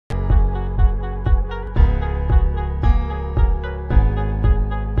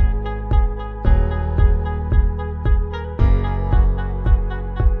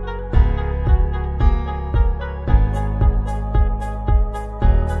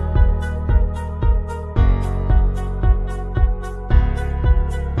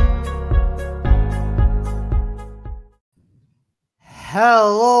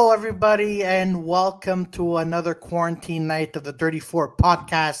Hello, everybody, and welcome to another quarantine night of the 34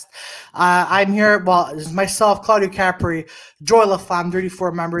 podcast. I'm here, it's myself, Claudio Capri, Joy LaFlamme,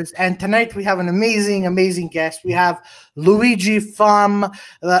 34 members, and tonight we have an amazing guest. We have Luigi from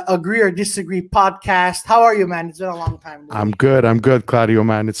the Agree or Disagree podcast. How are you, man? It's been a long time. Louis. I'm good, Claudio,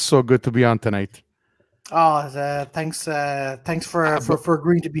 man. It's so good to be on tonight. Oh, thanks for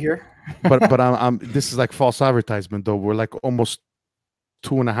agreeing to be here. but I'm this is like false advertisement, though. We're like almost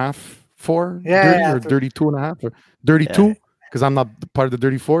 2.5, 4, dirty, or 32 and a half, or 32, because I'm not part of the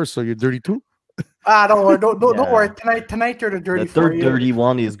 34, so you're 32. Don't worry, don't worry. Tonight you're the dirty. The third dirty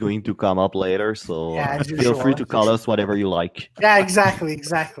one is going to come up later, so feel free to call us whatever you like. Yeah, exactly.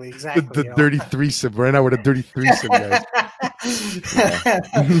 The dirty threesome. Right now we're the dirty threesome, guys.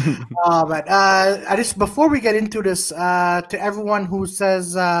 But I just before we get into this, to everyone who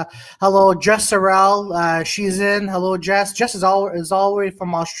says hello, Jess Sorrell, she's in. Hello, Jess. Jess is all the way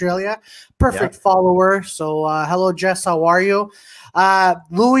from Australia. Perfect follower. So hello, Jess. How are you?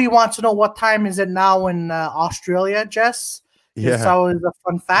 Louis wants to know what time is it now in Australia, Jess? Yeah, it's always a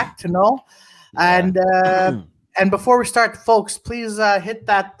fun fact to know. And before we start, folks, please hit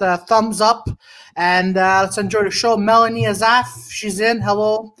that thumbs up and let's enjoy the show. Melanie Azaf, she's in.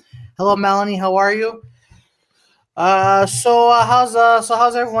 Hello, Melanie. How are you? So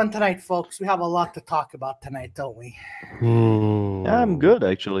how's everyone tonight, folks? We have a lot to talk about tonight, don't we? Yeah, I'm good,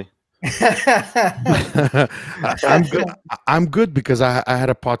 actually. I'm good because I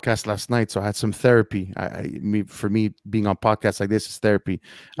had a podcast last night, so I had some therapy. For me, being on podcasts like this is therapy.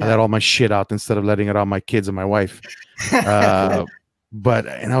 I let all my shit out instead of letting it on my kids and my wife. But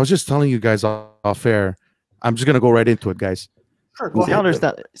I was just telling you guys off air. I'm just gonna go right into it, guys. Sure, I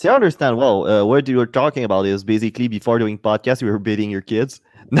understand. Well, what you were talking about is basically before doing podcasts, you were beating your kids.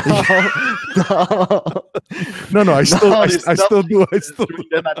 No. I still do. I still do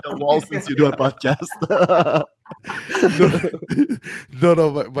them at the wall since you do a podcast.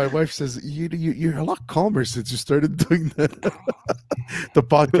 No. My wife says you're a lot calmer since you started doing the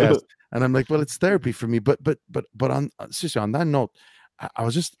podcast, and I'm like, well, it's therapy for me. But on seriously, on that note, I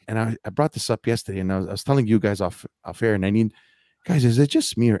was just I brought this up yesterday, and I was telling you guys off air, and I mean, guys, is it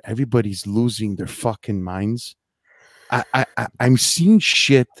just me or everybody's losing their fucking minds? I'm seeing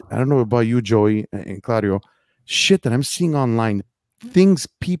shit. I don't know about you, Joey and Claudio. Shit that I'm seeing online. Things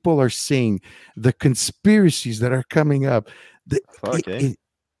people are saying. The conspiracies that are coming up. Je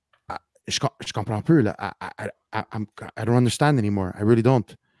comprends plus. I don't understand anymore. I really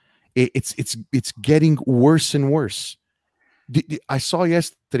don't. It's getting worse and worse. I saw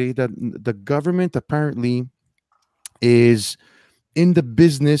yesterday that the government apparently is in the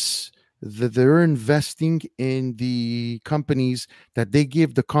business that they're investing in the companies that they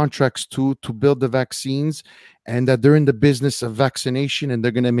give the contracts to build the vaccines, and that they're in the business of vaccination, and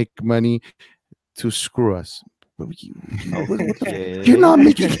they're going to make money to screw us. You're not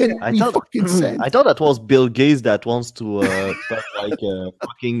making any fucking sense. I thought that was Bill Gates that wants to put like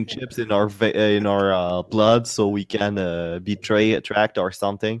fucking chips in our blood so we can be tracked or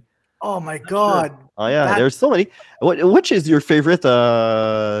something. Oh my God! Sure. Oh yeah, there's so many. Which is your favorite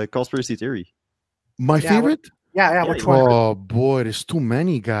conspiracy theory? My favorite? Which one? Oh boy, there's too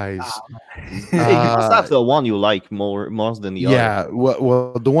many, guys. You must have the one you like more than the other. Yeah,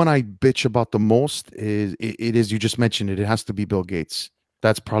 well, the one I bitch about the most is it is you just mentioned it. It has to be Bill Gates.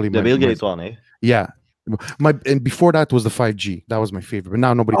 That's probably the Bill Gates one, eh? Yeah. And before that was the 5G. That was my favorite, but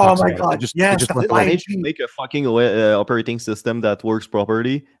now nobody talks about it. They should make a fucking operating system that works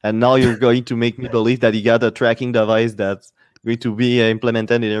properly, and now you're going to make me believe that you got a tracking device that's going to be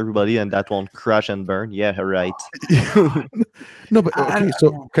implemented in everybody, and that won't crash and burn. Yeah, right. No, but okay.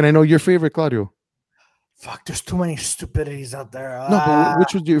 So can I know your favorite, Claudio? Fuck, there's too many stupidities out there. No, but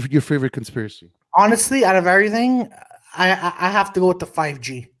which was your favorite conspiracy? Honestly, out of everything, I have to go with the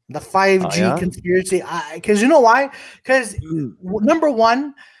 5G. The 5G conspiracy, because you know why? Because number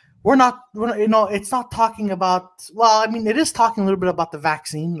one, it's not talking about. Well, I mean, it is talking a little bit about the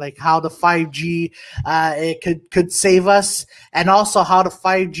vaccine, like how the 5G it could save us, and also how the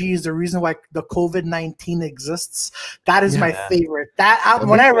 5G is the reason why the COVID-19 exists. That is my favorite.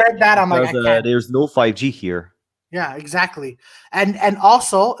 When I read that, I'm like, there's no 5G here. Yeah, exactly, and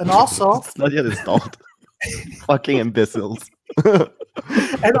also, it's not yet installed. Fucking imbeciles.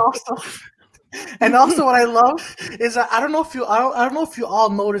 and also what I love is I don't know if you all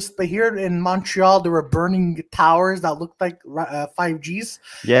noticed, but here in Montreal there were burning towers that looked like 5Gs.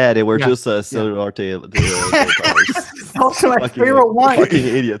 Yeah, they were just cellular towers. Also my favorite one. Fucking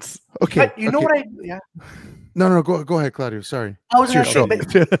idiots. Okay, but you know what No, go ahead, Claudio. Sorry. I was It's your gonna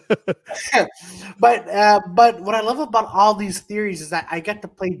show. say, but what I love about all these theories is that I get to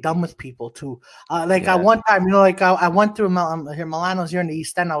play dumb with people too. Like Yeah. at one time, like I went through here, Milano's here in the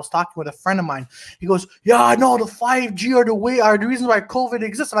East End. I was talking with a friend of mine. He goes, "Yeah, I know the 5G are the reasons why COVID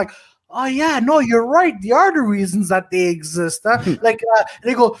exists." I'm like, "Oh yeah, no, you're right. They are the reasons that they exist." Like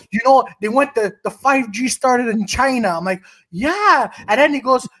they go, they went the 5G started in China. I'm like, yeah, and then he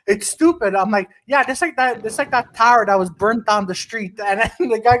goes, "It's stupid." I'm like, yeah, just like that tower that was burnt down the street. And then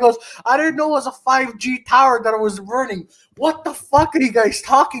the guy goes, "I didn't know it was a 5G tower that was burning. What the fuck are you guys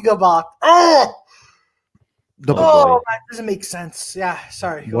talking about?" Oh, The- that doesn't make sense. Yeah,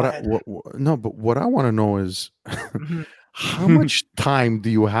 sorry. Go ahead. No, but what I want to know is Mhm. how much time do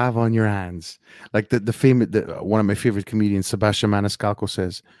you have on your hands? Like the famous one of my favorite comedians, Sebastian Maniscalco,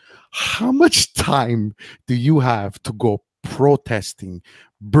 says, how much time do you have to go protesting,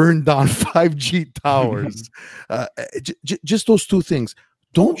 burn down 5G towers? Just those two things.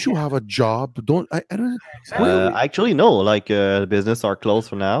 Don't you have a job? I don't. Actually, no. Like business are closed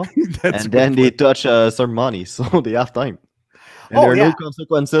for now, That's a and good then they point. touch some money, so they have time. And there are no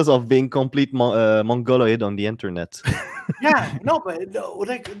consequences of being complete mongoloid on the internet. Yeah, no, but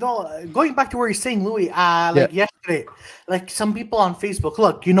going back to where you're saying, Louis, like yesterday, like some people on Facebook,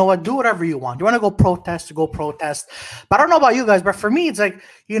 look, you know what, do whatever you want. You want to go protest, go protest. But I don't know about you guys, but for me, it's like,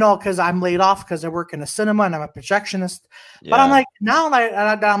 because I'm laid off because I work in a cinema and I'm a projectionist. But I'm like, now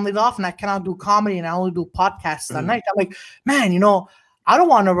that I'm laid off and I cannot do comedy and I only do podcasts at night, I'm like, man, I don't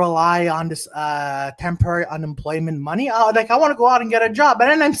want to rely on this temporary unemployment money. I want to go out and get a job. And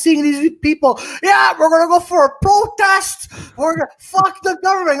then I'm seeing these people, yeah, we're going to go for a protest. We're going to fuck the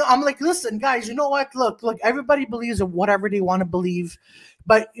government. I'm like, listen, guys, you know what? Look, everybody believes in whatever they want to believe.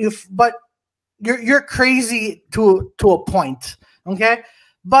 But you're crazy to a point, okay?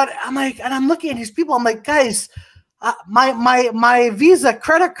 But I'm like, and I'm looking at these people, I'm like, guys, my Visa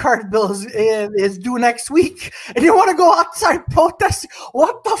credit card bill is due next week, and you want to go outside protesting?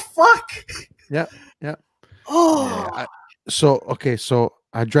 What the fuck? Yeah. Oh. Yeah, so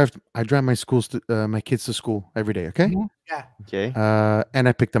I drive my my kids to school every day. Okay. Yeah. Okay. And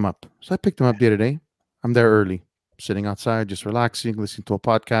I picked them up. So I picked them up the other day. I'm there early, sitting outside, just relaxing, listening to a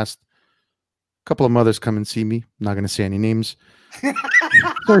podcast. A couple of mothers come and see me. I'm not going to say any names. So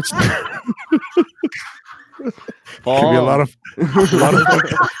it's could be a lot of United.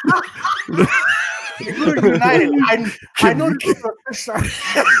 I know this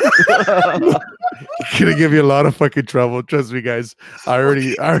gonna give you a lot of fucking trouble. Trust me, guys. I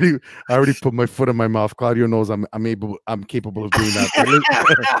already put my foot in my mouth. Claudio knows I'm capable of doing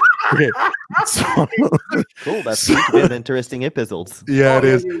that. Okay. So, cool. That's an interesting episodes. Yeah, it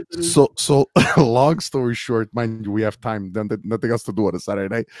is. So long story short, mind you, we have time. Then nothing else to do on a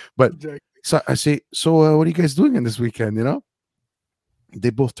Saturday night. But so I say, so what are you guys doing in this weekend? They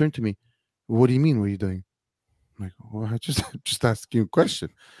both turn to me. What do you mean? What are you doing? I'm like, well, I just asking you a question.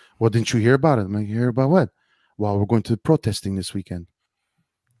 Well, didn't you hear about it? I'm like, hear about what? Well, we're going to protesting this weekend.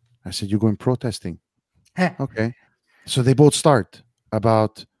 I said, you're going protesting? Okay. So they both start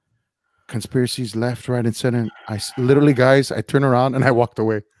about conspiracies left, right, and center. Literally, guys, I turn around and I walked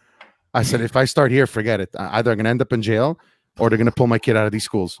away. I said, if I start here, forget it. Either I'm going to end up in jail or they're going to pull my kid out of these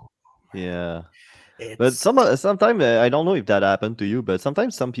schools. Yeah. But sometimes I don't know if that happened to you, but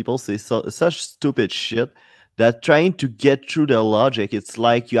sometimes some people say such stupid shit that trying to get through the logic, it's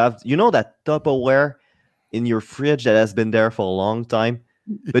like you have, that Tupperware in your fridge that has been there for a long time,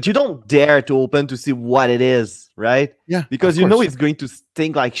 but you don't dare to open to see what it is, right? Yeah. Because it's going to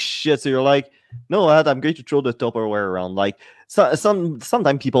stink like shit. So you're like, no, I'm going to throw the Tupperware around. Like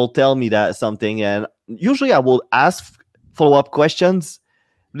sometimes people tell me that something, and usually I will ask follow-up questions.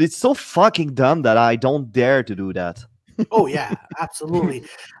 But it's so fucking dumb that I don't dare to do that. Oh yeah, absolutely.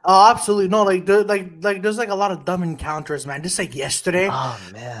 Absolutely. No, there's like a lot of dumb encounters, man. Just like yesterday. Oh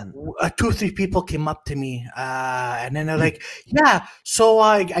man. 2 or 3 people came up to me, and then they're like, yeah, so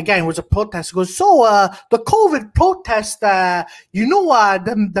again, it was a protest. It goes, so the COVID protest, the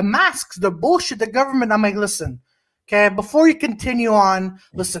masks, the bullshit, the government. I'm like, listen, okay, before you continue on,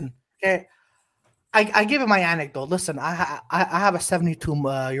 listen, okay. I give it my anecdote. Listen, I have a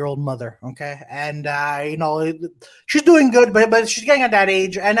 72-year-old mother, okay, and she's doing good, but she's getting at that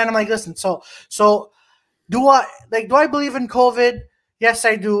age. And then I'm like, listen, so do I believe in COVID? Yes,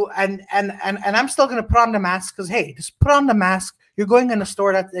 I do, and I'm still gonna put on the mask because hey, just put on the mask. You're going in a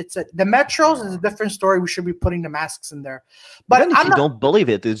store that the metros is a different story. We should be putting the masks in there, but Even if you don't believe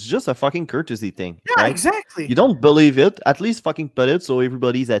it, it's just a fucking courtesy thing. Yeah, right? exactly. You don't believe it, at least fucking put it so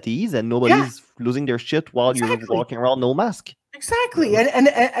everybody's at ease and nobody's losing their shit while you're walking around no mask. Exactly,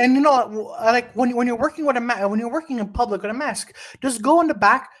 and you know, like when you're working with when you're working in public with a mask, just go in the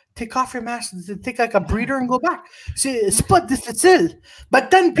back, take off your mask, take like a breather, and go back. See, spot this it's it.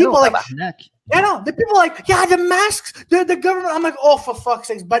 But then people like, the people like, yeah, the masks, the government. I'm like, oh, for fuck's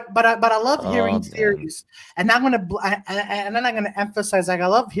sakes! But I love hearing theories, and I'm gonna and then I'm gonna emphasize like I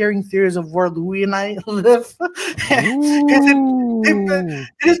love hearing theories of where Louis and I live. They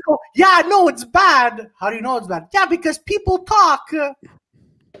just go, yeah, no, it's bad. How do you know it's bad? Yeah, because people talk.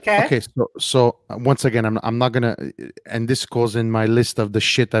 Okay. So once again, I'm not gonna, and this goes in my list of the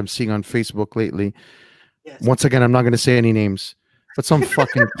shit I'm seeing on Facebook lately. Yes. Once again, I'm not gonna say any names, but some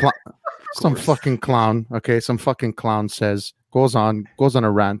fucking some fucking clown. Okay, some fucking clown goes on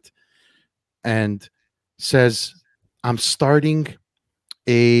a rant, and says, "I'm starting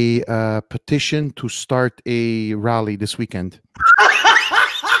a petition to start a rally this weekend."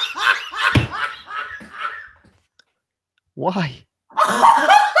 Why?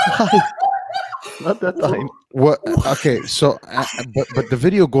 Not that time. What? Okay, so but the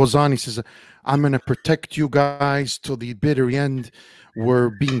video goes on. He says, "I'm gonna protect you guys till the bitter end. We're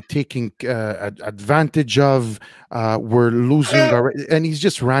being taken advantage of. We're losing our," and he's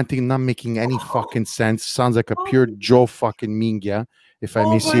just ranting, not making any fucking sense. Sounds like a pure Joe fucking Mingia, if I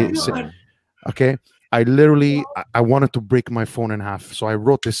may say. Okay. I literally, I wanted to break my phone in half, so I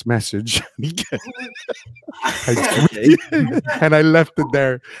wrote this message, and I left it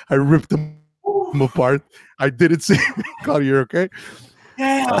there. I ripped them apart. I didn't say, Claudia, you're okay?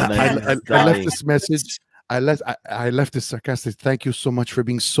 Yeah. I left this message. I left this sarcastic. Thank you so much for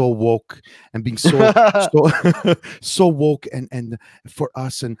being so woke and being so woke and for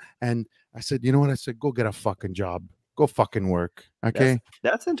us. And I said, you know what? I said, go get a fucking job. Go fucking work. Okay.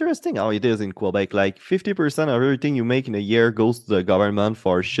 That's interesting how it is in Quebec. Like 50% of everything you make in a year goes to the government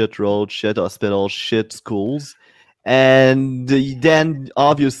for shit roads, shit hospitals, shit schools. And then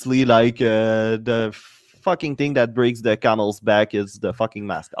obviously like the fucking thing that breaks the camel's back is the fucking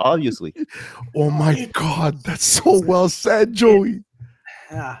mask. Obviously. Oh my God. That's so well said, Joey.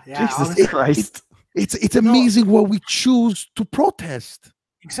 Yeah. Jesus Christ. It's amazing what we choose to protest.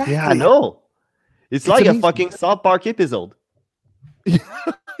 Exactly. Yeah, I know. It's like amazing. A fucking South Park episode. It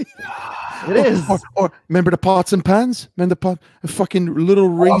is. Or remember the pots and pans? Remember the fucking little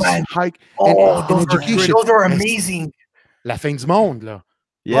race hike and education? Those are amazing. La fin du monde, là.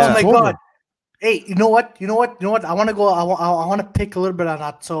 Yeah. Oh my God. Hey, you know what? I want to go. I want to pick a little bit on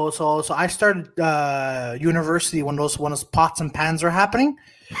that. So I started university when those pots and pans were happening,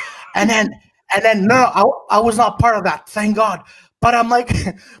 and then no, I was not part of that. Thank God. But I'm like,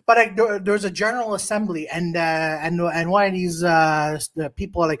 there's a general assembly, and one of these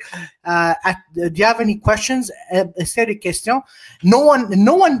people are like, do you have any questions? C'est des questions. No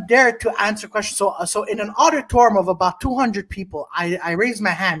one dared to answer questions. So in an auditorium of about 200 people, I raised my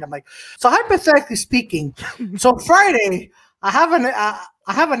hand. I'm like, so hypothetically speaking, so Friday I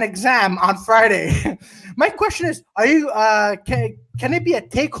have an exam on Friday. My question is, are you can it be a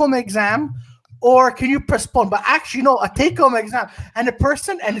take-home exam? Or can you postpone? But actually, no, a take-home exam, and the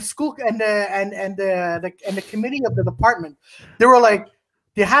person and the school and the committee of the department, they were like,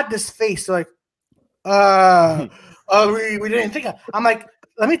 they had this face, like, we didn't think of. I'm like,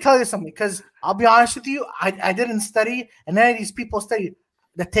 let me tell you something, because I'll be honest with you, I didn't study, and none of these people studied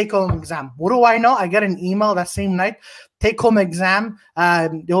the take-home exam. What do I know? I get an email that same night, take-home exam,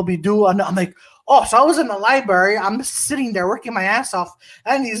 they'll be due, and I'm like, oh, so I was in the library. I'm just sitting there working my ass off,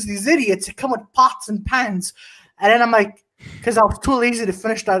 and these idiots come with pots and pans, and then I'm like, because I was too lazy to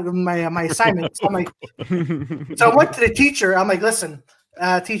finish that my assignment. So I'm like, so I went to the teacher. I'm like, listen,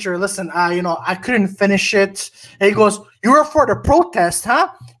 teacher, listen, I couldn't finish it. And he goes, you were for the protest, huh?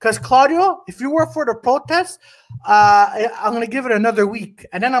 Because Claudio, if you were for the protest, I'm gonna give it another week.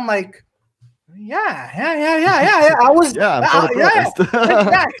 And then I'm like, yeah. I was. Yeah, I'm for the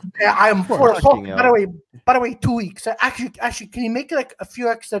protest. I'm for the protest. By the way, 2 weeks. Actually, can you make it like a few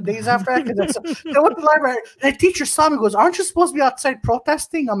extra days after that? Because I went to the library, and the teacher saw me. Goes, aren't you supposed to be outside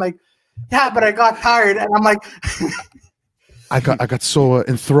protesting? I'm like, yeah, but I got tired, and I'm like, I got so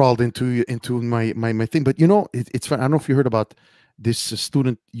enthralled into my thing. But it's fun. I don't know if you heard about this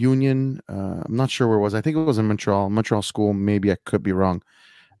student union. I'm not sure where it was. I think it was in Montreal school. Maybe I could be wrong.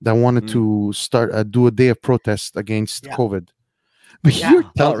 That wanted to start do a day of protest against COVID. But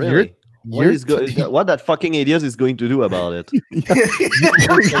You're what that fucking idiot is going to do about it?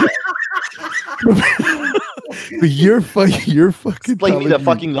 You're fucking Explain me the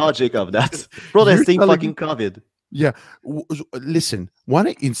fucking logic of that. Protesting fucking COVID. Yeah, listen. Why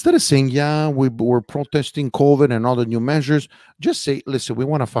don't, instead of saying we're protesting COVID and all the new measures, just say, listen, we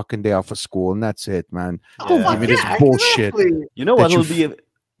want a fucking day off of school and that's it, man. Don't give me this bullshit. Exactly. You know what would be?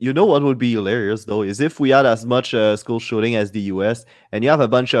 You know what would be hilarious though is if we had as much school shooting as the US, and you have a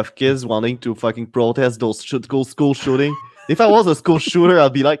bunch of kids wanting to fucking protest those school shooting. If I was a school shooter,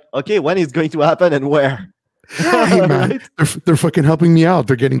 I'd be like, okay, when is going to happen and where? Hey, man, they're fucking helping me out.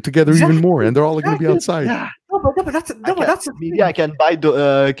 They're getting together even more, and they're all going to be outside. Yeah. No, but that's maybe I can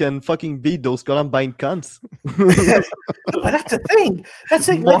can fucking beat those Columbine cunts. But that's the thing. That's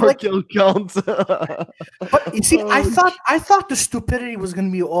it. More kill counts. But you see, I thought the stupidity was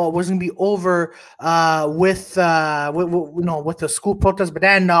gonna be over with the school protest. But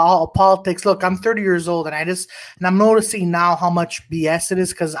then all politics. Look, I'm 30 years old, and I'm noticing now how much BS it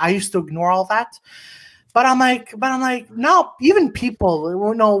is because I used to ignore all that. But I'm like, now even people,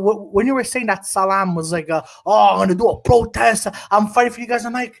 when you were saying that Salam was like, I'm gonna do a protest, I'm fighting for you guys.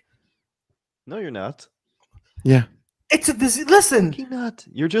 I'm like, no, you're not. Yeah, It's a disease. Listen, you're not.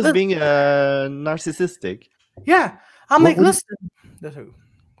 You're just being narcissistic. Yeah, I'm like, listen.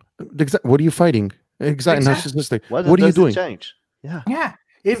 What are you fighting? Exactly, narcissistic. What are you doing? Change? Yeah. Yeah.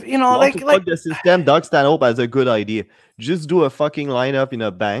 If like the system, Doug Stanhope has a good idea. Just do a fucking lineup in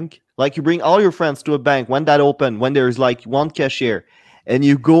a bank. Like you bring all your friends to a bank when that open, when there's like one cashier, and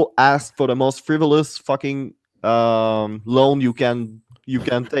you go ask for the most frivolous fucking loan you can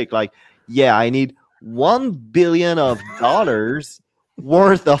take. Like, yeah, I need $1 billion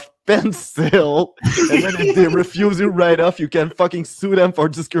worth of pencil, and then if they refuse you right off, you can fucking sue them for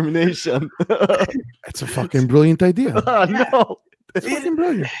discrimination. That's a fucking brilliant idea. No. It's fucking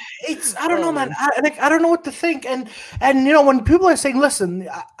brilliant. I don't know, man. I don't know what to think. And when people are saying, listen,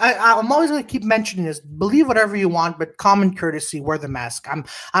 I'm always going to keep mentioning this. Believe whatever you want, but common courtesy, wear the mask.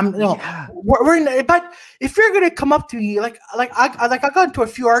 We're in. But if you're going to come up to me, I got into a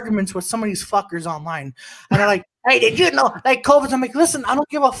few arguments with some of these fuckers online, and they're like, hey, did you know, like, COVID? I'm like, listen, I don't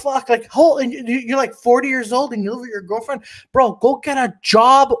give a fuck. Like, you're like 40 years old and you live with your girlfriend, bro. Go get a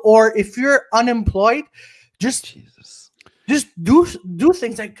job, or if you're unemployed, just do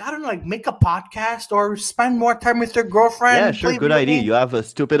things like, I don't know, like make a podcast or spend more time with your girlfriend. Yeah, sure, good idea. You have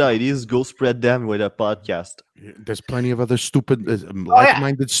stupid ideas, go spread them with a podcast. There's plenty of other stupid,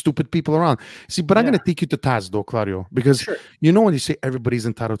 like-minded, stupid people around. See, but I'm going to take you to task, though, Claudio, because when you say everybody's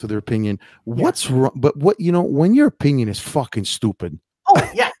entitled to their opinion, what's wrong? But when your opinion is fucking stupid. Oh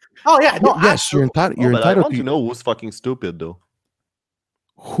yeah. No, yes, you're entitled. You're entitled. I want to know who's fucking stupid, though.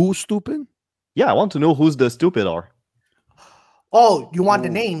 Who's stupid? Yeah, I want to know who's the stupid are. Oh, you want the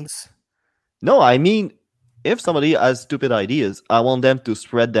names? No, I mean, if somebody has stupid ideas, I want them to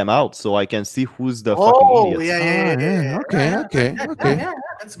spread them out so I can see who's the fucking idiot. Yeah. Okay. Yeah,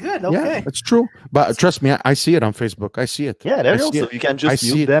 that's good. Okay. Yeah, that's true. But trust me, I see it on Facebook. I see it. Yeah, there you go. So you can just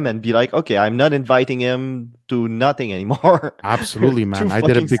mute them and be like, okay, I'm not inviting him to nothing anymore. Absolutely, man. I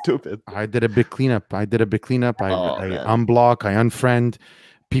did a big cleanup. I unblock, I unfriend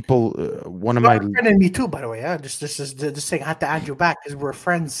people. One of my friend me too, by the way. Yeah, just saying, I had to add you back because we're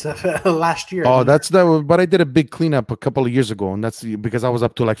friends last year. Oh, but I did a big cleanup a couple of years ago, and that's because I was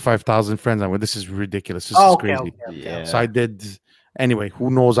up to like 5,000 friends. I went, this is ridiculous. This is crazy. Okay. Yeah. So I did. Anyway,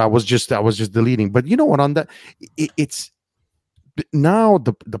 who knows? I was just deleting. But you know what? On that, it's now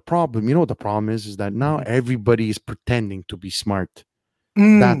the problem. You know what the problem is that now everybody is pretending to be smart.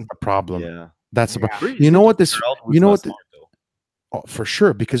 That's the problem. Yeah, that's the problem. You know what this? You know what? Oh, for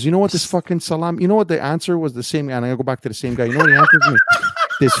sure, because you know what this fucking Salam, you know what the answer was? The same guy, and I go back to the same guy. You know what he answered me?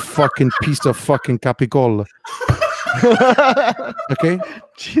 This fucking piece of fucking capicola. Okay?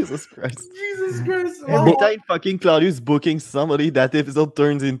 Jesus Christ. Every time fucking Claudius booking somebody, that episode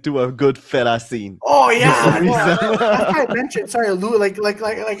turns into a good fella scene. Oh yeah. I mentioned, sorry, Lou, like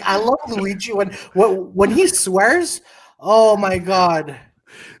I love Luigi when he swears. Oh my god.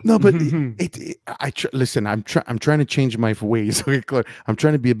 No, but listen. I'm trying to change my ways. Okay, I'm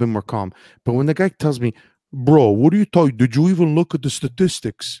trying to be a bit more calm. But when the guy tells me, "Bro, what are you talking? Did you even look at the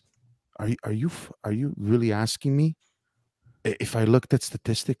statistics?" Are you really asking me if I looked at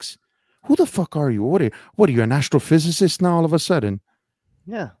statistics? Who the fuck are you? What are you, an astrophysicist now? All of a sudden,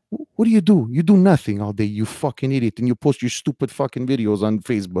 yeah. What do? You do nothing all day. You fucking idiot, and you post your stupid fucking videos on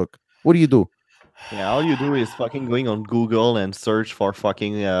Facebook. What do? Yeah, all you do is fucking going on Google and search for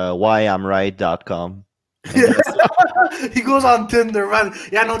fucking whyimright.com. He goes on Tinder, man.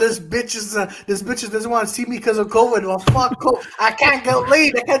 Yeah, no, this bitch doesn't want to see me because of COVID. Well, fuck COVID. I can't get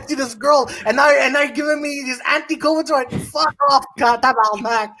laid. I can't see this girl, and now giving me this anti-COVID. So fuck off, God.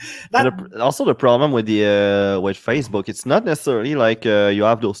 Also, the problem with the with Facebook, it's not necessarily like you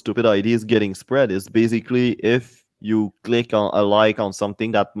have those stupid ideas getting spread. It's basically if you click on a like on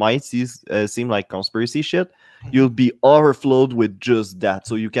something that might seem like conspiracy shit, you'll be overflowed with just that.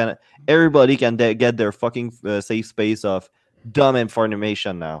 So everybody can get their fucking safe space of dumb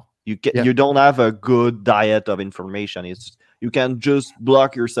information now. You don't have a good diet of information. You can just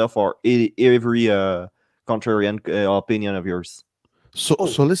block yourself for every contrarian opinion of yours. So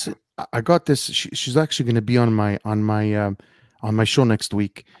listen, I got this. She's actually going to be on my show next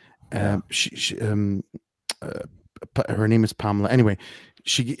week. Her name is Pamela. Anyway,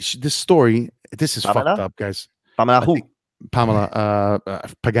 this story. This is Pamela? fucked up, guys. Pamela who? Pamela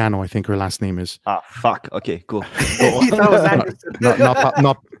Pagano, I think her last name is. Ah, fuck. Okay, cool.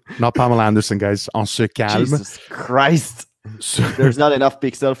 not Pamela Anderson, guys. On se calme. Jesus Christ. So, there's not enough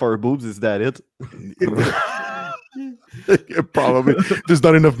pixel for her boobs. Is that it? Probably. There's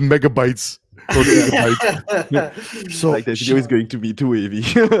not enough megabytes. So like the video is going to be too heavy.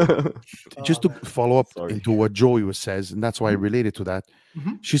 Just to follow up into what Joey says, and that's why I related to that.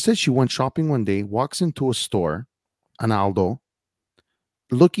 She says she went shopping one day, walks into a store, an Aldo,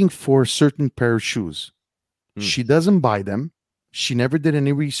 looking for a certain pair of shoes. She doesn't buy them. She never did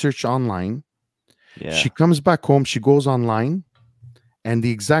any research online. Yeah. She comes back home, she goes online, and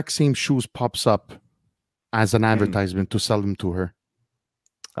the exact same shoes pops up as an advertisement to sell them to her.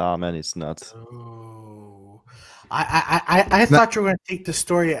 Oh man, it's nuts. Oh. I thought you were going to take the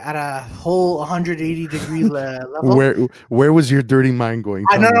story at a whole 180-degree level. Where was your dirty mind going?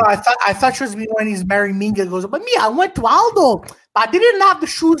 I don't know. I thought she was being one of these Mary Minga goes, but me, I went to Aldo, but I didn't have the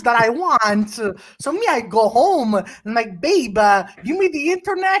shoes that I want. So me, I go home and I'm like, babe, give me the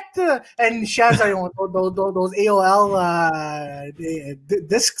internet. And she has those AOL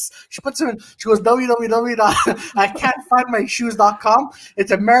discs. She puts them in, she goes, www.I-can't-find-my-shoes.com.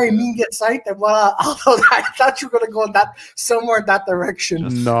 It's a Mary Minga site. And I thought you were going to go in somewhere in that direction.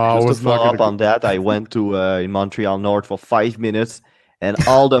 Just to follow up on that, I went to in Montreal North for 5 minutes, and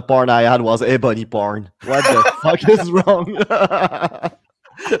all the porn I had was ebony porn. What the fuck is wrong?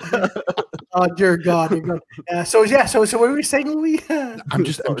 Oh dear God! So what were we saying, Louis? I'm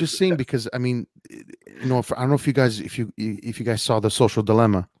just saying because I mean, I don't know if you guys saw The Social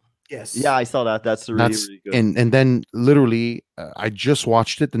Dilemma. Yes. Yeah, I saw that. That's really good. And then literally, I just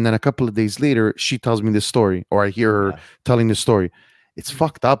watched it, and then a couple of days later, she tells me this story, or I hear her telling the story. It's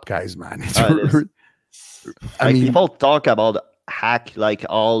fucked up, guys, man. I mean, people talk about hack, like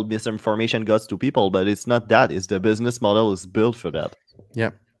all misinformation goes to people, but it's not that. It's the business model is built for that.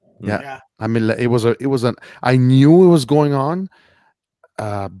 Yeah. I mean, it was I knew it was going on.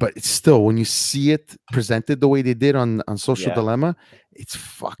 But it's still, when you see it presented the way they did on Social Dilemma, it's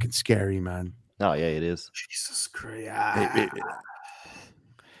fucking scary, man. Oh yeah, it is. Jesus Christ.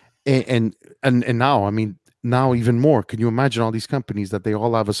 And now, I mean, now even more. Can you imagine all these companies that they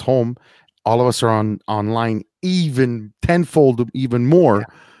all have us home? All of us are online, even tenfold, even more. Yeah.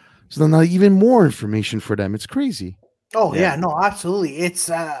 So then, even more information for them. It's crazy. Oh yeah, no, absolutely. It's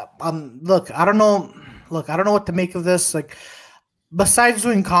look, I don't know what to make of this. Like, besides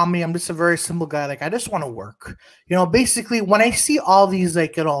doing comedy, I'm just a very simple guy. Like, I just want to work. Basically, when I see all these,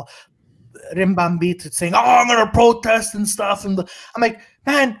 like, Rimbambit saying, "Oh, I'm gonna protest and stuff," and I'm like,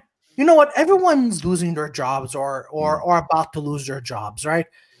 man, you know what? Everyone's losing their jobs or about to lose their jobs, right?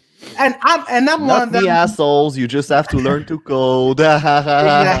 And I'm not one of them. The assholes. You just have to learn to code. Well,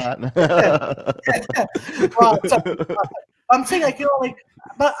 I'm saying, like,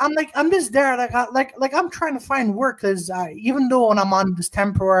 but I'm just there, like I'm trying to find work, because even though when I'm on this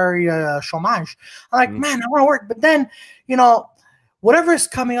temporary chômage, I'm like, man, I want to work. But then, whatever is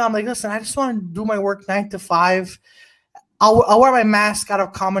coming on, I'm like, listen, I just want to do my work 9 to 5. I'll wear my mask out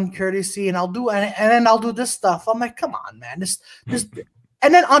of common courtesy, and then I'll do this stuff. I'm like, come on, man, this.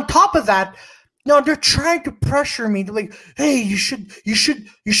 And then on top of that, they're trying to pressure me to, like, hey, you should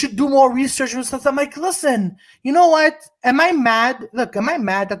do more research and stuff. I'm like, listen, you know what? Am I mad? Look, am I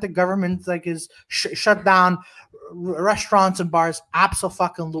mad that the government is shut down restaurants and bars?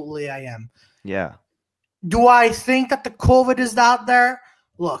 Absolutely, I am. Yeah. Do I think that the COVID is out there?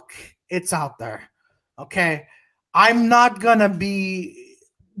 Look, it's out there. Okay, I'm not gonna be.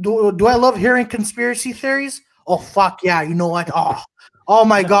 Do I love hearing conspiracy theories? Oh fuck yeah! You know what? Oh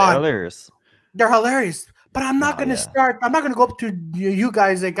my God. Hilarious. They're hilarious. But I'm not gonna start. I'm not gonna go up to you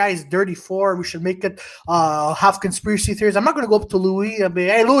guys. Like, guys, Dirty Four. We should make it have conspiracy theories. I'm not gonna go up to Louis and be,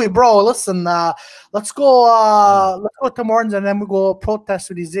 hey, Louis, bro, listen, let's go to Morns and then we go protest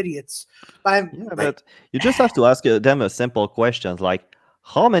with these idiots. But you just have to ask them a simple question, like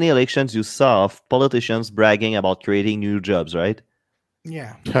how many elections you saw of politicians bragging about creating new jobs, right?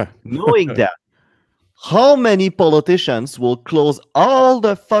 Yeah. Knowing that, how many politicians will close all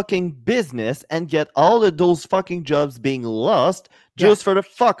the fucking business and get all of those fucking jobs being lost just for the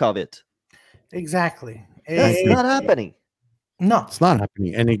fuck of it? Exactly. It's not happening. No, it's not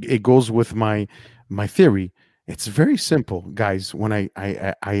happening, and it goes with my theory. It's very simple, guys. When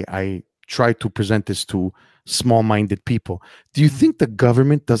I try to present this to small-minded people, do you think the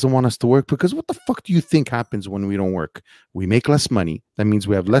government doesn't want us to work? Because what the fuck do you think happens when we don't work? We make less money. That means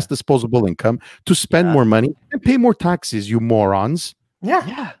we have less disposable income to spend more money and pay more taxes, you morons.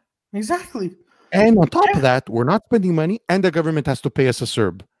 Yeah, exactly. And on top of that, we're not spending money, and the government has to pay us a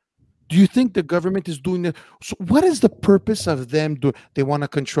CERB. Do you think the government is doing that? So what is the purpose of them? They want to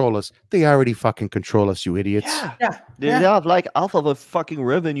control us? They already fucking control us, you idiots. They have like half of a fucking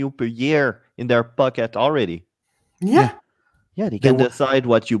revenue per year in their pocket already. Yeah, they can decide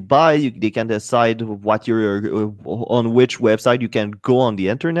what you buy. They can decide what you're on which website you can go on the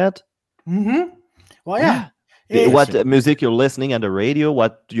internet. Mm-hmm. Well, what music you're listening on the radio,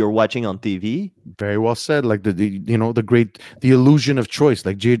 what you're watching on TV. Very well said. Like the illusion of choice.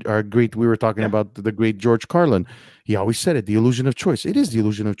 Like we were talking about the great George Carlin. He always said it, the illusion of choice. It is the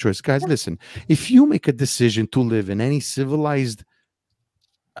illusion of choice. Guys, listen, if you make a decision to live in any civilized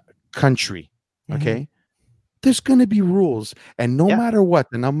country, okay, there's going to be rules. And no matter what,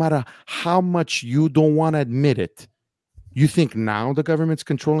 and no matter how much you don't want to admit it, you think now the government's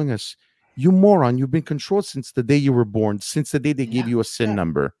controlling us. You moron, you've been controlled since the day you were born, since the day they gave you a SIN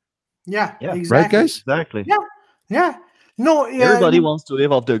number. Yeah, exactly. Right, guys? Exactly. Yeah. No, everybody wants to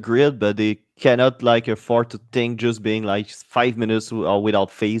live off the grid, but they cannot like afford to think just being like 5 minutes without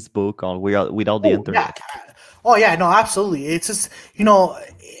Facebook or without the internet. No, absolutely. It's just,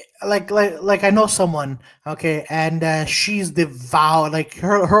 like I know someone, okay, and she's devout. Like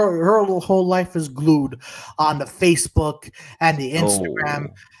her whole life is glued on the Facebook and the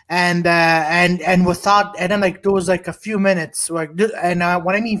Instagram. And without, and then like there was like a few minutes, like, and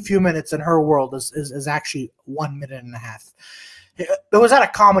when I mean few minutes in her world is actually 1 minute and a half. It was at a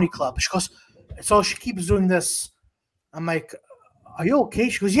comedy club. She goes, so she keeps doing this. I'm like, are you okay?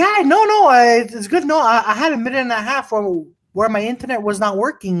 She goes, yeah, no, it's good. No, I had a minute and a half where my internet was not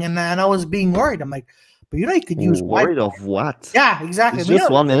working, and I was being worried. I'm like, but you could use worried of what? Yeah, exactly. It's just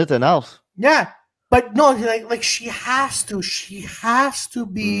 1 minute and a half. Yeah. But no, like she has to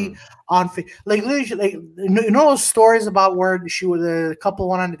be on, like literally, like those stories about where she was a couple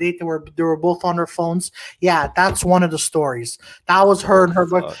went on a date where they were both on their phones. Yeah, that's one of the stories. That was her and her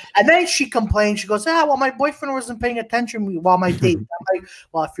boyfriend. And then she complained. She goes, well, my boyfriend wasn't paying attention while my date. I'm like,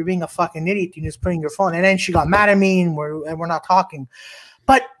 well, if you're being a fucking idiot, you're just putting your phone. And then she got mad at me, and we're not talking.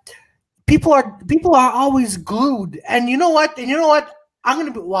 But people are always glued. And you know what?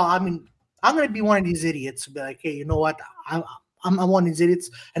 I'm gonna be one of these idiots. Be like, hey, you know what? I'm one of these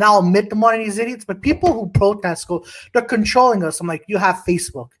idiots, and I'll admit I'm one of these idiots. But people who protest they're controlling us. I'm like, you have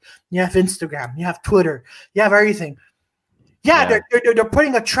Facebook, you have Instagram, you have Twitter, you have everything. Yeah. They're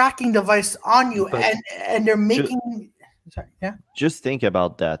putting a tracking device on you, and they're making. Just think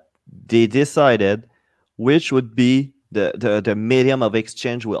about that. They decided which would be the medium of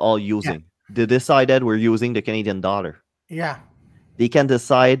exchange we're all using. Yeah. They decided we're using the Canadian dollar. Yeah. They can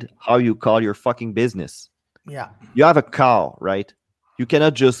decide how you call your fucking business. Yeah. You have a cow, right? You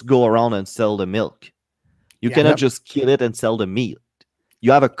cannot just go around and sell the milk. You cannot just kill it and sell the meat.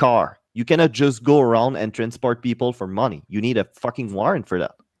 You have a car. You cannot just go around and transport people for money. You need a fucking warrant for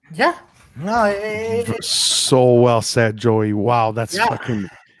that. Yeah. No, so well said, Joey. Wow, that's fucking...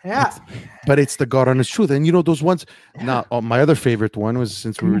 Yeah. But it's the God honest truth. And those ones... Now, my other favorite one was,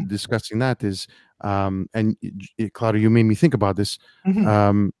 since we were discussing that, is... and Claudia, you made me think about this.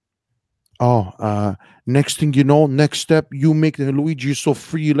 Next thing you know, next step, you make Luigi so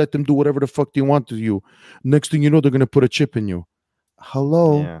free, you let them do whatever the fuck they want to you. Next thing you know, they're gonna put a chip in you.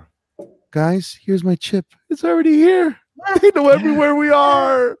 Hello, guys, here's my chip. It's already here. They know everywhere we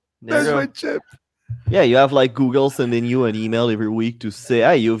are. There's my chip. Yeah, you have like Google sending you an email every week to say,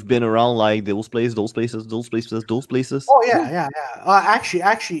 hey, you've been around like those places. Oh yeah.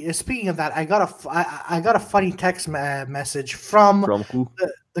 Actually, speaking of that, I got a funny text message from who?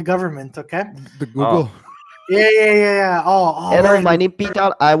 The government. Okay, the Google. Yeah. Hello, my name is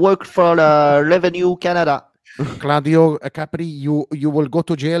Peter. I work for Revenue Canada. Claudio Capri, you will go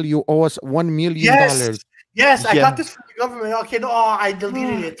to jail. You owe us $1 million. Yes, I Yeah. got this from the government. Okay, no, I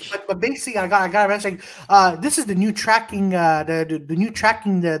deleted it. But basically, I got a message. This is the new tracking, the new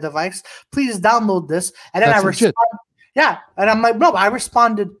tracking the device. Please download this. And then That's I legit. responded, yeah. And I'm like, no. I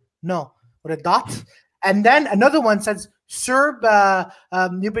responded no with a dot. And then another one says, "Sir,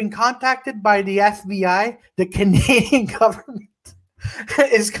 you've been contacted by the FBI. The Canadian government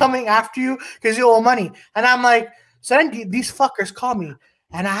is coming after you because you owe money." And I'm like, so then these fuckers call me.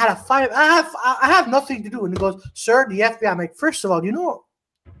 And I had I have nothing to do. And he goes, "Sir, the FBI." I'm like, first of all, you know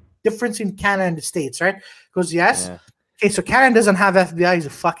difference in Canada and the States, right? He goes, yes. Yeah. Okay, so Canada doesn't have FBI. He's a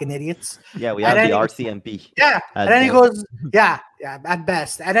fucking idiots. Yeah, we And have the then RCMP. Yeah. at And then he best. goes, yeah, at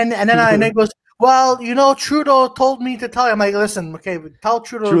best. And then he goes, well, you know, Trudeau told me to tell you. I'm like, listen, okay, tell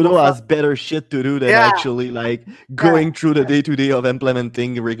Trudeau. to Trudeau go has fuck- better shit to do than Yeah. actually like going through the day-to-day of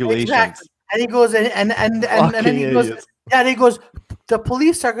implementing regulations. Exactly. And he goes, and then Fucking he goes, idiots. yeah, and he goes, the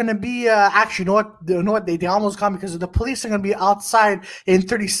police are going to be, actually, you know what, they almost got me because the police are going to be outside in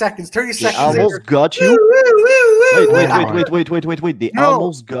 30 seconds. 30 They seconds almost later. got you. Wait. They No.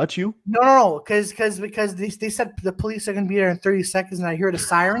 almost got you. No, because they said the police are going to be there in 30 seconds and I hear the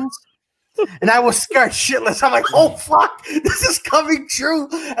sirens. And I was scared shitless. I'm like, oh, fuck, this is coming true.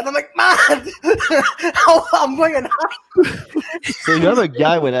 And I'm like, man, I'm going So you have a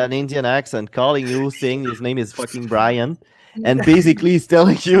guy with an Indian accent calling you, saying his name is fucking Brian, and basically he's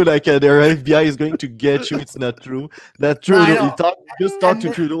telling you like their FBI is going to get you. It's not true. That Trudeau, he just talked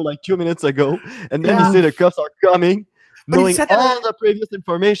to Trudeau like 2 minutes ago, and then he said the cops are coming, But he knowing said all the previous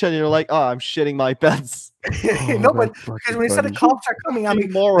information. And you're like, oh, I'm shitting my pants. No, but because when he said the cops are coming, I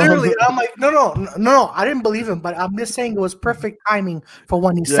mean, Moron. literally, I'm like, no, I didn't believe him, but I'm just saying it was perfect timing for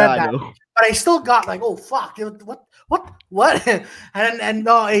when he said I that. know. But I still got like, oh fuck, what? And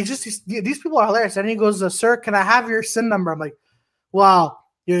no, it's just these people are hilarious. And he goes, sir, can I have your SIN number? I'm like, well,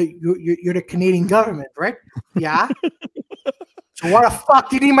 you're the Canadian government, right? Yeah. So what the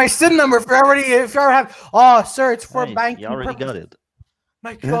fuck do you need my SIN number if you already have? Oh, sir, it's for Hey, banking. you already got it.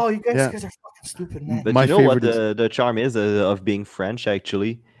 Like, Yeah, oh, you guys yeah. are fucking stupid, man. But My you know what favorite the charm is of being French,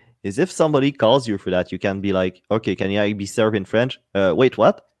 actually, is if somebody calls you for that, you can be like, okay, can I be served in French? Wait,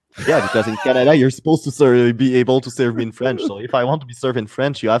 what? Yeah, because in Canada, you're supposed to be able to serve me in French. So if I want to be served in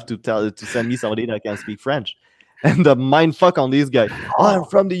French, you have to send me somebody that can speak French. And the mind fuck on these guys. Oh, I'm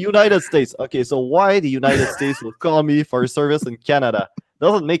from the United States. Okay, so why the United States will call me for service in Canada?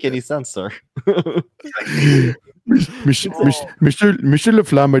 Doesn't make any sense, sir. Monsieur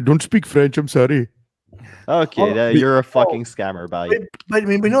Leflamme, I don't speak French. I'm sorry. Okay, you're a fucking scammer, buddy. But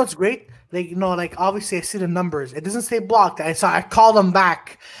you know what's great? Like, you know, like obviously I see the numbers. It doesn't say blocked. I call them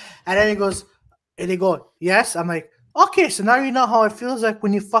back, and then he goes, and they go, yes. I'm like, okay, so now you know how it feels like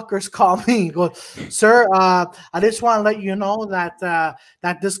when you fuckers call me. He goes, sir, I just want to let you know that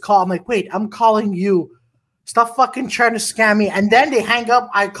that this call. I'm like, wait, I'm calling you. Stop fucking trying to scam me. And then they hang up.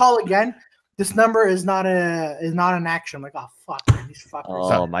 I call again. This number is not an action. I'm like, oh fuck, man, these fuckers.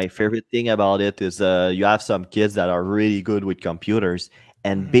 Oh, my favorite thing about it is you have some kids that are really good with computers,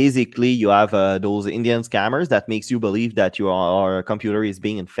 and basically you have those Indian scammers that makes you believe that your computer is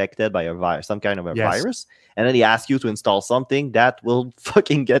being infected by a virus, some kind of a virus, and then they ask you to install something that will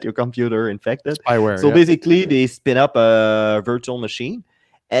fucking get your computer infected. Spyware. So basically, they spin up a virtual machine,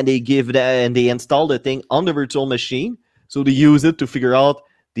 and they install the thing on the virtual machine. So they use it to figure out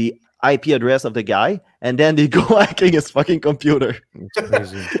the IP address of the guy, and then they go hacking his fucking computer. It's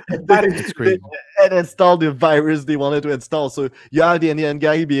crazy. It's crazy. And install the virus they wanted to install. So you have the Indian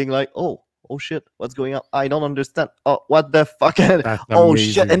guy being like, oh shit, what's going on? I don't understand. Oh, what the fuck? Oh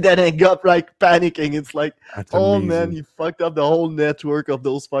shit. And then it got like panicking. It's like, That's oh amazing. man, you fucked up the whole network of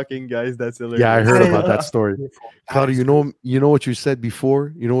those fucking guys. That's hilarious. Yeah, I heard about that story. Beautiful. Claudia, you know what you said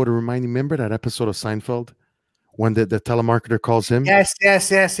before? You know what it reminded me? Remember that episode of Seinfeld when the telemarketer calls him? Yes.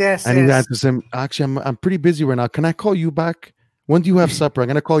 And he answers him, actually, I'm pretty busy right now. Can I call you back? When do you have supper? I'm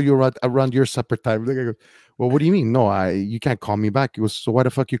going to call you around your supper time. I go, well, what do you mean? No, you can't call me back. He goes, so why the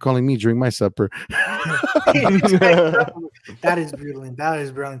fuck you calling me during my supper? That is brilliant. That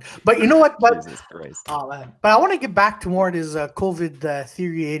is brilliant. But you know what? But Jesus Christ. oh man! But I want to get back to more of these COVID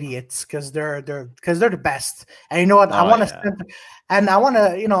theory idiots because they're the best. And you know what? I want to center, and I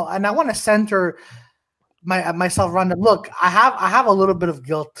want to center myself around them. Look, I have a little bit of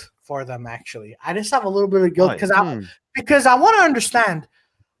guilt for them. Actually, I just have a little bit of guilt because I want to understand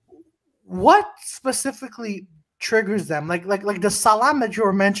what specifically triggers them. Like the salam that you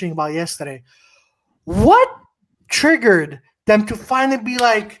were mentioning about yesterday. What triggered them to finally be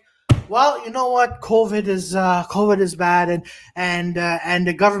like, well, you know what, COVID is bad, and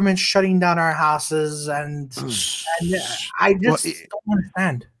the government's shutting down our houses, and I just don't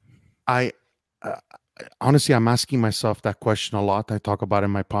understand. honestly, I'm asking myself that question a lot. I talk about it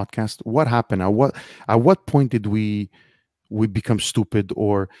in my podcast. What happened? At what point did we become stupid?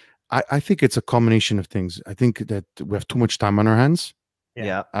 Or I think it's a combination of things. I think that we have too much time on our hands.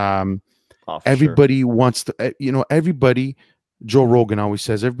 Yeah. Um, Oh, for sure. everybody wants to, everybody. Joe Rogan always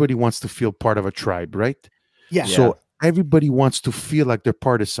says everybody wants to feel part of a tribe, right? Yeah. So everybody wants to feel like they're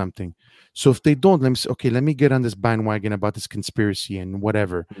part of something. So if they don't, let me say, okay, let me get on this bandwagon about this conspiracy and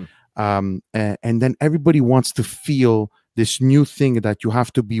whatever. And then everybody wants to feel this new thing that you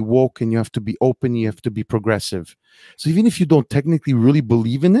have to be woke and you have to be open, you have to be progressive. So even if you don't technically really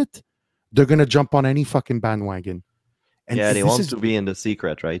believe in it, they're gonna jump on any fucking bandwagon. And Yeah, they this want is to be in the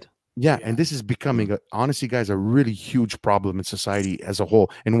secret, right? yeah, and this is becoming honestly, guys, a really huge problem in society as a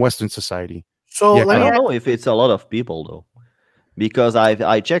whole, in Western society. So Yeah, let I me don't ask, know if it's a lot of people though, because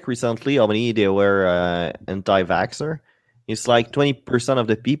I checked recently how many they were anti-vaxxer. It's like 20% of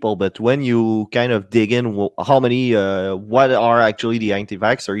the people, but when you kind of dig in, how many, what are actually the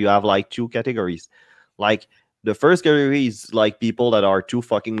anti-vaxxer? You have like two categories. Like the first category is like people that are too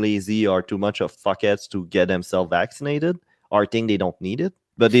fucking lazy or too much of fuckheads to get themselves vaccinated or think they don't need it,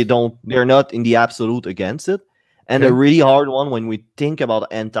 but they're not in the absolute against it. And Okay. a really hard one when we think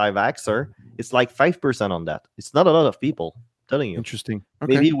about anti-vaxxer, it's like 5% on that. It's not a lot of people, I'm telling you. Interesting.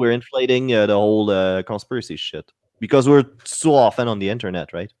 Okay. Maybe we're inflating the whole conspiracy shit because we're so often on the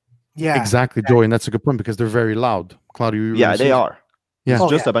internet, right? yeah, Exactly, Joey, and that's a good point because they're very loud. Claudio, you were Yeah, gonna they say? are. Yeah. It's Oh,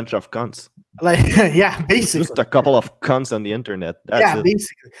 just yeah. a bunch of cunts. like yeah, Just basically. a couple of cunts on the internet. That's Yeah, it.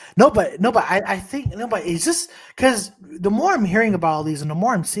 basically. No, but I think no, but it's just because the more I'm hearing about all these and the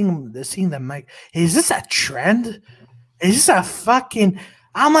more I'm seeing them, like, is this a trend? Is this a fucking?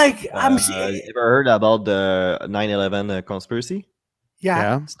 I'm like, Ever heard about the 9/11 conspiracy? yeah,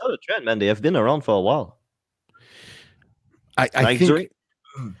 Yeah. It's not a trend, man. They have been around for a while. I Like think during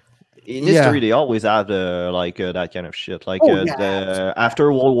in history, they always have that kind of shit. Like Oh, yeah,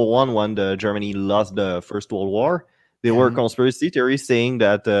 after World War One, when the Germany lost the First World War, there were conspiracy theories saying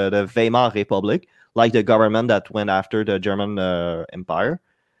that the Weimar Republic, like the government that went after the German Empire,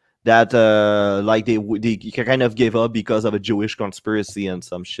 that like they kind of gave up because of a Jewish conspiracy and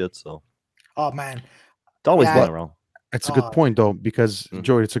some shit. So oh man, it's always yeah, been around. it's a good point though, because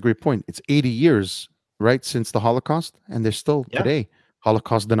Joey, it's a great point. It's 80 years, right, since the Holocaust, and they're still Yeah. today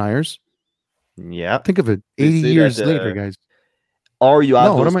Holocaust deniers. Yeah. Think of it, They 80 say years that, later, guys. Or you have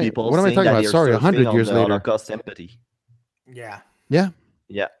No, those people what am I saying talking that about? they're Sorry, surfing 100 on years the later. Holocaust empathy. yeah. Yeah.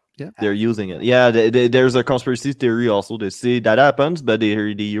 Yeah. Yeah. They're using it. Yeah, there's a conspiracy theory also. They say that happens, but they're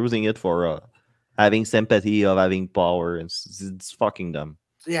using it for having sympathy, of having power, and it's fucking them.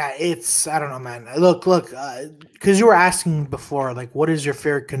 Yeah, it's I don't know, man. Look, because you were asking before, like, what is your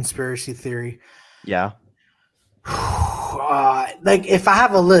favorite conspiracy theory? Yeah. Like, if I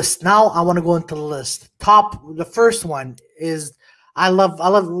have a list now, I want to go into the list. The first one is I love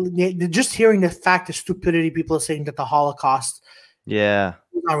just hearing the fact of stupidity. People are saying that the Holocaust Yeah.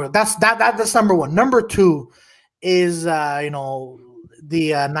 is not real. That's number one. Number two is the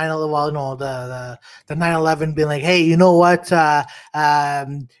 9/11, well, the 9/11 being like, hey, you know what?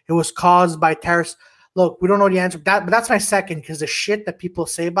 It was caused by terrorists. Look, we don't know the answer, but that's my second, because the shit that people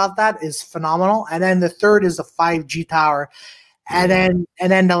say about that is phenomenal. And then the third is the 5G tower. And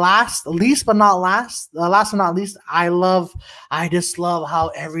then the last but not least, I just love how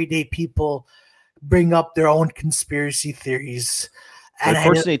everyday people bring up their own conspiracy theories. And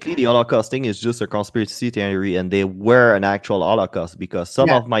Unfortunately, the Holocaust thing is just a conspiracy theory, and they were an actual Holocaust, because some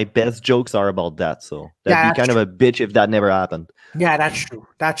of my best jokes are about that. So that'd be kind of a bitch if that never happened. Yeah, that's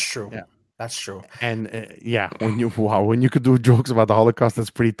true. Yeah. That's true. And when you could do jokes about the Holocaust,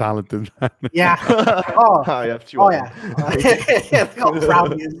 that's pretty talented. Yeah. I have two. Oh yeah. Look how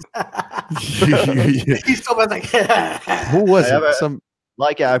proud he is. He's so much like. Who was it?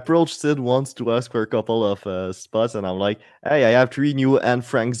 Like, I approached Sid once to ask for a couple of spots, and I'm like, hey, I have 3 new Anne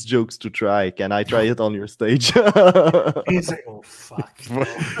Frank's jokes to try. Can I try it on your stage? He's like, oh, fuck.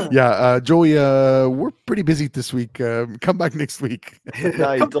 Yeah, Joey, we're pretty busy this week. Come back next week.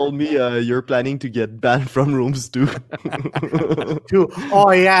 Yeah, he told me you're planning to get banned from rooms too. Oh,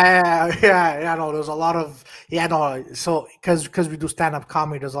 yeah. No, there's a lot of, so because we do stand-up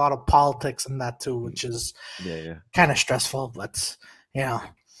comedy, there's a lot of politics in that too, which is kind of stressful, but...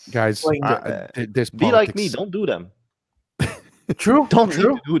 Guys, there's be like me. Don't do them. True. Don't need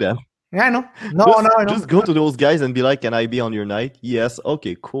to do them. Yeah, I know. No, I know. Just go to those guys and be like, "Can I be on your night?" Yes.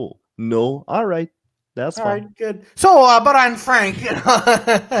 Okay. Cool. No. All right. That's fine. All right. Good. So, but I'm Frank.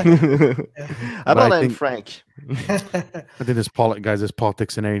 About Anne Frank. I think there's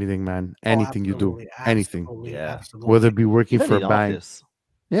politics in anything, man. Anything you do, anything. Absolutely. Whether it be working Even for a in bank. office.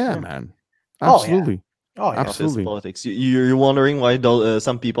 Yeah, man. Absolutely. Oh, yeah. Absolutely. Office politics. You're wondering why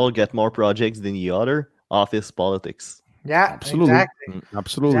some people get more projects than the other? Office politics. Yeah, Absolutely. exactly.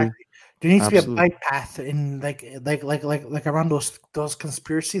 Absolutely. Exactly. There needs to be a Absolutely. bike path in like around those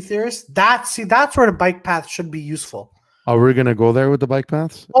conspiracy theorists. That's where the bike path should be useful. Are we gonna go there with the bike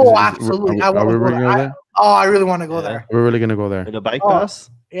paths? Oh, absolutely. I Are want we to go really there. gonna go there? I really want to go Yeah. there. We're really gonna go there. With a bike Oh, pass?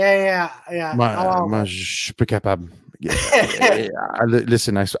 yeah. Moi, je suis plus capable.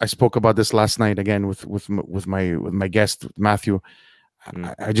 Listen, I spoke about this last night again with my guest Matthew.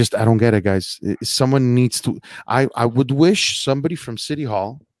 I just I don't get it, guys. Someone needs to. I would wish somebody from City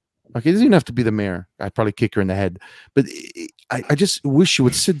Hall. Okay, it doesn't even have to be the mayor. I'd probably kick her in the head. But I just wish you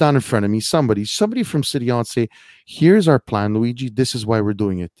would sit down in front of me, somebody from City Hall, and say, "Here's our plan, Luigi. This is why we're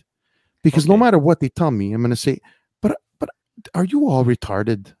doing it." Because no matter what they tell me, I'm going to say, "But are you all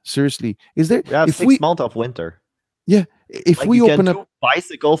retarded? Seriously, is there? We have If 6 months of winter. yeah, if Like we you open can up, do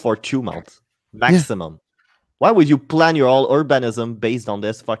bicycle for 2 months maximum. Why would you plan your all urbanism based on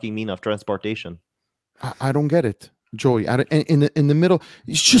this fucking mean of transportation? I don't get it, Joey. In the middle,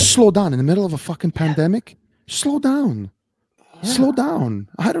 just slow down in the middle of a fucking pandemic. Slow down. Slow down.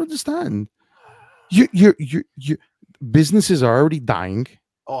 I don't understand. You businesses are already dying.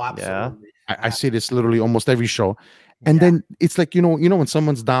 Oh, absolutely. I say this literally almost every show, and then it's like you know when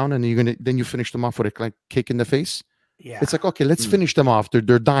someone's down and you finish them off with a like kick in the face. Yeah. It's like, okay, let's finish them off. They're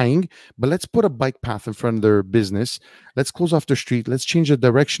dying, but let's put a bike path in front of their business. Let's close off the street. Let's change the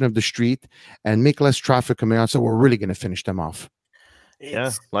direction of the street and make less traffic coming out. So we're really going to finish them off.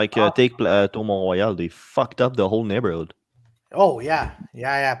 Like take Montrealer, they fucked up the whole neighborhood. Oh yeah.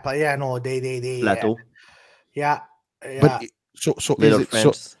 But yeah, no, they Plateau. Yeah. But so Little is it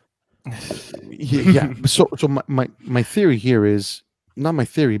France. so? Yeah. So my theory here is not my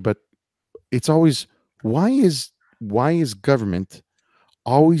theory, but it's always why is government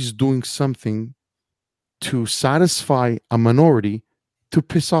always doing something to satisfy a minority to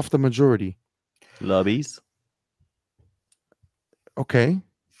piss off the majority? Lobbies. Okay.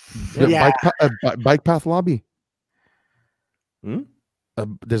 Yeah. Bike path lobby. Hmm?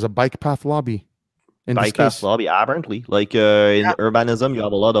 There's a bike path lobby. In Bike this path case. lobby, apparently. Like in urbanism, you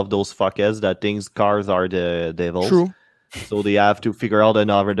have a lot of those fuckers that thinks cars are the devils. True. So they have to figure out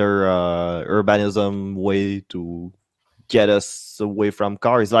another urbanism way to get us away from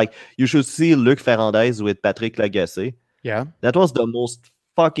cars. Like you should see Luc Ferrandez with Patrick Lagacé. Yeah. That was the most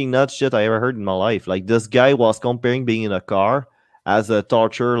fucking nuts shit I ever heard in my life. Like this guy was comparing being in a car as a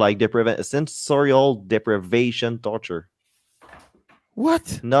torture, like sensorial deprivation torture.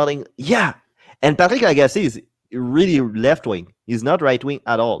 What? Nothing. Yeah. And Patrick Lagacé is really left wing. He's not right wing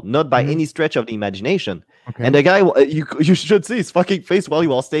at all, not by any stretch of the imagination. Okay. And the guy, you should see his fucking face while he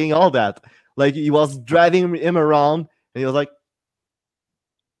was saying all that. Like he was driving him around, and he was like,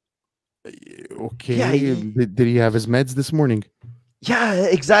 Okay. Yeah, did he have his meds this morning? "Yeah,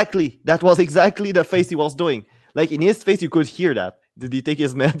 exactly. That was exactly the face he was doing. Like in his face, you could hear that. Did he take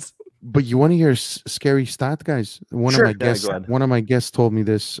his meds?" But you want to hear a scary stat, guys? One Sure. of my guests. go ahead. One of my guests told me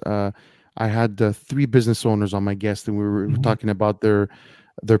this. I had 3 business owners on my guest, and we were talking about their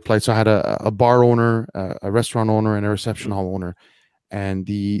plight. So I had a bar owner, a restaurant owner, and a reception hall owner. And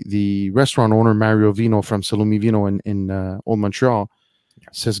the restaurant owner, Mario Vino from Salumi Vino in Old Montreal,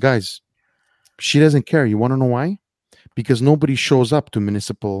 says, guys, she doesn't care. You want to know why? Because nobody shows up to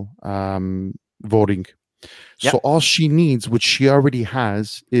municipal voting. So all she needs, which she already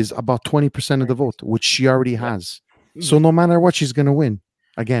has, is about 20% of the vote, which she already has. So no matter what, she's going to win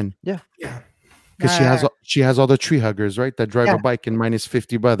again. Yeah. Because she has all the tree huggers, right? That drive a bike in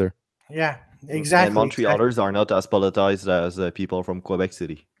 -50 weather. Yeah. Exactly. And Montrealers are not as politicized as people from Quebec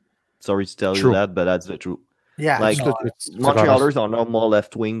City. Sorry to tell you that, but that's the truth. Yeah. Like it's Montrealers are not more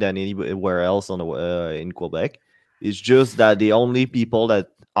left wing than anywhere else in Quebec. It's just that the only people that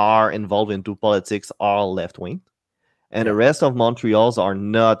are involved into politics are left wing, and the rest of Montreals are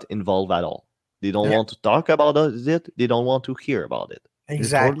not involved at all. They don't want to talk about it. They don't want to hear about it.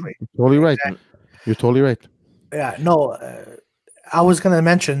 Exactly. You're totally right. You're totally right. Yeah. No. I was going to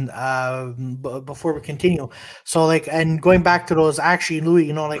mention before we continue. So like, and going back to those, actually, Louis,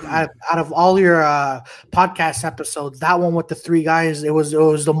 you know, like out of all your podcast episodes, that one with the 3 guys, it was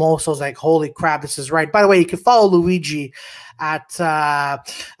the most. I was like, holy crap, this is right. By the way, you can follow Luigi at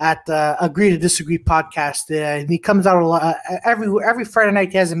Agree to Disagree podcast. He comes out a lot, every Friday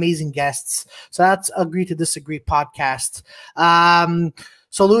night. He has amazing guests. So that's Agree to Disagree podcast.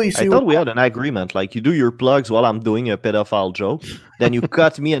 So Louis, so I thought we had an agreement. Like you do your plugs while I'm doing a pedophile joke, then you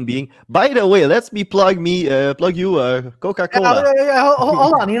cut me and being. By the way, let's me plug you Coca-Cola.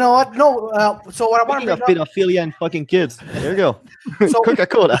 Hold on. You know what? No. So what I want Speaking to of bring up. pedophilia and fucking kids, there you go. So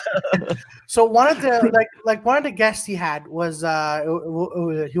Coca-Cola. So one of the one of the guests he had was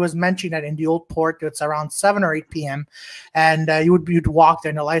he was mentioning that in the old port it's around 7 or 8 p.m. and you'd walk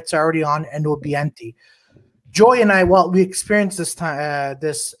there and the lights are already on and it would be empty. Joy and I, we experienced this time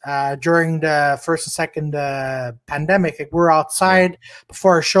during the first and second pandemic. Like, we're outside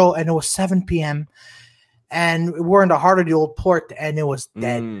before a show and it was 7 p.m. and we're in the heart of the old port and it was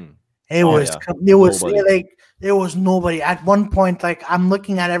dead. It was nobody. There was nobody. At one point, like I'm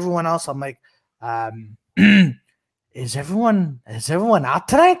looking at everyone else, I'm like, is everyone out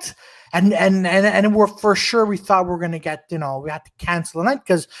tonight? And we're for sure we thought we were gonna get, we had to cancel the night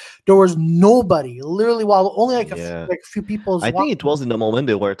because there was nobody. Literally, while only a few people. I think it was in the moment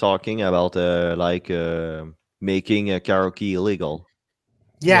they were talking about making a karaoke illegal.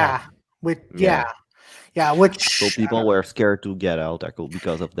 Yeah. Which so people were scared to get out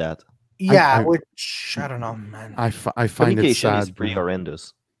because of that. Yeah, which I don't know, man. I find it sad. Is pretty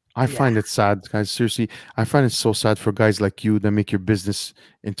horrendous. I find it sad, guys. Seriously, I find it so sad for guys like you that make your business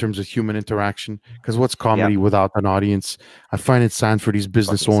in terms of human interaction. Because what's comedy without an audience? I find it sad for these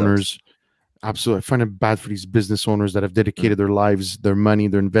business owners. Absolutely, I find it bad for these business owners that have dedicated their lives, their money,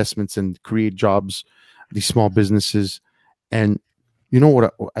 their investments, and create jobs. These small businesses, and you know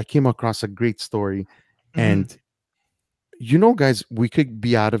what? I came across a great story, and guys, we could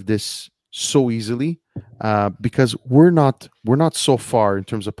be out of this so easily because we're not so far in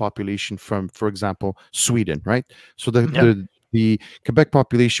terms of population from, for example, Sweden, right? So the Quebec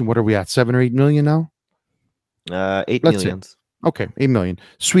population, what are we at? 7 or 8 million now? 8 million. Okay, 8 million.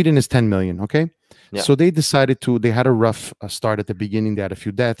 Sweden is 10 million. Okay, so they had a rough start at the beginning. They had a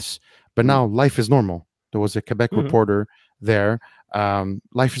few deaths, but now life is normal. There was a Quebec reporter there.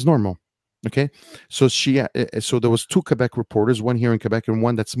 Life is normal. Okay, so so there was 2 Quebec reporters, one here in Quebec and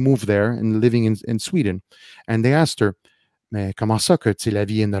one that's moved there and living in Sweden, and they asked her, "Mais comment ça que la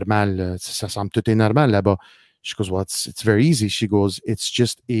vie est normale? Ça semble tout est normal là-bas?" She goes, "Well, it's very easy." She goes, "It's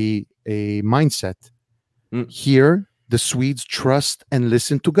just a mindset. Here, the Swedes trust and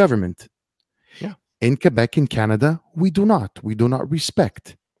listen to government. Yeah. In Quebec, in Canada, we do not. We do not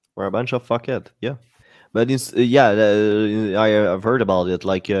respect. We're a bunch of fuckhead. Yeah." But I've heard about it.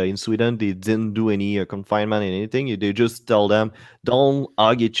 Like in Sweden, they didn't do any confinement and anything. They just tell them, don't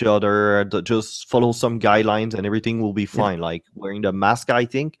hug each other, just follow some guidelines and everything will be fine. Like wearing the mask, I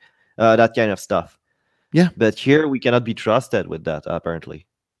think, that kind of stuff. Yeah. But here we cannot be trusted with that, apparently.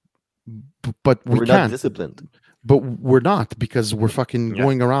 But we're not disciplined. But we're not, because we're fucking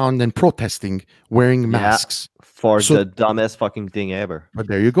going around and protesting, wearing masks. For the dumbest fucking thing ever. But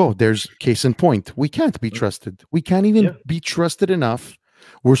there you go. There's case in point. We can't be trusted. We can't even be trusted enough.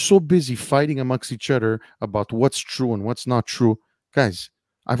 We're so busy fighting amongst each other about what's true and what's not true. Guys,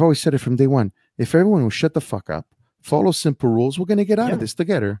 I've always said it from day one. If everyone will shut the fuck up, follow simple rules, we're going to get out of this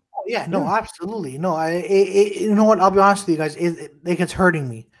together. Oh, yeah, no, absolutely. No, you know what? I'll be honest with you guys. It's hurting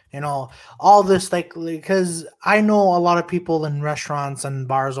me. All this, because I know a lot of people in restaurants and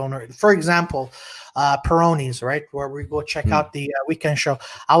bars owner, for example, Peroni's, right, where we go check out the weekend show.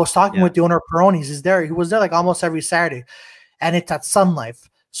 I was talking with the owner of Peroni's. He was there like almost every Saturday, and it's at Sun Life.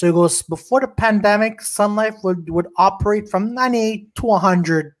 So he goes, before the pandemic, Sun Life would operate from 98 to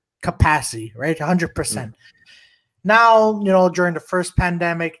 100 capacity, right, 100%. Now, during the first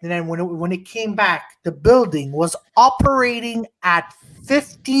pandemic, and then when it came back, the building was operating at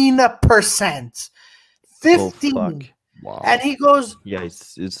 15%. 15. Oh, fuck. Wow. And he goes, yeah,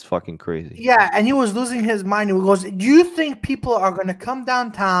 it's fucking crazy. Yeah, and he was losing his mind. He goes, do you think people are going to come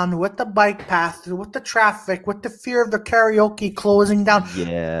downtown with the bike path, with the traffic, with the fear of the karaoke closing down?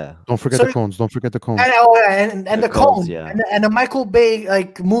 Yeah. Don't forget the cones. Don't forget the cones. And the cones, and the Michael Bay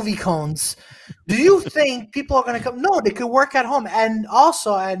work cones. Do you think people are going to come? No, they could work at home. And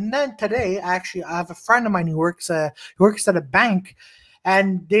also, and then today, actually, I have a friend of mine who works at a bank,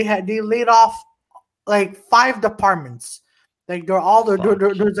 and they laid off like 5 departments. Like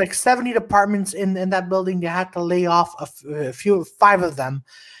there's like 70 departments in that building. They had to lay off a few, 5 of them.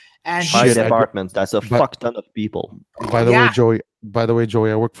 And 5 departments. That's a fuck ton of people. By the way,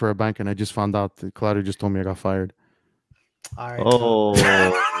 Joey, I work for a bank, and I just found out that Claudio just told me I got fired. All right. Oh.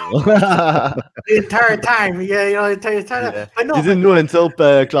 The entire time, the entire time. Yeah. But no, he didn't know until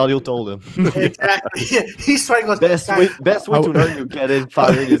Claudio told him. Exactly. He's trying to go. Best way to learn you getting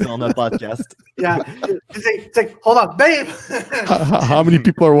fired is on a podcast. Yeah. It's like, hold on, babe. How many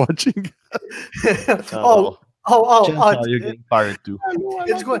people are watching? Chances are you're getting fired too.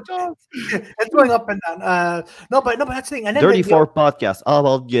 It's going, it's going up and down. No, but that's the thing. And then Dirty Four podcast all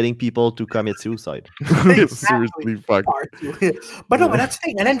about getting people to commit suicide. Seriously, fuck. But no, but that's the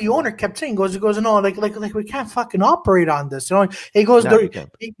thing. And then the owner kept saying, he goes, no, like we can't fucking operate on this. He goes, No, you can't.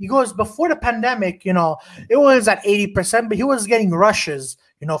 he goes, before the pandemic, it was at 80%, but he was getting rushes,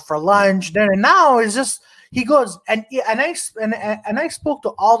 for lunch, dinner. And now it's just, he goes, and I spoke to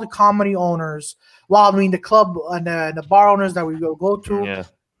all the comedy owners. Well, I mean, the club and the bar owners that we go to. Yeah.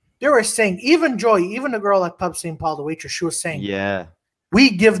 They were saying, even Joy, even the girl at Pub St. Paul, the waitress, she was saying, Yeah. we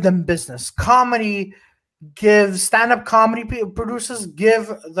give them business. Comedy gives, stand-up comedy producers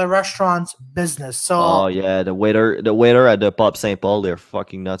give the restaurants business. So, Oh yeah, the waiter at the Pub St. Paul, they're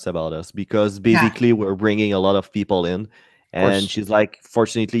fucking nuts about us because basically we're bringing a lot of people in, and she's like,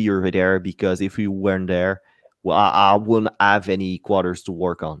 fortunately you're there because if we weren't there, well, I wouldn't have any quarters to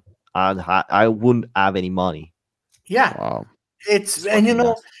work on. I wouldn't have any money. yeah. Wow. It's and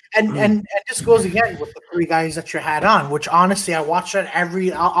nuts. and this goes again with the three guys that you had on, which honestly I watch that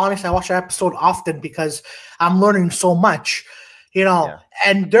episode often because I'm learning so much,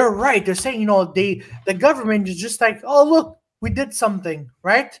 and they're right. They're saying, the government is just like, oh look, we did something,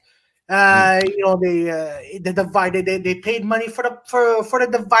 right? They divided. They paid money for the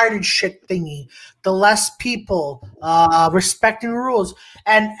divided shit thingy. The less people respecting rules,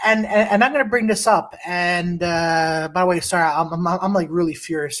 and I'm gonna bring this up. And by the way, sorry, I'm like really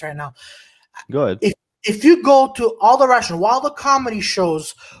furious right now. Go ahead. If you go to all the restaurants while the comedy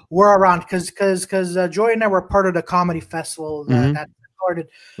shows were around, because Joy and I were part of the comedy festival that started.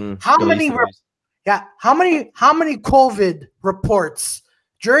 How many COVID reports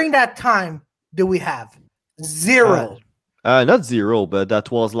during that time do we have? Zero. Not zero, but that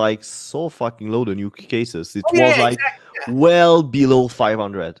was like so fucking low, the new cases. It was like well below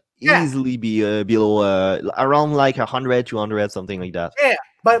 500. Yeah. Easily be below around like 100, 200, something like that. Yeah,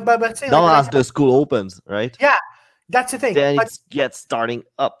 but Now as the school opens, right? Yeah, that's the thing. Then it gets starting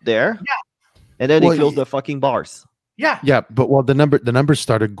up there. Yeah. And then they close the fucking bars. Yeah, but the numbers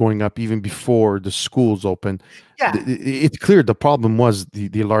started going up even before the schools opened. Yeah, it's clear the problem was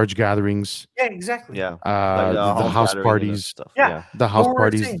the large gatherings. Yeah, exactly. Yeah, like the house parties. Stuff. Yeah, the house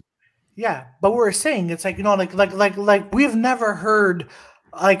parties. But we're saying it's like like we've never heard.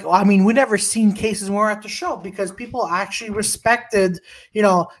 We never seen cases when we're at the show because people actually respected,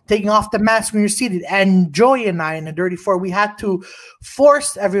 taking off the mask when you're seated. And Joey and I in the Dirty Four, we had to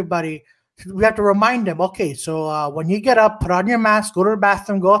force everybody. We have to remind them, okay, so when you get up, put on your mask, go to the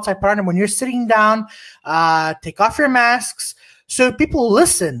bathroom, go outside, put on them. When you're sitting down, take off your masks. So people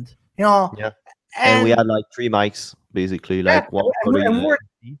listened, Yeah. And we had like 3 mics, basically, like one for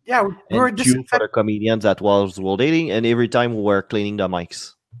we were two for the comedians that was rotating, and every time we were cleaning the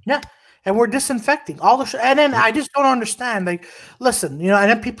mics. Yeah. And we're disinfecting all the and then I just don't understand. Like, listen, and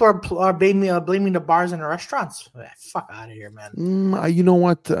then people are blaming the bars and the restaurants. Fuck out of here, man. You know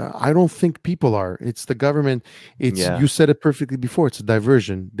what? I don't think people are. It's the government. You said it perfectly before. It's a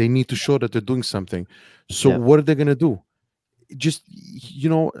diversion. They need to show that they're doing something. So what are they gonna do? Just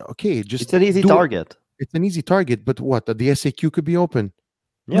just it's an easy target. It's an easy target. But what? The SAQ could be open.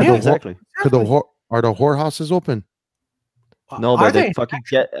 Yeah, exactly. Are the whorehouses open? No, but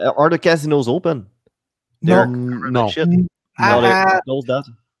are the casinos open? No. Shit. Knows that.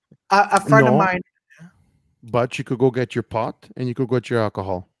 A friend of mine. But you could go get your pot and you could go get your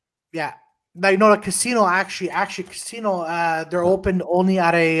alcohol. Yeah. The casino actually casino they're open only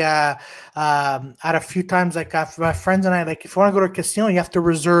at a few times. Like my friends and I, like if you want to go to a casino, you have to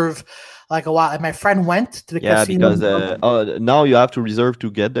reserve like a while. And my friend went to the casino. Because now you have to reserve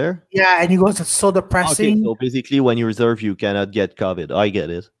to get there. Yeah, and he goes, it's so depressing. Okay, so basically, when you reserve, you cannot get COVID. I get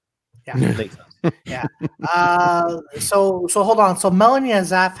it. Yeah, makes sense. Yeah. So hold on. So Melanie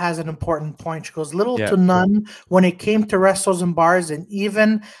Azaf has an important point. She goes, little to none when it came to restaurants and bars, and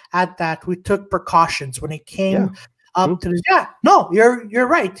even at that, we took precautions when it came up to this. Yeah, no, you're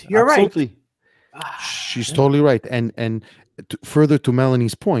right. You're Absolutely. Right. She's totally right. And further to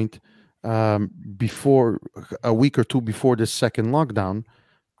Melanie's point, before a week or two before the second lockdown,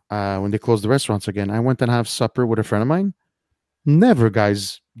 when they closed the restaurants again, I went and have supper with a friend of mine. Never,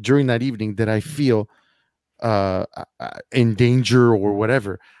 guys, during that evening did I feel in danger or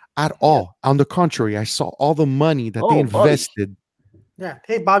whatever at all. On the contrary, I saw all the money that they invested. Yeah.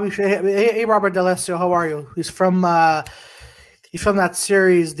 Hey, Bobby. Hey, Robert D'Alessio. How are you? He's from that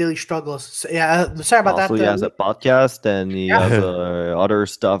series Daily Struggles. So, yeah. Sorry about that. He has a podcast and he has other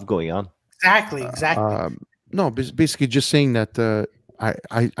stuff going on. Exactly. No, basically just saying that.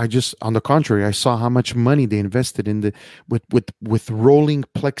 I just, on the contrary, I saw how much money they invested in with rolling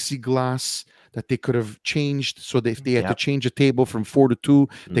plexiglass that they could have changed. So that if they had to change a table from 4 to 2,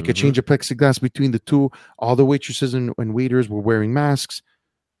 they could change a plexiglass between the two. All the waitresses and waiters were wearing masks.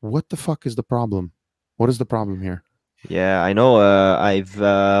 What the fuck is the problem? What is the problem here? Yeah, I know. I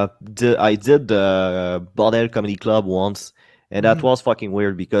did the Bordel Comedy Club once, and that was fucking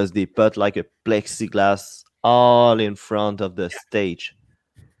weird because they put like a plexiglass all in front of the stage.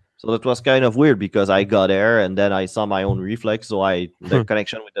 So that was kind of weird because I got there and then I saw my own reflex. So the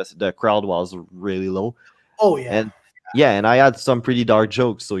connection with the crowd was really low. Oh yeah. And I had some pretty dark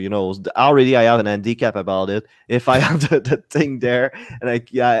jokes. So already I have an handicap about it. If I have the thing there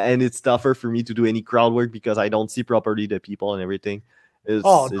and it's tougher for me to do any crowd work because I don't see properly the people and everything. It's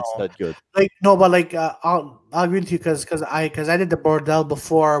not good. I'll agree with you because I did the Bordel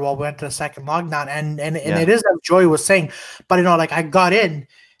before while we went to the second lockdown and it is as Joey was saying, but I got in.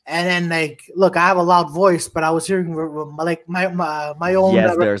 And then, look, I have a loud voice, but I was hearing my own.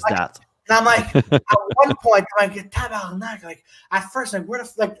 Yes, there's that. And I'm like, at one point, I'm like, tap out like at first, where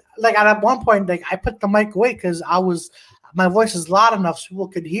the at one point, I put the mic away because my voice is loud enough so people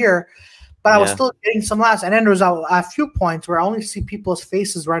could hear, but I was still getting some laughs. And then there was a few points where I only see people's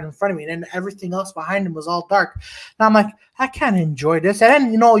faces right in front of me, and then everything else behind them was all dark. And I'm like, I can't enjoy this.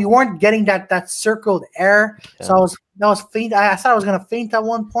 And then you weren't getting that circled air, so I was faint. I thought I was gonna faint at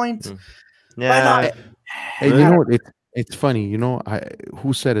one point. Yeah, and you know what? It's funny.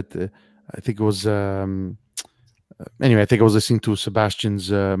 Who said it? I think it was. Anyway, I think I was listening to Sebastian's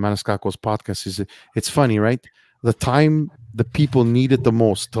Maniscalco's podcast. It's funny, right? The time the people need it the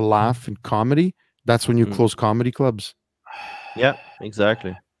most to laugh in comedy, that's when you close comedy clubs. Yeah,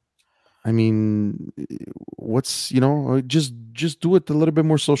 exactly. I mean, what's just do it a little bit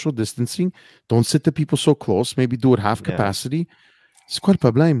more social distancing. Don't sit the people so close. Maybe do it half capacity. It's quite a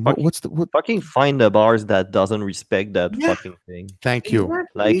problem. Fucking find the bars that doesn't respect that fucking thing. Thank you.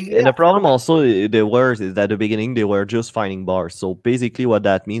 And the problem also the worst is that at the beginning they were just finding bars. So basically what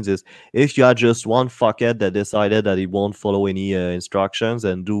that means is if you had just one fuckhead that decided that he won't follow any instructions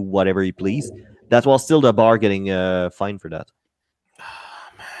and do whatever he please, that was still the bar getting fined for that.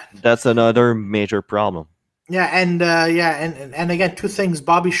 That's another major problem. Yeah, and again, two things.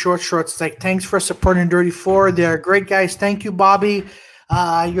 Bobby Shorts, thanks for supporting Dirty Four. They're great guys. Thank you, Bobby.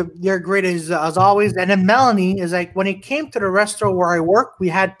 You're great as always. And then Melanie is when it came to the restaurant where I work, we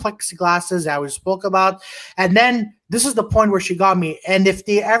had plexiglasses that we spoke about. And then this is the point where she got me. And if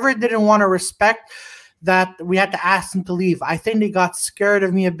they ever didn't want to respect that, we had to ask them to leave. I think they got scared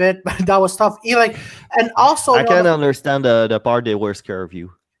of me a bit, but that was tough. And also, I can understand the part they were scared of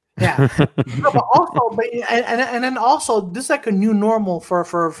you. Yeah, and then also this is like a new normal for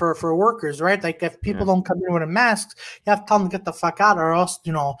workers, right? Like if people don't come in with a mask, you have to tell them to get the fuck out, or else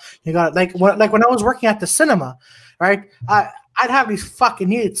you got when I was working at the cinema, right? I'd have these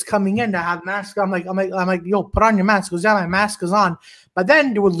fucking idiots coming in to have masks. I'm like, yo, put on your mask. Goes, yeah, my mask is on, but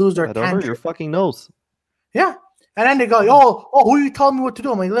then they would lose their over your fucking nose. Yeah. And then they go, oh, who you told me what to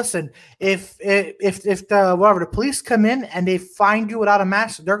do? I'm like, listen, if the police come in and they find you without a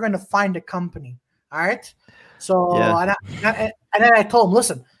mask, they're going to find the company. All right. So and then I told them,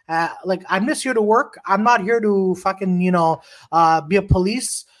 listen, I'm just here to work. I'm not here to fucking be a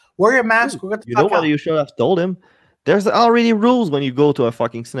police. Wear your mask. You know what you should have told him? There's already rules when you go to a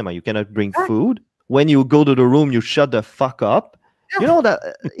fucking cinema. You cannot bring food. When you go to the room, you shut the fuck up. Yeah. You know that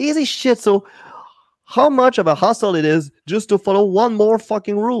easy shit. So how much of a hassle it is just to follow one more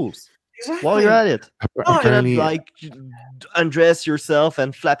fucking rules while you're at it. You cannot undress yourself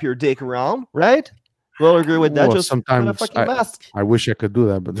and flap your dick around, right? Well, agree with that. Just sometimes a fucking mask. I wish I could do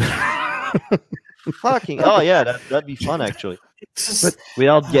that, but fucking that'd be fun actually. But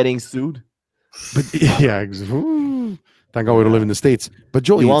without getting sued. But yeah, thank God we don't live in the States. But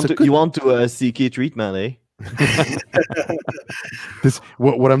Joey, you want to CK treatment, eh?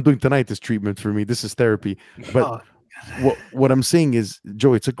 What I'm doing tonight is treatment for me. This is therapy. But what I'm saying is,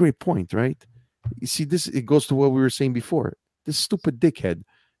 Joey, it's a great point, right? You see, it goes to what we were saying before. This stupid dickhead.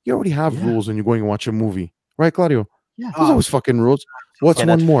 You already have rules when you're going to watch a movie, right, Claudio? Yeah. There's always fucking rules. What's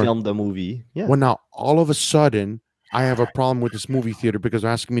one more? Film the movie. Yeah. Well, now all of a sudden, I have a problem with this movie theater because they're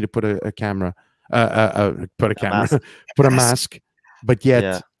asking me to put a camera, put a mask, but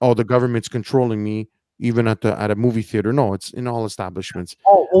yet, the government's controlling me. Even at a movie theater. No, it's in all establishments.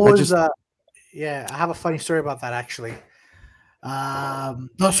 I have a funny story about that actually.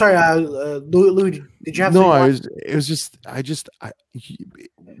 No, sorry, Louis, did you have? No,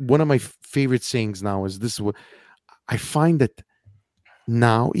 one of my favorite sayings now is this: what I find that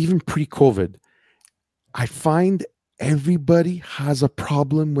now, even pre-COVID, I find everybody has a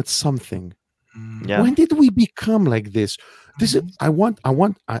problem with something. Yeah. When did we become like this? This is I want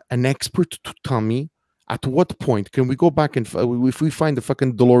an expert to tell me at what point can we go back and if we find the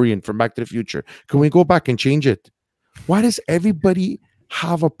fucking DeLorean from Back to the Future, can we go back and change it? Why does everybody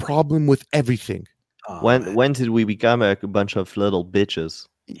have a problem with everything? When did we become a bunch of little bitches?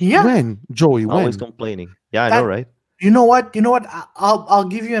 Yeah. When, Joey? Always When? complaining. Yeah, I know, right? You know what? I'll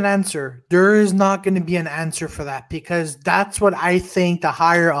give you an answer. There is not going to be an answer for that because that's what I think the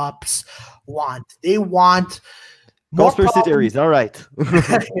higher ups want. They want more Conspiracy theories. All right.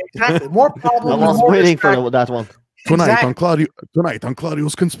 Exactly. More problems. I was more waiting for that one. Tonight on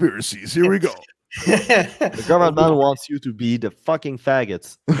Claudio's conspiracies. Here we go. The government wants you to be the fucking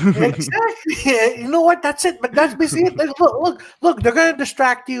faggots. Exactly. You know what? That's it. But that's basically it. Like, look. They're gonna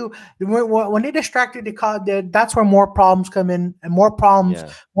distract you. When they distract you, that's where more problems come in, and more problems,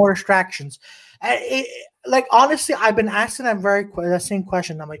 more distractions. Like honestly, I've been asking that same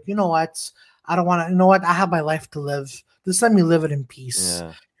question. I'm like, you know what? I don't want to. You know what? I have my life to live. Just let me live it in peace.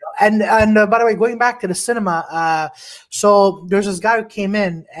 Yeah. And by the way, going back to the cinema, so there's this guy who came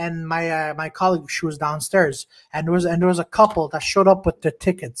in, and my colleague, she was downstairs, and there was a couple that showed up with their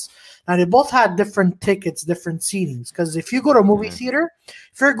tickets. Now they both had different tickets, different seatings. Because if you go to a movie theater,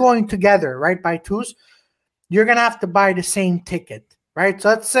 if you're going together, right, by twos, you're gonna have to buy the same ticket, right? So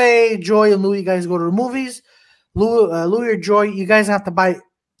let's say Joy and Louis, you guys go to the movies. Louis or Joy, you guys have to buy.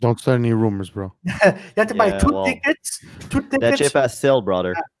 Don't start any rumors, bro. You have to buy two tickets. That chip has sale,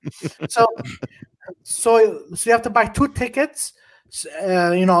 brother. So you have to buy two tickets.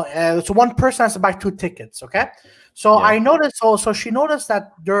 So one person has to buy two tickets. Okay. So I noticed. So she noticed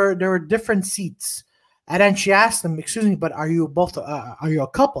that there were different seats, and then she asked them, "Excuse me, but are you both? Are you a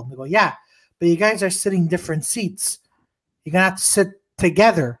couple?" And they go, "Yeah, but you guys are sitting different seats. You're gonna have to sit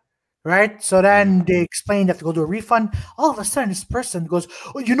together." Right, so then they explained they have to go do a refund. All of a sudden, this person goes,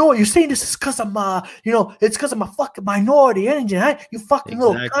 "Oh, you know what? You're saying this is because I'm, it's because I'm a fucking minority, ain't you? Huh? You fucking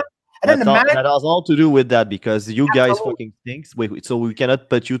little cunt." And then that has all to do with that because you guys fucking stinks. So we cannot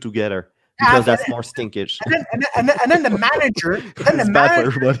put you together because that's more stinkage. And then the manager,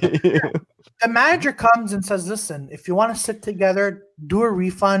 the manager comes and says, "Listen, if you want to sit together, do a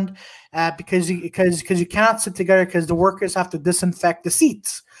refund, because you cannot sit together because the workers have to disinfect the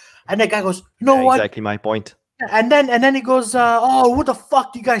seats." And the guy goes, "You know what? Exactly my point." And then he goes, "Oh, who the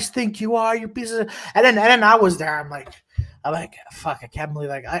fuck do you guys think you are, you pieces of..." And then I was there. I'm like, fuck, I can't believe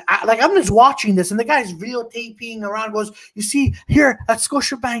I'm just watching this, and the guy's videotaping around. Goes, "You see here at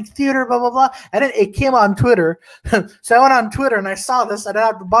Scotiabank Theater, blah blah blah." And then it came on Twitter, so I went on Twitter and I saw this, and then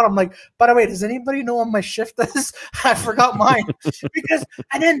at the bottom, I'm like, "By the way, does anybody know what my shift is?" I forgot mine because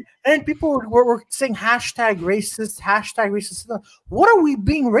and then people were saying #racist. What are we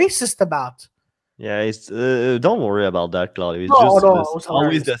being racist about? Yeah, it's don't worry about that, Claudio. It's it's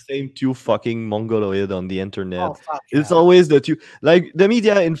always the same two fucking mongoloid on the internet. It's always the two, like the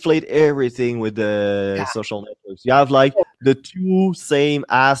media inflate everything with the social networks. You have like the two same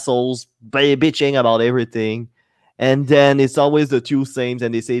assholes bitching about everything, and then it's always the two same,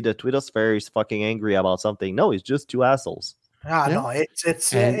 and they say the Twitter sphere is fucking angry about something. No, it's just two assholes. No,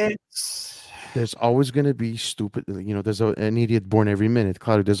 it's. There's always going to be stupid, there's an idiot born every minute,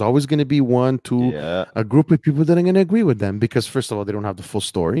 Claudio. There's always going to be a group of people that are going to agree with them because, first of all, they don't have the full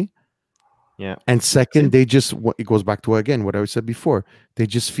story. Yeah. And second, it goes back to, again, what I said before. They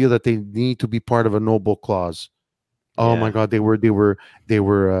just feel that they need to be part of a noble cause. Oh, my God, they were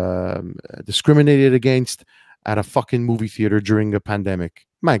discriminated against at a fucking movie theater during a pandemic.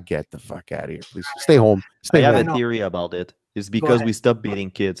 Get the fuck out of here, please. Stay home. I have a theory about it. It's because we stopped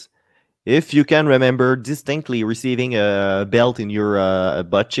beating kids. If you can remember distinctly receiving a belt in your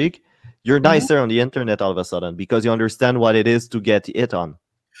butt cheek, you're nicer on the internet all of a sudden because you understand what it is to get hit on.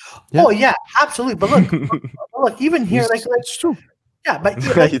 Yeah. Oh yeah, absolutely. But look, even here, it's true. Yeah, but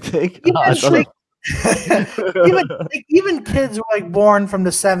you think? Even kids who are born from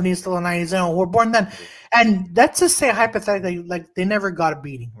the 70s to the 90s, were born then, and let's just say hypothetically, they never got a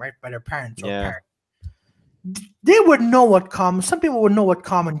beating, right, by their parents or parents. They would know some people would know what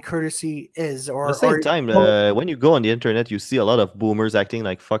common courtesy is. Or at the same time, when you go on the internet, you see a lot of boomers acting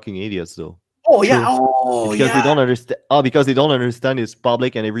like fucking idiots, though. Oh, yeah. Oh, because they don't understand. Oh, because they don't understand it's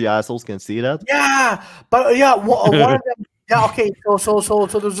public and every asshole can see that. Yeah, but one of them. Yeah, okay. So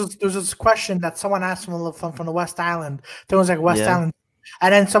there's this question that someone asked from the West Island. There was like West Island.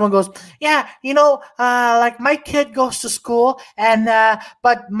 And then someone goes, "Yeah, like my kid goes to school, and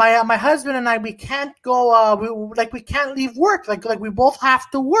but my husband and I, we can't go. We can't leave work. Like we both have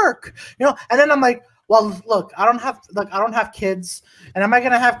to work, And then I'm like, well, look, I don't have kids, and am I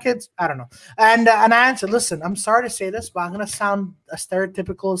gonna have kids? I don't know. And I answered, listen, I'm sorry to say this, but I'm gonna sound a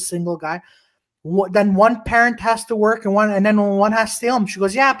stereotypical single guy. then one parent has to work and then one has to stay home. She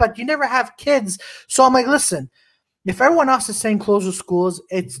goes, yeah, but you never have kids. So I'm like, listen, if everyone else is saying close the schools,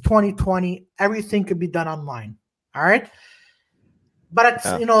 it's 2020. Everything could be done online. All right. But it's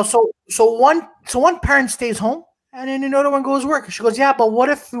so one parent stays home and then another one goes work. She goes, yeah, but what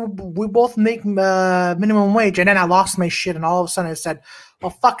if we both make minimum wage? And then I lost my shit, and all of a sudden I said,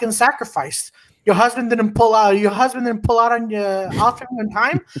 well, fucking sacrifice. Your husband didn't pull out. On your out in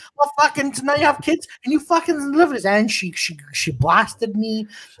time. Well, fucking so now you have kids and you fucking live this. And she blasted me,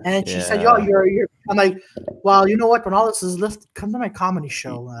 and she said, "Yo, you're." I'm like, well, you know what? When all this is lifted, come to my comedy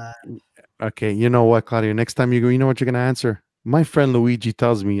show. Okay, you know what, Claudio? Next time you go, you know what you're gonna answer. My friend Luigi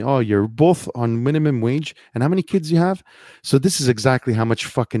tells me, oh, you're both on minimum wage, and how many kids you have? So this is exactly how much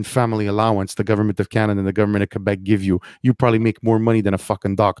fucking family allowance the government of Canada and the government of Quebec give you. You probably make more money than a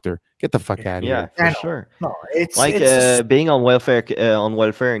fucking doctor. Get the fuck out of here. Yeah, for sure. No, it's being on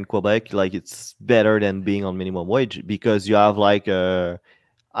welfare in Quebec, like it's better than being on minimum wage because you have like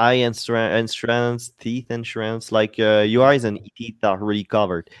eye insurance, teeth insurance, like your eyes and teeth are really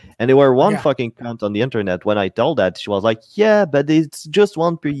covered. And there were one fucking cunt on the internet when I told that, she was like, yeah, but it's just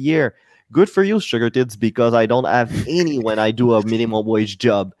one per year. Good for you, sugar tits, because I don't have any when I do a minimum wage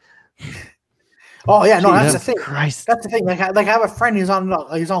job. Oh yeah, no, that's the thing. Christ. That's the thing. Like I have a friend. He's on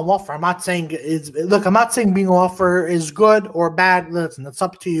welfare. I'm not saying I'm not saying being on welfare is good or bad. Listen, it's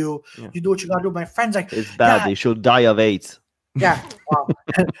up to you. Yeah. You do what you gotta do. My friend's like, it's bad. They should die of AIDS. Yeah.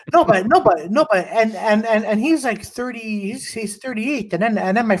 No, but and he's like 30. He's 38. And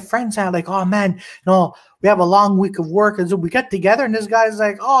then my friends are like, oh man, we have a long week of work, and so we get together, and this guy's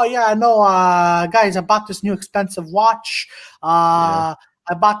like, oh yeah, no, guys, I bought this new expensive watch. I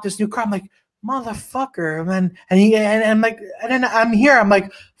bought this new car. I'm like, motherfucker, man. And then I'm here. I'm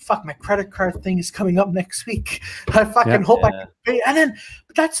like, fuck, my credit card thing is coming up next week. I fucking hope I can pay. And then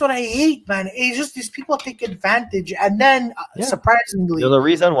that's what I hate, man. It's just these people take advantage. And then surprisingly, there's a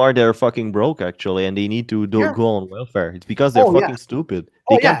reason why they're fucking broke, actually, and they need to go on welfare. It's because they're fucking stupid.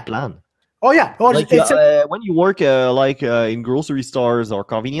 They can't plan. Oh yeah. Well, like, when you work in grocery stores or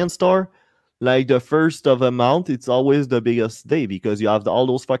convenience store, like the first of a month, it's always the biggest day because you have all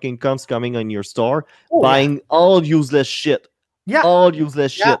those fucking cunts coming in your store buying all useless shit. Yeah. All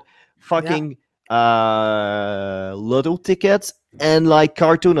useless shit. Fucking lotto tickets and like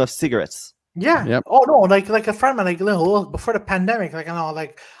carton of cigarettes. Yeah. Yep. Oh no, like a friend of mine, like before the pandemic,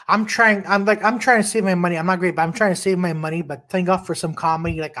 I'm trying to save my money. I'm not great, but I'm trying to save my money. But thank God for some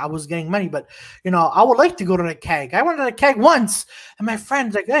comedy, like I was getting money. But I would like to go to the keg. I went to the keg once, and my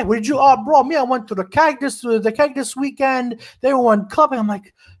friend's like, "Hey, what did you?" Oh, bro, me, I went to the keg this weekend. They went clubbing. I'm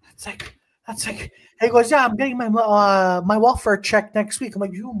like, that's like. He goes, "Yeah, I'm getting my my welfare check next week." I'm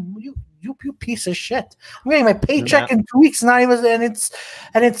like, you piece of shit. I'm getting my paycheck in 2 weeks, not even, and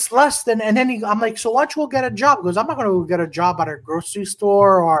it's less than. And then I'm like, so why don't you go get a job? He goes, I'm not going to go get a job at a grocery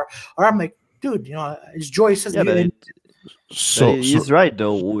store or I'm like, dude, as Joy says. Yeah, he's right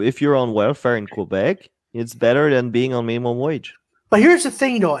though. If you're on welfare in Quebec, it's better than being on minimum wage. But here's the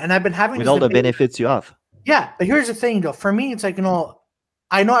thing, though, and I've been having with all the benefits you have. Yeah, but here's the thing, though. For me, it's like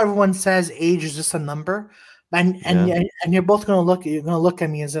I know everyone says age is just a number. And you're both gonna look at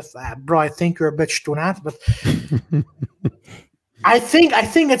me as if, bro, I think you're a bitch to that, but I think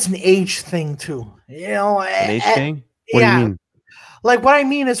it's an age thing too. An age thing? What do you mean? Like what I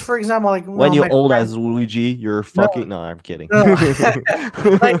mean is, for example, like when you're old as Luigi, you're fucking. No, I'm kidding. No.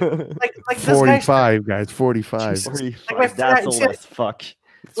 like 45 guys, 45. Like that's old as fuck.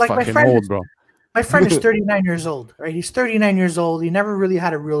 It's like fucking old, bro. My friend is 39 years old, right? He's 39 years old. He never really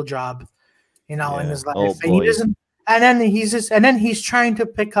had a real job. In his life, and he doesn't. And then he's trying to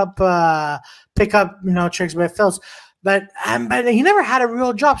pick up chicks by fills, but he never had a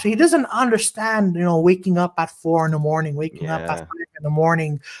real job, so he doesn't understand. Waking up at 4 a.m, waking up at 5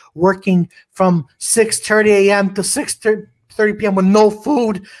 a.m, working from 6:30 a.m. to 6:30 p.m. with no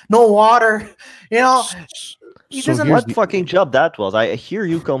food, no water. He doesn't. What fucking job that was? I hear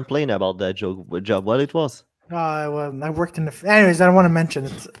you complain about that job. What it was? I worked in the. Anyways, I don't want to mention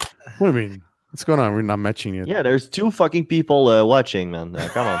it. What do you mean? What's going on? We're not matching it. Yeah, there's 2 fucking people watching, man.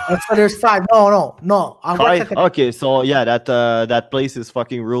 Come on. So there's 5. No. 5? Okay, so yeah, that place is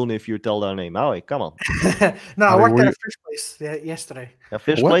fucking ruined if you tell their name. Howie, come on. No, I worked at a fish place yesterday. A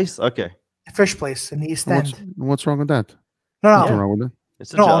fish place? Okay. A fish place in the East End. What's wrong with that? No. What's wrong with that?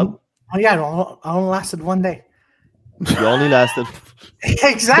 It's a job. I only lasted 1 day. You only lasted.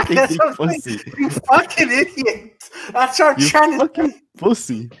 Exactly. That's Fucking what I'm pussy. saying. You fucking idiot. That's what I'm You trying to fucking say.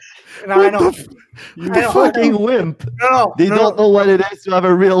 pussy. No, I know. You I know, fucking I know. wimp. No, They no, don't no, know what it is to have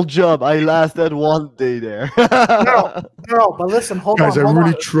a real job. I lasted 1 day there. no, no. But listen, hold Guys, I on, hold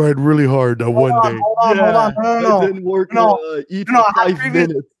really on, tried really hard that one hold on, day. hold on, hold on. No, I no, didn't work. no, Eat no. for I had 5 previous.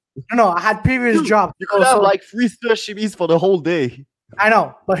 minutes. No, I had previous jobs. You could have So like 3 sashimi for the whole day. I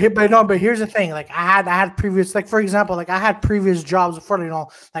know, but here's the thing. Like I had previous, like for example, like I had previous jobs before.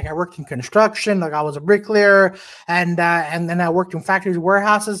 Like I worked in construction, like I was a bricklayer, and then I worked in factories,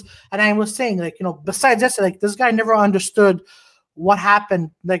 warehouses. And I was saying, like besides this, like this guy never understood what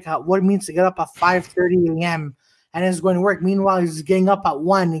happened, like what it means to get up at 5:30 a.m. and is going to work. Meanwhile, he's getting up at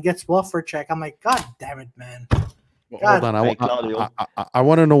 1. He gets welfare check. I'm like, God damn it, man. Hold on, Hey, Claudio. I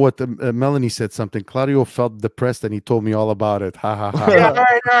want to know what Melanie said something. Claudio felt depressed and he told me all about it. Ha ha ha. Yeah, all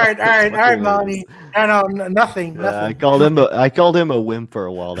right, Fucking Melanie. No, nothing. I called him a wimp for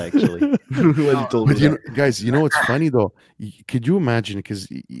a while actually. When he told me But that. guys, you know what's funny though? Could you imagine? Because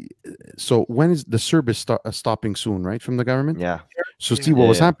so when is the service stopping soon, right, from the government? Yeah. So see, what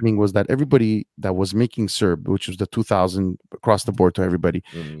was Yeah. happening was that everybody that was making CERB, which was the 2,000 across the board to everybody,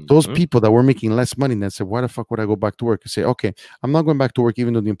 those Mhm. people that were making less money then said, why the fuck would I go back to work? And say, okay, I'm not going back to work,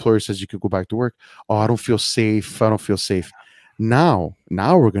 even though the employer says you could go back to work. Oh, I don't feel safe. I don't feel safe. Now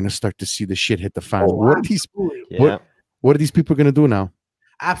we're gonna start to see the shit hit the fan. Oh, What are these? absolutely. Yeah. What are these people gonna do now?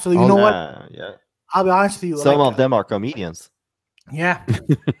 Absolutely. You know what? Yeah. I'll be honest with you. Some like, of them are comedians. Yeah.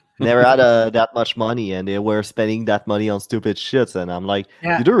 Never had that much money, and they were spending that money on stupid shits. And I'm like,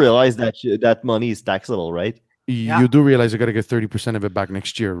 Yeah. you do realize that that money is taxable, right? You do realize you got to get 30% of it back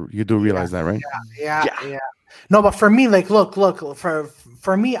next year. You do realize that, right? Yeah. No, but for me, like, look,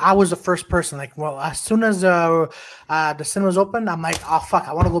 for me, I was the first person. Like, well, as soon as the cinemas opened, I'm like, oh fuck,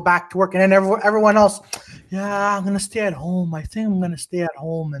 I want to go back to work. And then everyone else, yeah, I'm gonna stay at home. I think I'm gonna stay at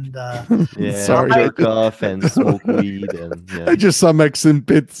home and Yeah, Sorry. jerk off and smoke weed and I just saw Maxine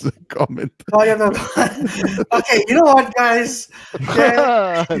Pitt's comment. Oh yeah, okay. You know what, guys?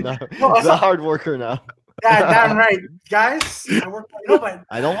 Yeah, No, he's a hard worker now. damn right, guys. I work. But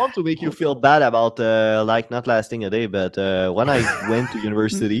I don't want to make you feel bad about like not lasting a day, but when I went to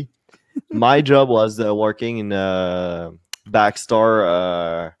university, my job was working in a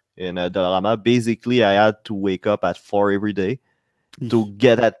backstore in Dollarama. Basically, I had to wake up at 4 every day to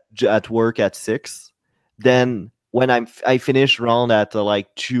get at work at 6. Then when I finish around at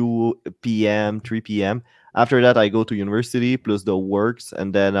like 2 p.m., 3 p.m. After that, I go to university plus the works,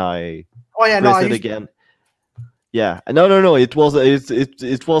 and then I press it again. Yeah, no. It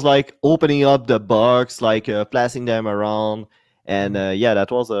was like opening up the box, like placing them around, and yeah,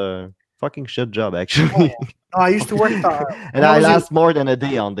 that was a fucking shit job actually. Oh, yeah. No, I used to work. And I last more than a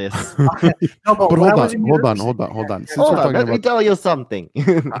day on this. No, but hold on. Since Hold we're on, talking let me about, tell you something.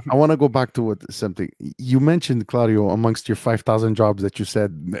 I want to go back to something you mentioned, Claudio. Amongst your 5,000 jobs that you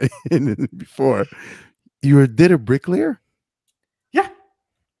said before, you did a bricklayer. Yeah,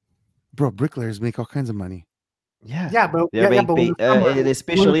 bro, bricklayers make all kinds of money. Yeah, but They're being but paid, and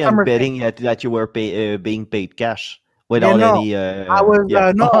especially I'm betting that you were being paid cash without any. I was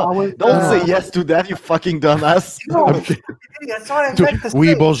no, I was. Don't say yes to that, you fucking dumbass. No, that's what I meant to say.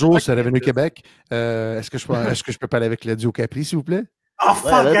 Oui, bonjour, c'est Revenu Québec. Est-ce que je peux parler avec Claudio Capri, s'il vous plaît? Oh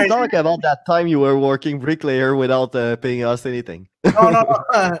fuck, Let's guys. talk about that time you were working bricklayer without paying us anything.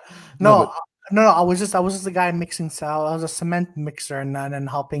 No. I was just the guy mixing cell. I was a cement mixer and then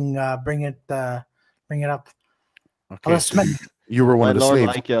helping bring it up. Okay, so you were one of the slaves.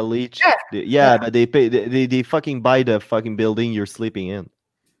 Like a leech. Yeah. But they pay. They fucking buy the fucking building you're sleeping in.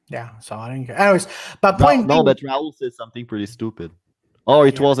 Yeah, so I didn't care. Anyways, but No, but Raul said something pretty stupid. Oh,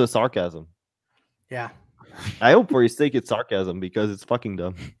 it was a sarcasm. Yeah. I hope for his sake it's sarcasm because it's fucking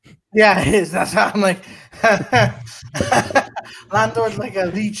dumb. Yeah, it is. That's how I'm like. Landlord's like a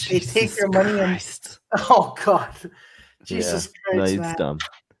leech. They take your money and. Oh God, Jesus Christ! No, it's man. dumb.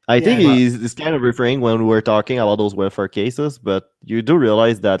 I think he's kind of referring when we were talking about those welfare cases, but you do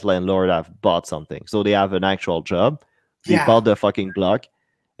realize that landlord have bought something, so they have an actual job. They bought the fucking block,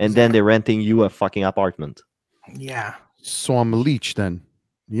 and then they're renting you a fucking apartment. Yeah. So I'm a leech then.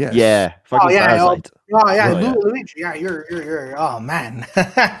 Yes. Yeah. Fucking parasite. Leech. Yeah, you're. Oh man.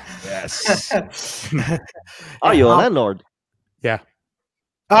 Yes. Oh, you're a landlord. Yeah.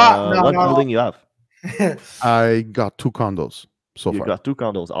 What building you have? I got 2 condos so far. You got 2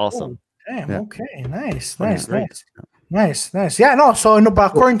 condos. Awesome. Oh, damn. Yeah. Okay. Nice. Yeah. No. So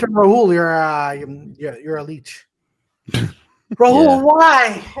but according to Rahul, you're a leech. Rahul,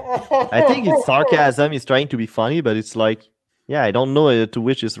 why? I think it's sarcasm. He's trying to be funny, but it's like Yeah, I don't know to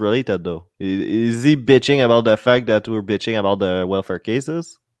which is related though. Is he bitching about the fact that we're bitching about the welfare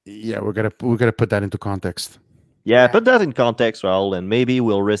cases? Yeah, we're gonna put that into context. Yeah, put that in context, Raul, and maybe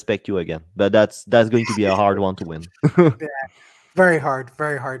we'll respect you again. But that's going to be a hard one to win. Yeah, very hard,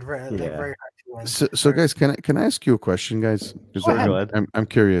 very hard, very, like, Yeah. very hard to win. So guys, can I ask you a question, guys? Because Go ahead. Go ahead. I'm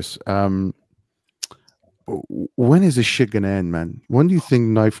curious. When is this shit gonna end, man? When do you think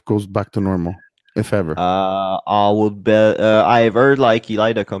knife goes back to normal, if ever? I would bet. I've heard like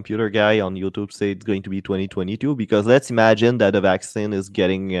Eli, the computer guy on YouTube, say it's going to be 2022 because let's imagine that the vaccine is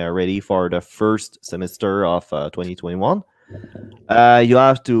getting ready for the first semester of 2021. You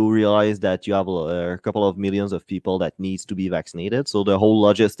have to realize that you have a couple of millions of people that needs to be vaccinated. So the whole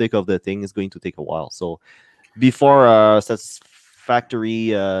logistic of the thing is going to take a while. So before a satisfactory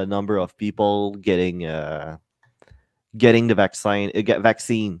number of people getting the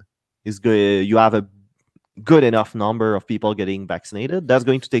vaccine is good, you have a good enough number of people getting vaccinated. That's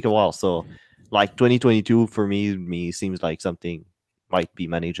going to take a while. So like 2022 for me seems like something might be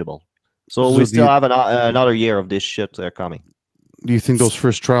manageable. So we still have another year of this shit coming. Do you think those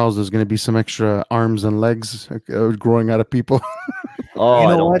first trials there's going to be some extra arms and legs growing out of people? Oh, You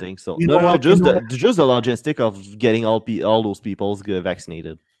know I don't what? think so. You No, know what? just You know the what? just the logistic of getting all those people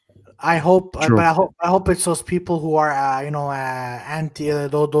vaccinated. I hope, True. but I hope it's those people who are, anti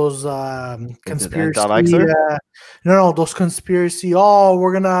those conspiracy. Anti-vaxxer? No, those conspiracy. Oh,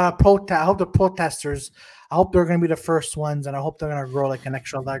 we're gonna protest. I hope the protesters. I hope they're gonna be the first ones, and I hope they're gonna grow like an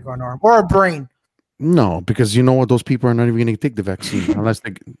extra leg or an arm or a brain. No, because you know what? Those people are not even going to take the vaccine unless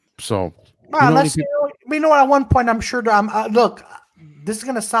they. So Well, you know, unless you know what? At one point, I'm sure that look. This is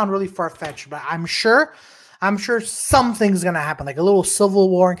gonna sound really far fetched, but I'm sure something's gonna happen, like a little civil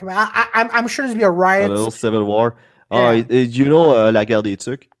war. I'm sure there's gonna be a A riot. little civil war. Yeah. Oh, you know, La Guerre des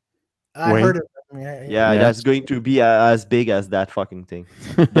Tucs? I Wait. heard it. Yeah, Yeah. that's going to be as big as that fucking thing.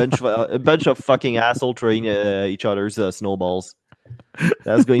 A bunch of fucking asshole throwing each other's snowballs.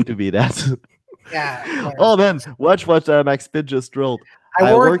 That's going to be that. Yeah. Oh man, watch what Max Pitt just wrote.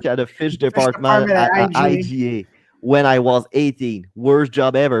 I work at a fish department at IGA when I was 18. Worst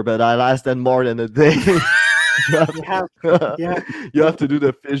job ever, but I lasted more than a day. You have to do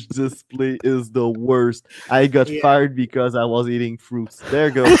the fish display is the worst. I got fired because I was eating fruits. There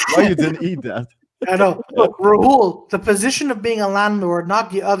you go. Why you didn't eat that? I know. Look, Rahul, the position of being a landlord, not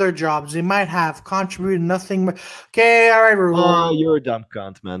the other jobs they might have, contributed nothing. Okay, all right, Rahul. Oh, you're a dumb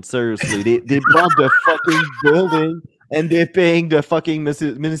cunt, man. Seriously, they bought the fucking building and they're paying the fucking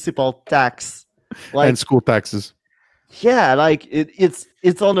municipal tax, like, and school taxes. Yeah, like it's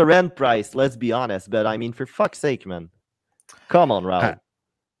on the rent price. Let's be honest, but I mean, for fuck's sake, man, come on, Raul.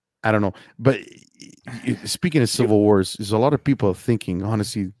 I don't know, but speaking of civil wars, there's a lot of people thinking,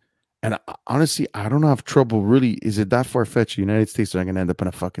 honestly, and honestly, I don't have trouble. Really, is it that far fetched? The United States are going to end up in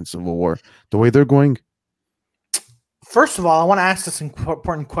a fucking civil war the way they're going? First of all, I want to ask this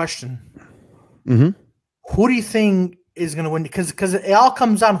important question. Mm-hmm. Who do you think is going to win? Because it all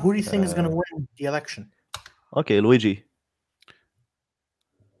comes down. Who do you think is going to win the election? Okay, Luigi.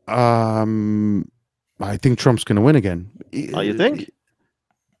 I think Trump's going to win again. Oh, you think?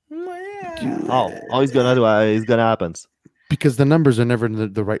 Yeah. Oh, he's gonna do. It's gonna happen. Because the numbers are never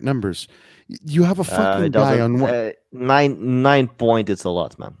the right numbers. You have a fucking guy on one. 9 point. It's a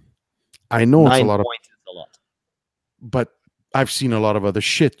lot, man. I know 9 it's a lot points is a lot. But I've seen a lot of other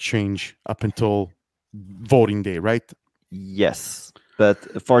shit change up until voting day, right? Yes,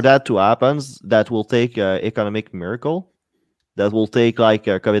 but for that to happen, that will take economic miracle. That will take like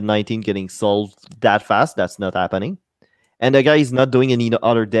COVID-19 getting solved that fast. That's not happening. And the guy is not doing any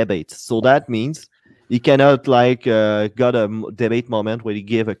other debates. So that means he cannot got a debate moment where he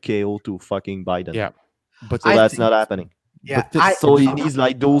gave a KO to fucking Biden. Yeah. But so that's not happening. Yeah. So he needs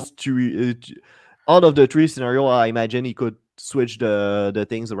like those two out of the three scenario. I imagine he could switch the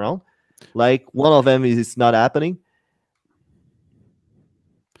things around. Like one of them is not happening.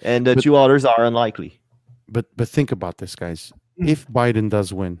 And the two others are unlikely. But think about this, guys. If Biden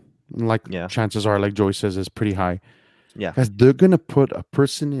does win, chances are, like Joey says, is pretty high. Yeah, because they're gonna put a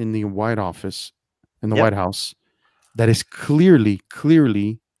person in the White Office, in the White House, that is clearly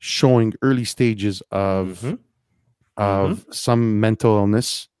showing early stages of some mental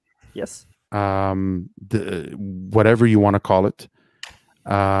illness. Yes. Whatever you want to call it.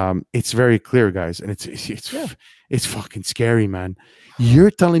 It's very clear, guys, and it's fucking scary, man.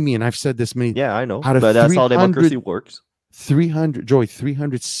 You're telling me, and I've said this many. Yeah, I know, but that's how democracy works.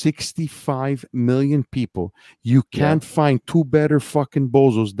 365 million people. You can't find two better fucking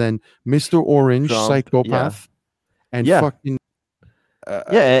bozos than Mr. Orange, Trump, psychopath, and fucking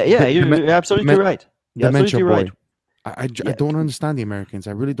you're absolutely right. You're absolutely right. I Yeah. don't understand the Americans.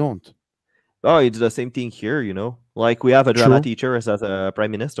 I really don't. Oh, it's the same thing here, Like we have a drama True. teacher as a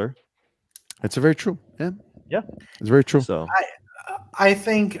prime minister. It's very true. Yeah, Yeah. it's very true. So I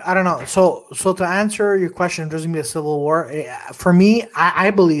think I don't know. So to answer your question, there's gonna be a civil war. For me,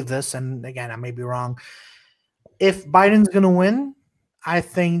 I believe this, and again, I may be wrong. If Biden's gonna win, I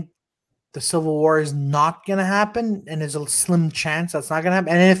think the civil war is not gonna happen, and there's a slim chance that's not gonna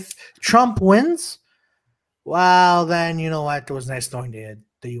happen. And if Trump wins, well, then you know what? It was nice knowing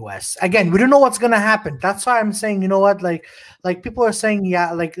the U.S. Again, we don't know what's gonna happen. That's why I'm saying, you know what? Like people are saying,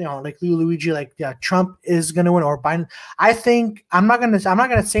 yeah, like like Luigi, like yeah, Trump is gonna win or Biden. I think I'm not gonna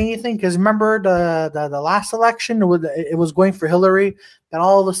say anything because remember the last election it was going for Hillary. Then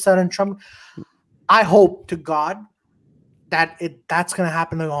all of a sudden Trump. I hope to God that's gonna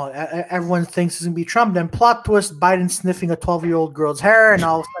happen. Everyone thinks it's gonna be Trump. Then plot twist: Biden sniffing a 12-year-old girl's hair, and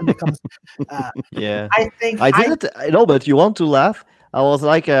all of a sudden becomes. yeah. I think I didn't. I know, but you want to laugh? I was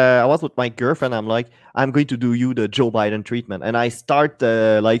like, I was with my girlfriend. I'm like, I'm going to do you the Joe Biden treatment, and I start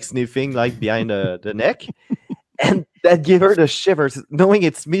like sniffing like behind the neck, and that gave her the shivers, knowing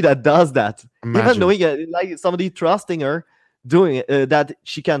it's me that does that. Even Imagine. knowing like somebody trusting her, doing it, that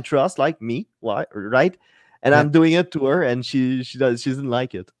she can trust, like me, why, right? And Yeah. I'm doing it to her, and she doesn't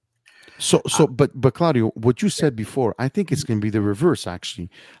like it. So but Claudio, what you said before, I think it's going to be the reverse. Actually,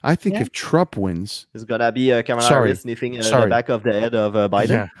 I think Yeah. if Trump wins, It's gonna be Kamala Sorry. Harris sniffing the Sorry. back of the head of Biden.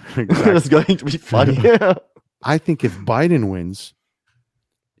 yeah, It's going to be funny. I think if Biden wins,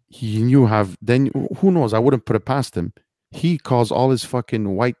 you have then who knows? I wouldn't put it past him. He calls all his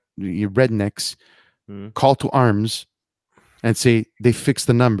fucking white rednecks, Mhm. call to arms, and say they fixed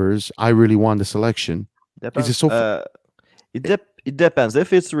the numbers. I really won this election. Depends. Is it so? It depends.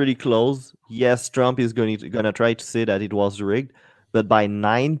 If it's really close, yes, Trump is gonna try to say that it was rigged, but by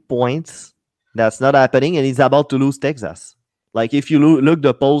 9 points, that's not happening, and he's about to lose Texas. Like if you look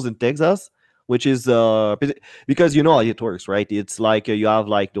the polls in Texas, which is because you know how it works, right? It's like you have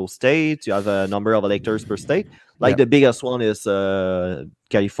like those states, you have a number of electors per state. Like Yeah. the biggest one is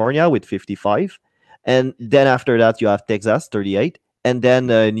California with 55, and then after that you have Texas 38, and then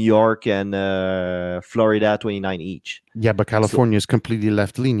New York and Florida 29 each. Yeah, but California is completely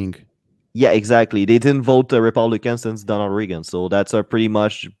left leaning. Yeah, exactly. They didn't vote Republican since Donald Reagan, so that's a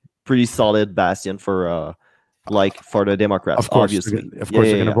pretty solid bastion for for the Democrats. Of course, obviously,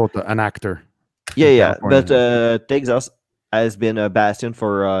 they're going to vote an actor. yeah. California. But Texas has been a bastion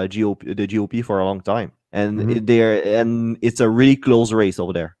for the GOP for a long time, and it's a really close race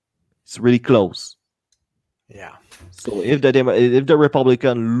over there. It's really close. Yeah. So if the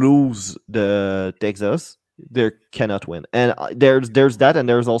Republican lose the Texas, they cannot win. And there's that, and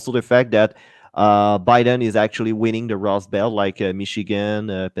there's also the fact that Biden is actually winning the Rust Belt, like Michigan,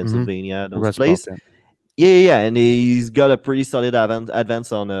 Pennsylvania, those places. Yeah, and he's got a pretty solid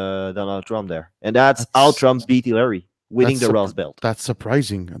advance on Donald Trump there, and that's how Trump beat Hillary, winning the Rust Belt. That's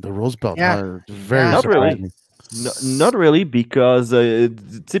surprising. The Rust Belt, Yeah. very Not surprising. really. No, not really, because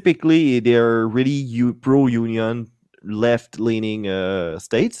typically they're really pro-union, left-leaning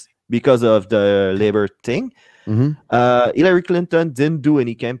states because of the labor thing. Hillary Clinton didn't do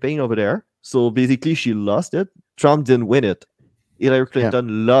any campaign over there, so basically she lost it. Trump didn't win it. Hillary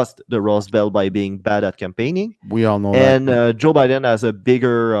Clinton lost the Rust Belt by being bad at campaigning. We all know and, that. And Joe Biden has a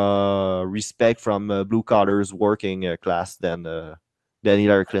bigger respect from blue collars working class than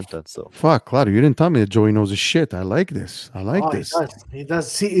Hillary Clinton. So fuck, Claudio, you didn't tell me that Joey knows his shit. I like this. I like this. He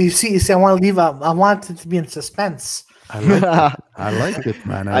does. See, you see. I want to leave. I want it to be in suspense. I like it. I like it,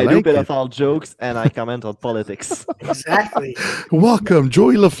 man. I do like it. pedophile jokes and I comment on politics. Exactly. Welcome,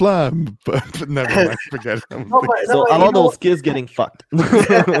 Joey LaFlamme. But never mind. Forget it. So I want those kids getting fucked. No,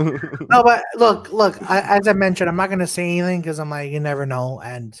 but look. As I mentioned, I'm not gonna say anything because I'm like, you never know.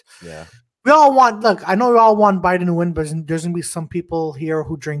 And yeah, we all want. Look, I know we all want Biden to win, but there's gonna be some people here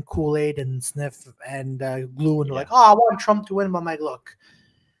who drink Kool-Aid and sniff and glue and like, oh, I want Trump to win. But I'm like, look.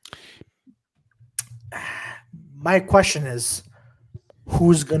 My question is,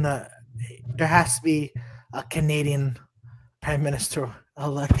 who's gonna? There has to be a Canadian Prime Minister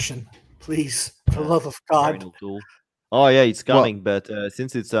election, please, for the love of God. Oh yeah, it's coming, but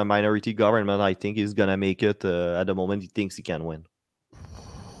since it's a minority government, I think he's gonna make it. At the moment, he thinks he can win.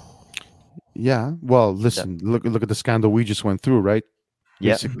 Yeah. Well, listen. Look at the scandal we just went through, right?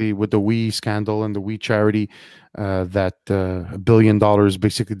 Basically, with the We scandal and the We charity, that $1 billion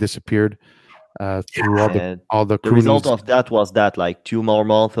basically disappeared. Through all the result of that was that like 2 more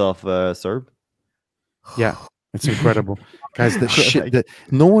months of Serb. Yeah, It's incredible, guys. The shit Like, that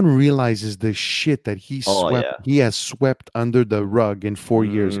no one realizes, the shit that oh yeah. he has swept under the rug in 4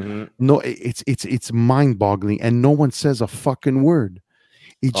 years. Mhm. No, it's mind boggling, and no one says a fucking word.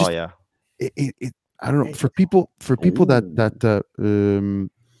 It Oh just yeah. it I don't know, It- for people Ooh.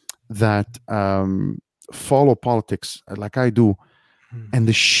 that follow politics like I do, and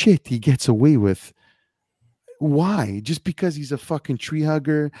the shit he gets away with. Why? Just because he's a fucking tree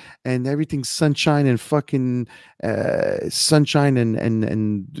hugger and everything's sunshine and fucking sunshine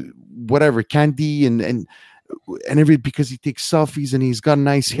and whatever candy and every because he takes selfies and he's got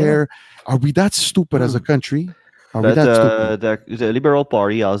nice yeah. hair. Are we that stupid as a country? Are we But that stupid? the Liberal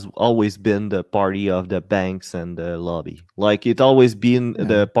Party has always been the party of the banks and the lobby. Like it always been Yeah.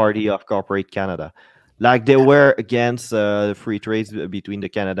 the party of corporate Canada. Like they were against free trades between the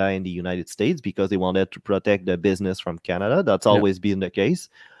Canada and the United States because they wanted to protect the business from Canada. That's Yeah. always been the case.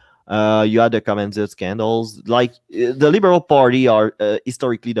 You had the Comenzit scandals. Like the Liberal Party are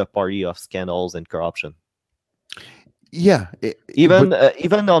historically the party of scandals and corruption. Yeah, but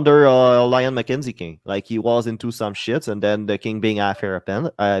Even under Lion Mackenzie King, like he was into some shits, and then the King being affair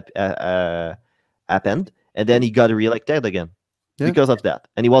happened, and then he got reelected again yeah, because of that,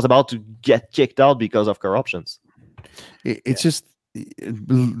 and he was about to get kicked out because of corruptions. it's just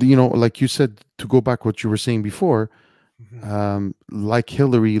you know, like you said, to go back what you were saying before. Like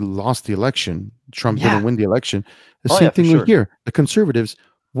Hillary lost the election, Trump Yeah. didn't win the election. The Oh same yeah, for thing with sure. here. The conservatives,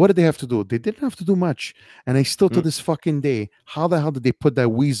 what did they have to do? They didn't have to do much. And I still to Mm. this fucking day, how the hell did they put that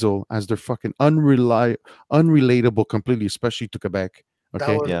weasel as their fucking unrelatable completely, especially to Quebec? That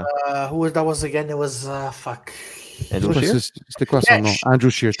Okay. was Yeah, who was that was again? It was fuck. Andrew C'est quoi, Scheer. c'était quoi Yeah, son nom? Andrew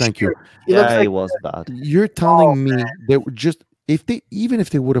Scheer, thank you. sure. He looks Yeah, like it was bad. You're oh telling me they were just if they even if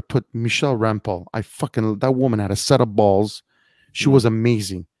they would have put Michelle Rampal, I fucking that woman had a set of balls. She was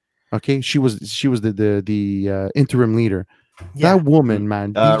amazing. Okay, she was the interim leader. yeah. That woman,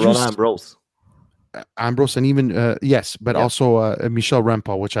 man, they Roland just Ambrose. Ambrose and even yes, but Yeah, also Michelle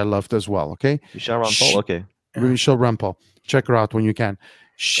Rampal, which I loved as well. Okay, Michel Rampal. Sh- Okay, Yeah. Michelle Rampal, check her out when you can.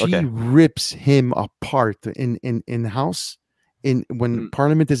 She okay. rips him apart in house. In when Mm,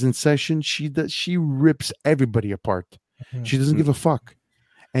 Parliament is in session, she rips everybody apart. Mhm. She doesn't mm. give a fuck.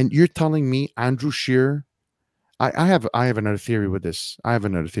 And you're telling me Andrew Shearer? I have another theory with this. I have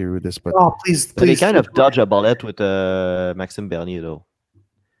another theory with this, but Oh, please, But they please, kind please. of dodge a bullet with Maxime Bernier, though.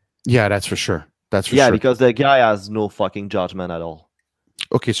 yeah, that's for sure. That's for Yeah, sure. because the guy has no fucking judgment at all.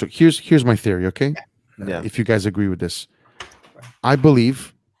 Okay, so here's my theory. Okay, Yeah. if you guys agree with this, I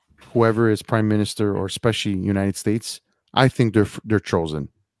believe whoever is prime minister or especially United States, I think they're chosen.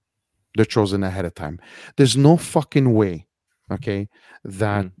 They're chosen ahead of time. There's no fucking way, okay,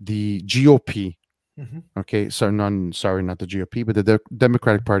 that Mm. the GOP, Mhm. okay, sorry, not the GOP, but the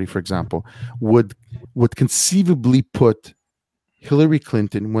Democratic Party, for example, would conceivably put Hillary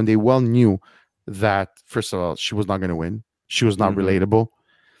Clinton when they well knew that first of all she was not going to win, she was not Mhm. relatable.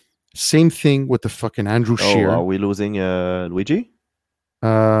 Same thing with the fucking Andrew Oh, Scheer. are we losing Luigi?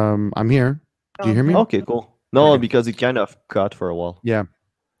 I'm here. Do you hear me? Okay, cool. No, Okay. because it kind of cut for a while. Yeah.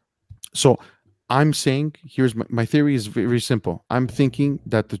 So I'm saying here's my theory is very, very simple. I'm thinking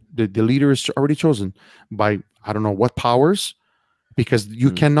that the leader is already chosen by I don't know what powers, because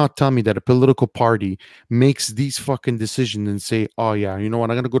you Mm. cannot tell me that a political party makes these fucking decisions and say, oh yeah, you know what,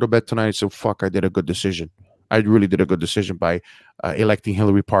 I'm gonna go to bed tonight, so fuck, I did a good decision. I really did a good decision by electing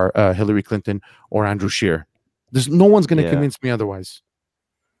Hillary Clinton or Andrew Scheer. There's no one's gonna Yeah. convince me otherwise.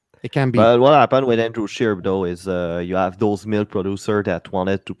 It can be. But what happened with Andrew Scheer, though, is you have those milk producers that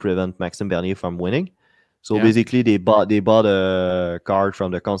wanted to prevent Maxime Bernier from winning. So Yeah. basically, they bought a card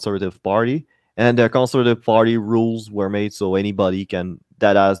from the Conservative Party, and the Conservative Party rules were made so anybody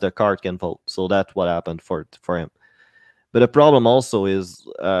that has the card can vote. So that's what happened for him. But the problem also is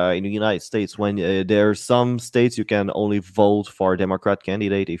in the United States when there are some states you can only vote for a Democrat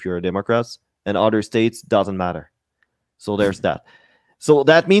candidate if you're a Democrat, and other states doesn't matter. So there's that. So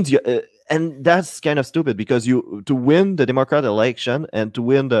that means and that's kind of stupid because you to win the Democrat election and to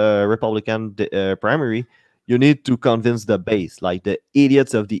win the Republican primary, you need to convince the base, like the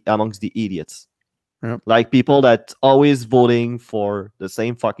idiots amongst the idiots, Yep. like people that always voting for the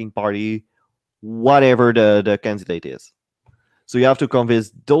same fucking party, whatever the candidate is. So you have to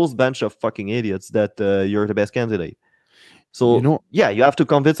convince those bunch of fucking idiots that you're the best candidate. So You know, yeah, you have to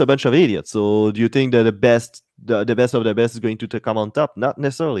convince a bunch of idiots. So do you think that the best of the best is going to come on top? Not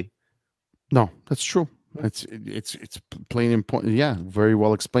necessarily. no, that's true. It's plain and point. Yeah, very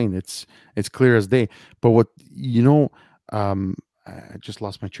well explained. It's clear as day. But what you know, I just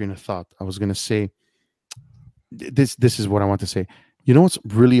lost my train of thought. I was gonna say this is what I want to say. You know what's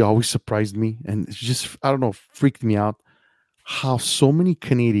really always surprised me, and it's just I don't know, freaked me out, how so many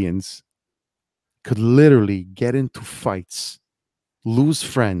Canadians could literally get into fights, lose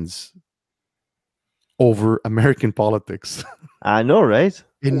friends over American politics. I know, right?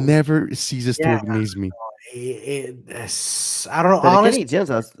 It never ceases to Yeah, amaze me. I don't know. The Honestly, Canadians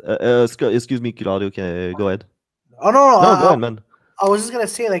has. Excuse me, Claudio. Go ahead. oh no, no. No, go ahead, man. I was just gonna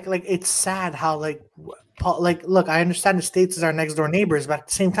say, like it's sad how like look, I understand the states is our next door neighbors, but at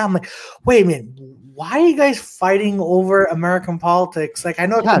the same time, like, wait a minute, why are you guys fighting over American politics? Like, I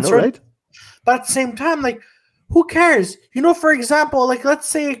know it Yeah, I know, concerns, right? but at the same time, like, who cares? For example, like, let's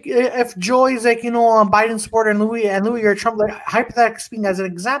say if Joey's like, a Biden supporter and Louis are Trump, like, hypothetically speaking, as an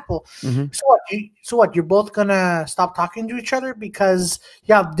example. Mhm. So what? You're both gonna stop talking to each other because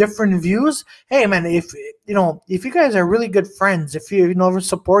you have different views? Hey, man, if you guys are really good friends, if you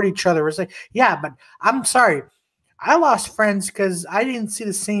support each other, it's like, yeah, but I'm sorry, I lost friends because I didn't see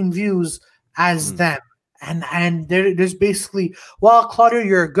the same views as them. And there's basically, well, Claudio,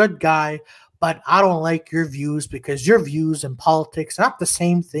 you're a good guy, but I don't like your views because your views in politics are not the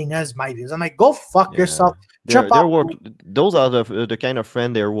same thing as my views. I'm like, go fuck Yeah. yourself. They're Jump off. worth. Those are the kind of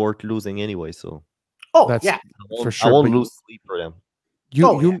friend they're worth losing anyway. So Oh, That's yeah. for I sure. won't But lose sleep for them.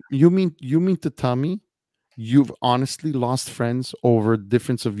 Oh, yeah. you mean to tell me you've honestly lost friends over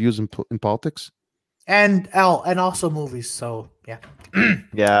difference of views in politics? And also movies. So yeah.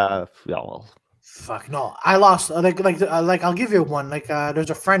 Yeah. Well. Fuck no. I lost like I'll give you one. Like there's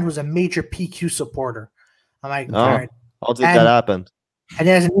a friend who's a major PQ supporter. I'm like, Oh, all right. how did that happen? And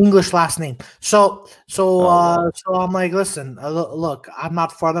he has an English last name. So wow. so I'm like, listen, look, I'm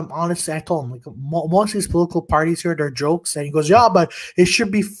not for them. Honestly, I told him, like, most of these political parties here, they're jokes. And he goes, yeah, but it should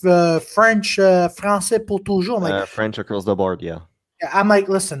be French, français pour toujours. I'm like, French across the board. Yeah. I'm like,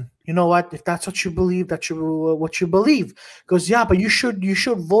 listen, you know what? If that's what you believe, what you believe. He goes, yeah, but you should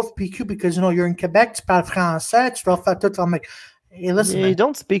vote PQ because you're in Quebec, tu parles français, tu dois faire tout. I'm like, hey, listen, Yeah, man. you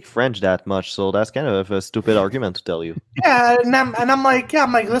don't speak French that much, so that's kind of a stupid argument to tell you. Yeah, I'm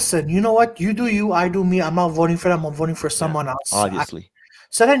like, listen, you know what? You do you, I do me. I'm not voting for them. I'm voting for someone else. Obviously.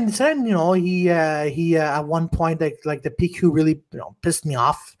 So then, he at one point, like the PQ really pissed me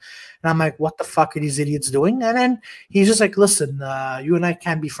off, and I'm like, what the fuck are these idiots doing? And then he's just like, listen, you and I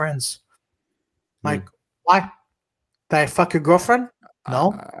can't be friends. I'm like, why? Did I fuck your girlfriend?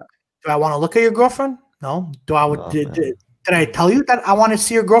 No. Do I want to look at your girlfriend? No. Did I tell you that I want to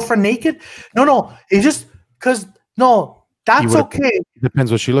see your girlfriend naked? No. It's just because that's okay. Depends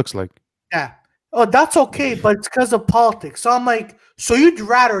what she looks like. Yeah. Oh, that's okay, but it's because of politics. So I'm like, so you'd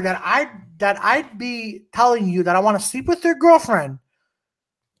rather that I'd be telling you that I want to sleep with your girlfriend.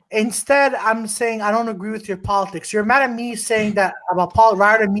 Instead, I'm saying I don't agree with your politics. You're mad at me saying that about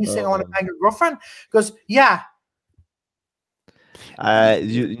rather than me saying I want to bang your girlfriend? Because yeah.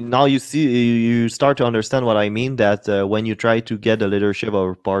 You start to understand what I mean. That when you try to get the leadership of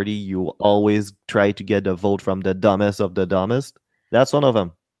a party, you always try to get the vote from the dumbest of the dumbest. That's one of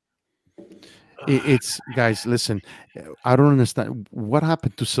them. It's guys, listen. I don't understand what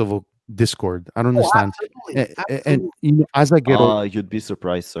happened to civil discord. I don't understand. Absolutely. And as I get older, you'd be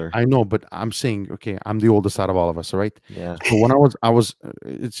surprised, sir. I know, but I'm saying, okay, I'm the oldest out of all of us, all right? Yeah. So when I was,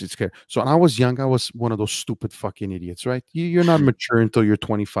 it's scary. So when I was young, I was one of those stupid fucking idiots, right? You're not mature until you're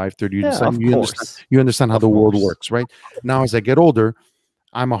 25, 30. You understand how the world works, right? Now, as I get older,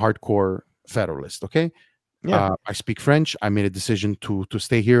 I'm a hardcore federalist, okay? Yeah. I speak French. I made a decision to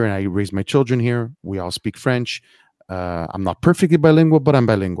stay here, and I raise my children here. We all speak French. I'm not perfectly bilingual, but I'm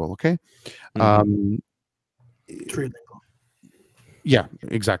bilingual. Okay. Trilingual. Yeah,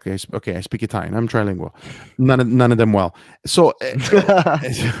 exactly. I speak Italian. I'm trilingual. None of them well. So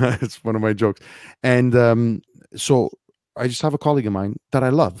it's one of my jokes. And so I just have a colleague of mine that I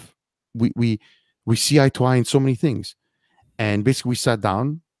love. We see eye to eye in so many things, and basically we sat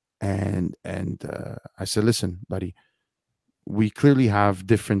down. And I said, listen, buddy, we clearly have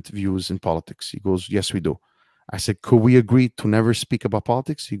different views in politics. He goes, yes, we do. I said, could we agree to never speak about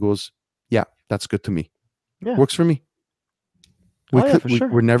politics? He goes, yeah, that's good to me. Yeah. Works for me.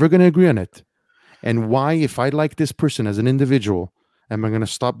 We're never going to agree on it. And why, if I like this person as an individual, am I going to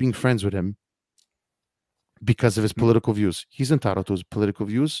stop being friends with him because of his political views? He's entitled to his political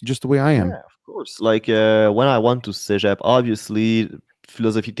views just the way I am. Yeah, of course. Like when I went to Cégep, obviously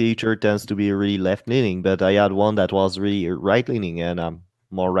philosophy teacher tends to be really left-leaning, but I had one that was really right-leaning, and I'm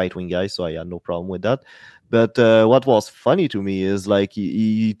more right-wing guy, so I had no problem with that. But what was funny to me is like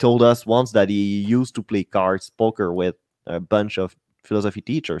he told us once that he used to play cards, poker with a bunch of philosophy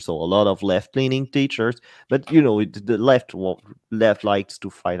teachers, so a lot of left-leaning teachers. But you know, the left likes to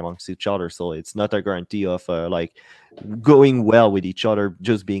fight amongst each other, so it's not a guarantee of like going well with each other,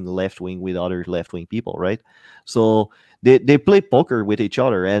 just being left-wing with other left-wing people, right? So they play poker with each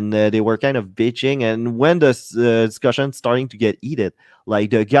other, and they were kind of bitching. And when the discussion starting to get heated, like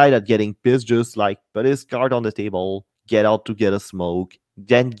the guy that getting pissed just like put his card on the table, get out to get a smoke,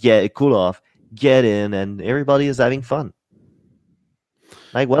 then get cool off, get in, and everybody is having fun.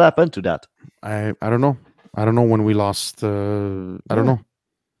 Like, what happened to that? I don't know. I don't know when we lost. I don't know.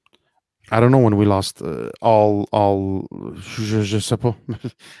 I don't know when we lost all. Je sais pas.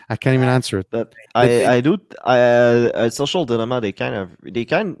 I can't even answer it. But social dilemma. They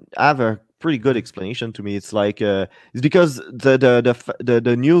can have a pretty good explanation to me. It's like it's because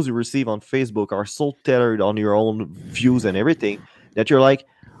the news you receive on Facebook are so tailored on your own views and everything that you're like,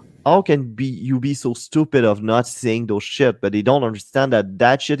 how can you be so stupid of not saying those shit? But they don't understand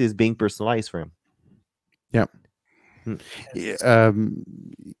that shit is being personalized for him. Yeah.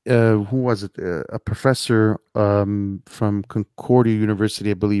 Who was it? A professor from Concordia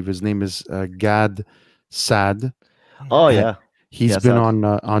University, I believe. His name is Gad Sad. Oh yeah, he's been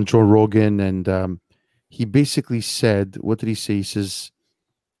on Joe Rogan, and he basically said, what did he say? He says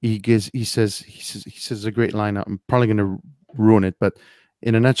he says a great line. I'm probably going to ruin it, but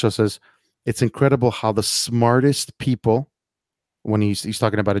in a nutshell, says it's incredible how the smartest people, when he's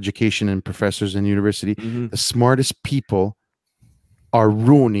talking about education and professors in university, the smartest people are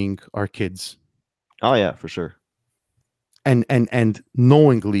ruining our kids. Oh yeah, for sure. And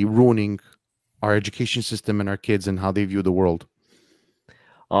knowingly ruining our education system and our kids and how they view the world.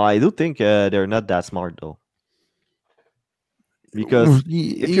 I do think they're not that smart though. Because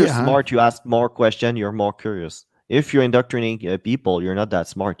if you're smart, you ask more questions, you're more curious. If you're indoctrinating people, you're not that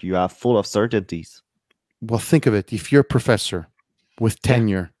smart. You are full of certainties. Well, think of it. If you're a professor with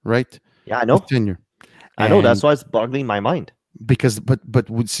tenure, right? Yeah, I know. With tenure. I know. That's why it's boggling my mind. Because, but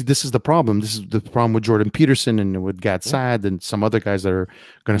see, this is the problem. This is the problem with Jordan Peterson and with Gad Saad and some other guys that are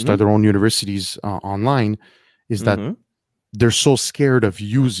going to start their own universities online, is that they're so scared of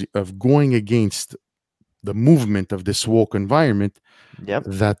going against the movement of this woke environment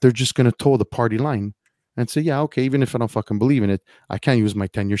that they're just going to toe the party line and say, yeah, okay, even if I don't fucking believe in it, I can't use my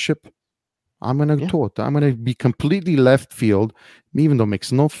tenureship. I'm going to toe it. I'm going to be completely left field, even though it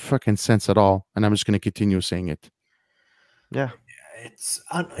makes no fucking sense at all. And I'm just going to continue saying it. Yeah. It's,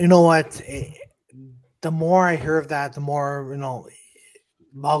 you know what? The more I hear of that, the more, it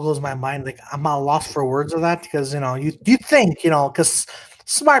boggles my mind. Like, I'm at a loss for words of that because, you think, because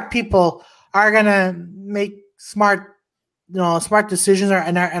smart people are going to make smart decisions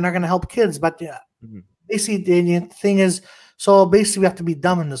and are going to help kids. But basically, the thing is, so basically, we have to be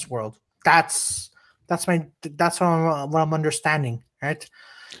dumb in this world. That's what I'm understanding, right?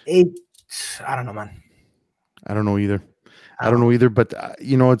 I don't know, man. I don't know either. I don't know either, but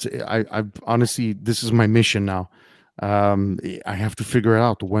it's I honestly, this is my mission now. I have to figure it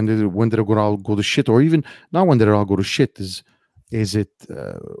out. When did it all go to shit, or even not when did it all go to shit? Is it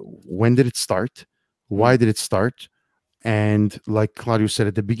when did it start? Why did it start? And like Claudio said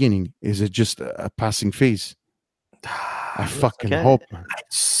at the beginning, is it just a passing phase? I fucking hope.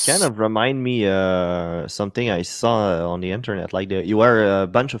 Kind of remind me something I saw on the internet. Like you were a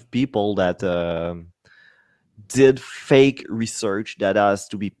bunch of people that did fake research that has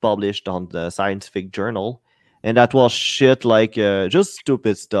to be published on the scientific journal, and that was shit like just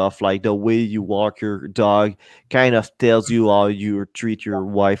stupid stuff, like the way you walk your dog kind of tells you how you treat your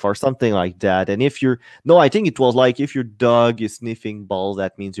wife or something like that. And if I think it was like, if your dog is sniffing balls,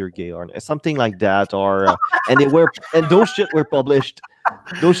 that means you're gay or something like that. Or and those shit were published.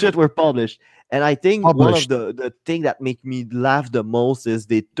 And I think one of the thing that make me laugh the most is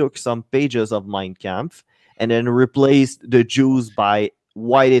they took some pages of Mein Kampf and then replaced the Jews by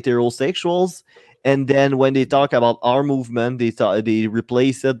white heterosexuals. And then when they talk about our movement, they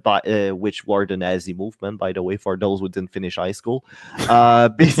replace it by which were the Nazi movement, by the way, for those who didn't finish high school.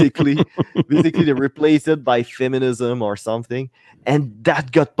 Basically, they replace it by feminism or something, and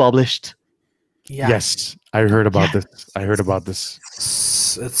that got published. Yeah. Yes, I heard about this.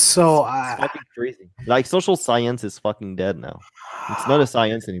 It's so fucking crazy. Like, social science is fucking dead now. It's not a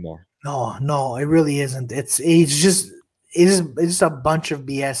science anymore. No, it really isn't. It's just a bunch of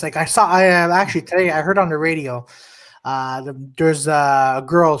BS. Like I actually today I heard on the radio. There's a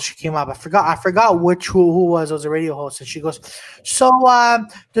girl. She came up. I forgot who was. It was a radio host, and she goes, "So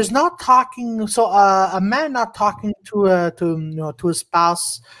there's not talking. So a man not talking to his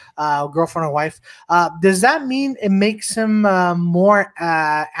spouse, girlfriend or wife. Does that mean it makes him more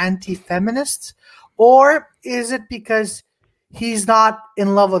anti-feminist, or is it because he's not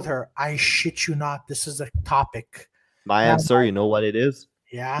in love with her. I shit you not. This is a topic. My And I'm answer, like, you know what it is?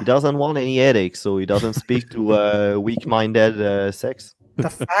 yeah. He doesn't want any headaches, so he doesn't speak to weak-minded sex. The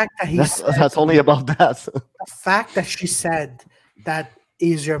fact that That's only about that. the fact that she said that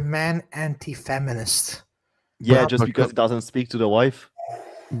is your man anti-feminist. Yeah, But, just because he doesn't speak to the wife.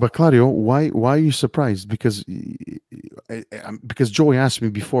 but Claudio, why are you surprised? Because Joey asked me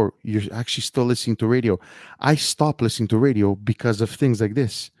before, you're actually still listening to radio. I stopped listening to radio because of things like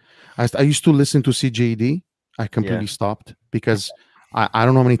this. I used to listen to CJD. I completely stopped because I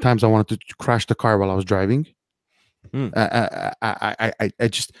don't know how many times I wanted to crash the car while I was driving. Hmm. I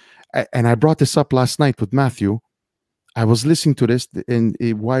just and I brought this up last night with Matthew. I was listening to this, and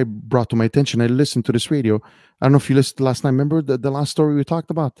why it brought to my attention. I listened to this radio. I don't know if you listened last night. Remember the last story we talked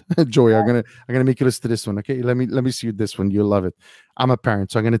about, Joey? I'm gonna make you listen to this one. Okay, let me see this one. You'll love it. I'm a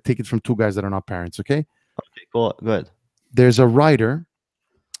parent, so I'm gonna take it from two guys that are not parents. Okay. Okay, cool. Good. There's a writer,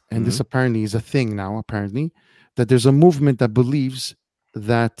 and this Mhm. apparently is a thing now. Apparently, that there's a movement that believes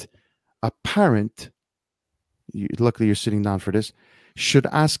that a parent, luckily you're sitting down for this, should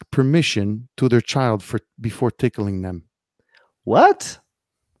ask permission to their child before tickling them. What?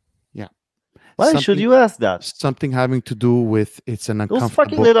 Yeah. Why should you ask that? Something having to do with it's an Those uncomfortable.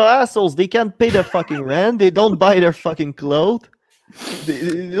 fucking little assholes, they can't pay their fucking rent. They don't buy their fucking clothes.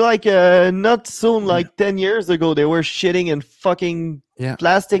 Like not soon, like 10 years ago, they were shitting in fucking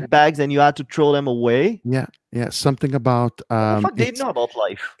plastic bags and you had to throw them away. Yeah. Something about fuck they know about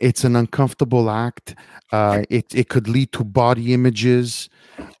life. It's an uncomfortable act. It could lead to body images.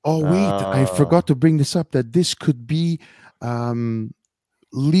 Oh wait, I forgot to bring this up. That this could be could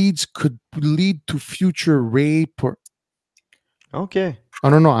lead to future rape or. Okay. I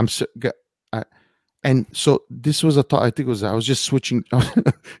don't know. And so this was a thought. I think it was. I was just switching.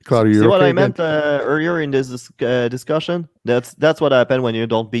 Claudio, see what I meant earlier in this discussion? That's what happened when you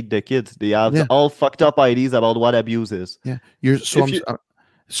don't beat the kids. They have all fucked up ideas about what abuse is. Yeah, you're surfing.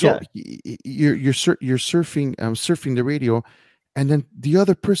 Surfing the radio, and then the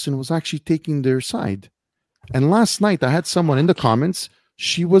other person was actually taking their side. And last night I had someone in the comments.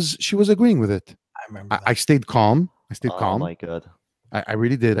 She was agreeing with it. I remember. I stayed calm. Oh my god. I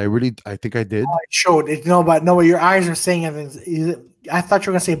really did. I think I did. Oh, it showed it. No, but no, your eyes are saying it. I thought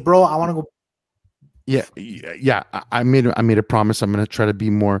you were gonna say, "Bro, I want to go." Yeah. I made a promise. I'm gonna try to be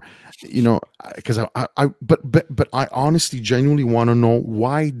more, because but I honestly, genuinely want to know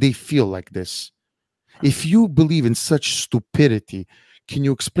why they feel like this. If you believe in such stupidity, can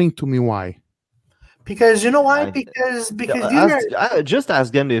you explain to me why? Because you know why? Because just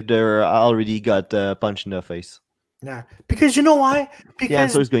ask them if they're already got punched in the face. Yeah, because you know why? Because the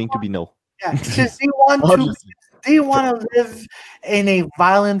answer is going to be no. Yeah, because they want to live in a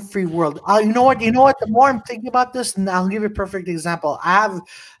violent-free world. You know what? The more I'm thinking about this, and I'll give you a perfect example. I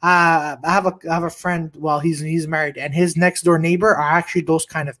have a friend. Well, he's married, and his next door neighbor are actually those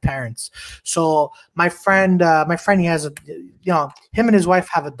kind of parents. So my friend, he has him and his wife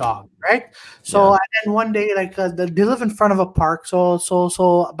have a dog, right? So and then one day, like they live in front of a park. So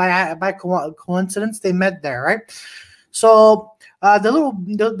by coincidence, they met there, right? So the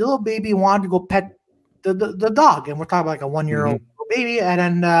little baby wanted to go pet the dog, and we're talking about like a 1-year-old baby. And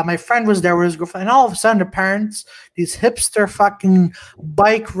then my friend was there with his girlfriend, and all of a sudden the parents, these hipster fucking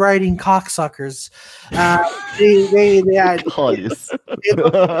bike riding cocksuckers, they look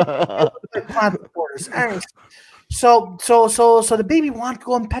like plant supporters. Anyways, so the baby wanted to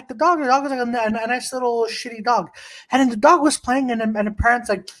go and pet the dog. The dog was like a nice little shitty dog, and then the dog was playing, and the parents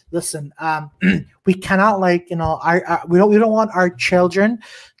like, listen, we cannot we don't want our child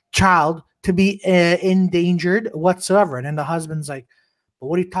to be endangered whatsoever. And then the husband's like, but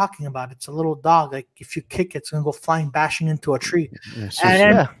what are you talking about? It's a little dog. Like if you kick it, it's gonna go flying, bashing into a tree.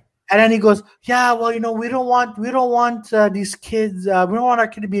 And then he goes, yeah, well, we don't want these kids. We don't want our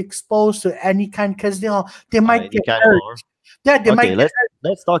kid to be exposed to any kind, because they might get hurt. Yeah, they might.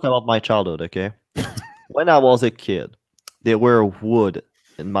 Let's talk about my childhood, okay? When I was a kid, there were wood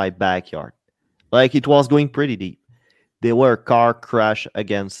in my backyard. Like it was going pretty deep. There were a car crash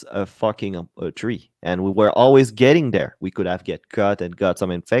against a fucking tree, and we were always getting there. We could have get cut and got some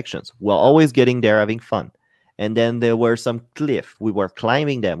infections. We're always getting there, having fun. And then there were some cliff. We were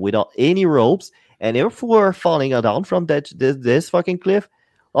climbing them without any ropes, and if we were falling down from this fucking cliff,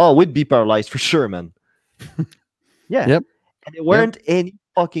 we'd be paralyzed for sure, man. Yeah. Yep. And there weren't any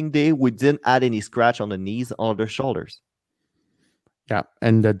fucking day we didn't add any scratch on the knees or the shoulders. Yeah,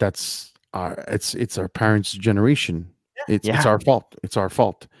 and that's it's our parents' generation. It's our fault. It's our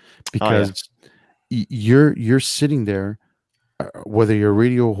fault because you're sitting there, whether you're a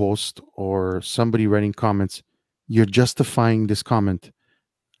radio host or somebody writing comments, you're justifying this comment.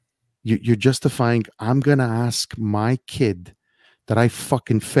 You're justifying. I'm gonna ask my kid that I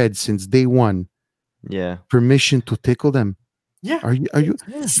fucking fed since day one Yeah. permission to tickle them. Yeah. Are you?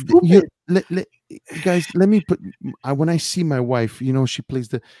 Stupid. Guys, let me put. When I see my wife, she plays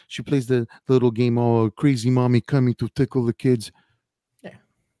the little game. Oh, crazy mommy coming to tickle the kids. Yeah.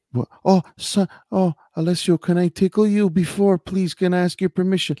 Well, oh, son. Oh, Alessio, can I tickle you before? Please, can I ask your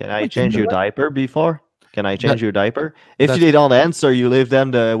permission? Can I change your diaper before? Can I change That- your diaper? If that's they don't answer, you leave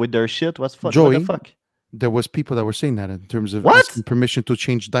them with their shit. What the Joey. fuck? There was people that were saying that in terms of What? asking permission to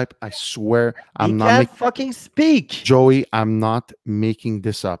change diaper. I swear, I'm He not can't making. fucking speak. Joey, I'm not making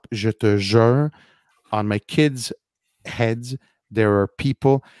this up. Je te jure, on my kids' heads, there are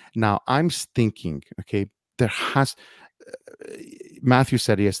people. Now, I'm thinking, okay, there has. Matthew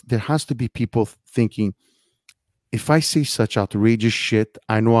said yes. There has to be people thinking, if I say such outrageous shit,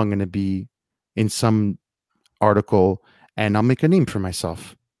 I know I'm going to be in some article and I'll make a name for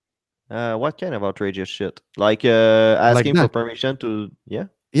myself. What kind of outrageous shit? Like asking for that. permission to yeah?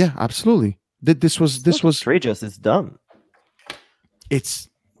 Yeah, absolutely. This was outrageous. It's dumb. It's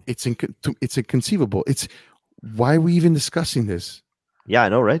inconceivable. It's why are we even discussing this? Yeah, I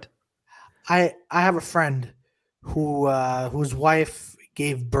know, right? I have a friend whose wife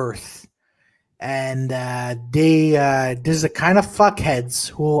gave birth, and this is the kind of fuckheads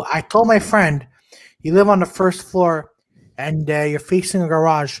who I told my friend, you live on the first floor, and you're facing a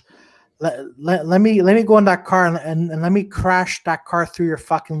garage. Let me go in that car and let me crash that car through your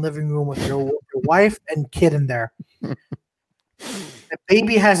fucking living room with your wife and kid in there. The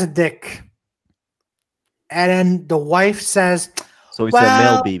baby has a dick, and then the wife says, "So it's a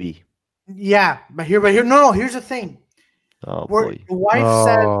male baby." Yeah, but no. Here's the thing. Oh boy. The wife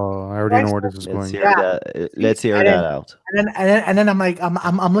said, I already know where this is going. Let's hear that out. And then I'm like,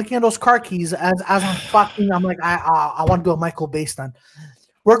 I'm looking at those car keys as I'm fucking. I'm like, I want to do a Michael based on.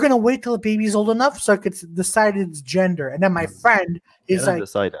 We're gonna wait till the baby's old enough so I could decide its gender. And then my friend is like,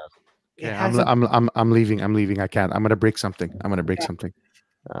 decide that. Yeah, I'm leaving. I can't. I'm gonna break something.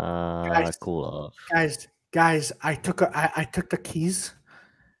 Cool off. Guys, I took the keys,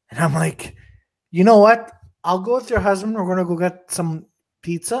 and I'm like, you know what? I'll go with your husband. We're gonna go get some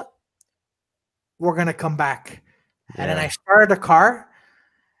pizza. We're gonna come back, and then I started the car,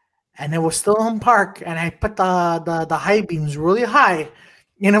 and it was still in park, and I put the high beams really high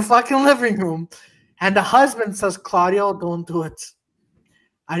in a fucking living room, and the husband says, "Claudio, don't do it."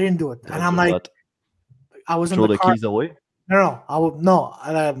 I didn't do it, and I'm like, I was in the car. Keys away. No.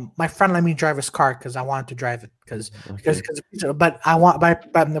 My friend let me drive his car because I wanted to drive it because but I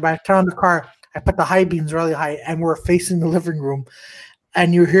turn on the car. I put the high beams really high, and we're facing the living room,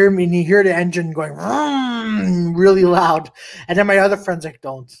 and you hear the engine going really loud, and then my other friend's like,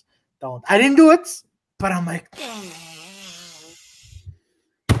 "Don't." I didn't do it, but I'm like,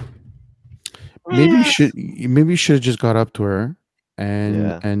 maybe you should have just got up to her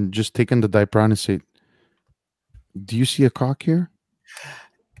and just taken the diaper on and say, "Do you see a cock here?"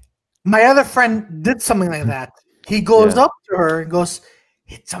 My other friend did something like that. He goes up to her and goes,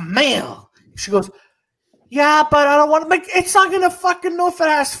 "It's a male." She goes, "Yeah, but I don't want to make. It's not gonna fucking know if it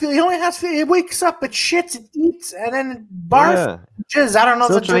has feeling. He only has feeling. It wakes up, it shits, it eats, and then it barfs. Jizz. I don't know."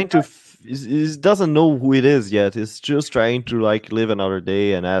 Still trying to. He doesn't know who it is yet. He's just trying to like live another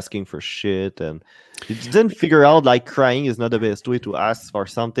day and asking for shit, and he didn't figure out like crying is not the best way to ask for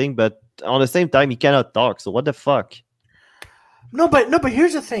something. But on the same time, he cannot talk. So what the fuck? No, but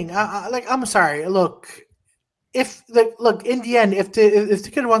here's the thing. I'm sorry. Look. In the end, if the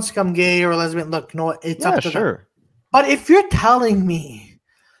kid wants to become gay or lesbian, look, no, it's up to them. But if you're telling me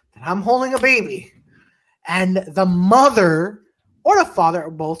that I'm holding a baby and the mother or the father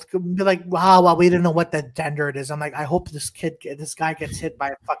or both could be like, wow, well, we didn't know what the gender it is. I'm like, I hope this guy gets hit by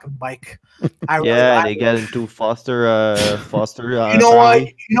a fucking bike. They get into foster. You know what?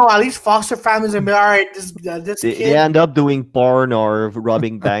 At least foster families will be all right. This kid. They end up doing porn or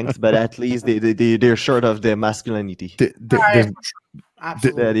robbing banks, but at least they're short of their masculinity.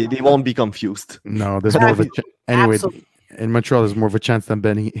 Absolutely. They won't be confused. No, there's more of a anyway. In Montreal, there's more of a chance than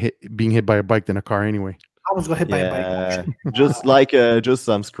being hit by a bike than a car anyway. I was going to hit by a bike. Just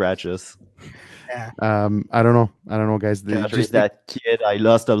some scratches. Yeah. I don't know, guys. Just that kid. I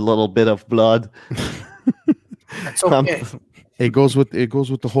lost a little bit of blood. That's okay. It goes with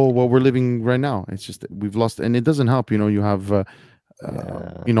the whole what we're living right now. It's just we've lost, and it doesn't help. You have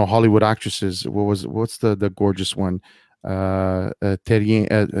Hollywood actresses. What's the gorgeous one?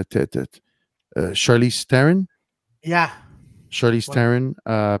 Charlize Theron. Yeah. Charlize Theron,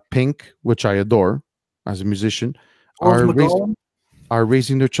 Pink, which I adore as a musician, are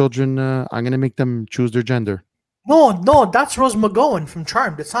raising their children. I'm going to make them choose their gender. No, that's Rose McGowan from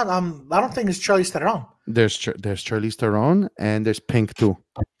Charmed. It's not. I don't think it's Charlize Theron. There's Charlize Theron and there's Pink too.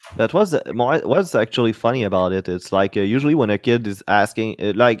 That was what's actually funny about it. It's like usually when a kid is asking,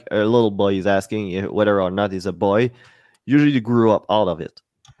 like a little boy is asking whether or not he's a boy, usually they grew up out of it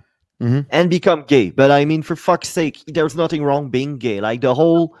and become gay. But I mean, for fuck's sake, there's nothing wrong being gay. Like the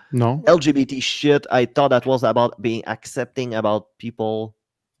whole LGBT shit, I thought that was about being accepting about people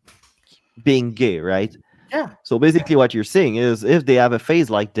being gay, right? Yeah. So basically, what you're saying is, if they have a phase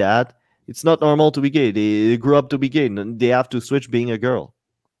like that, it's not normal to be gay. They grew up to be gay, and they have to switch being a girl.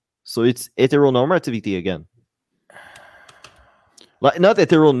 So it's heteronormativity again. Like not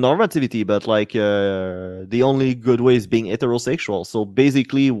heteronormativity, but like the only good way is being heterosexual. So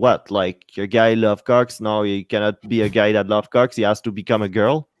basically, what, like a guy love cocks, now he cannot be a guy that love cocks. He has to become a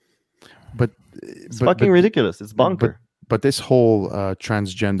girl. But it's fucking ridiculous. It's bonker. But this whole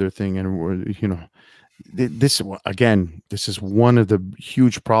transgender thing, and this again, this is one of the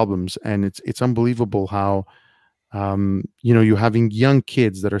huge problems, and it's unbelievable how you're having young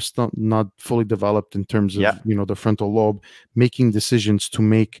kids that are still not fully developed in terms of the frontal lobe, making decisions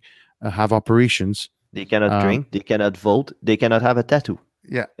to have operations. They cannot drink, they cannot vote, they cannot have a tattoo.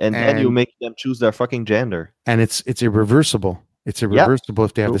 Yeah, and then you make them choose their fucking gender, and it's irreversible. It's irreversible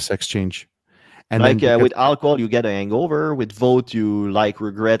if they have the sex change. And like with alcohol, you get a hangover. With vote, you like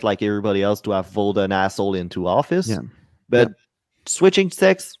regret, like everybody else, to have voted an asshole into office. Yeah. But switching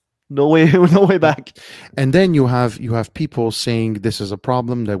sex, no way back. And then you have people saying this is a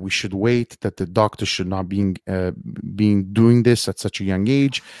problem, that we should wait, that the doctor should not be doing this at such a young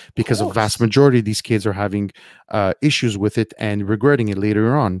age, because a vast majority of these kids are having issues with it and regretting it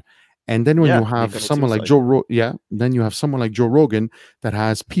later on. And then when you have someone like Joe Rogan that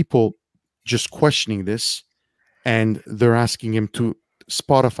has people just questioning this, and they're asking him to,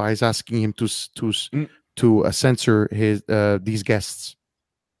 Spotify is asking him to censor these guests.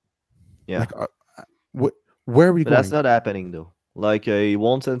 Yeah, like, where are we going? That's not happening though. Like he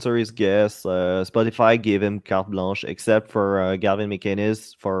won't censor his guests. Spotify gave him carte blanche, except for Galvin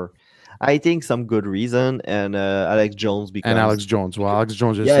McInnes for, I think, some good reason, and Alex Jones because Alex Jones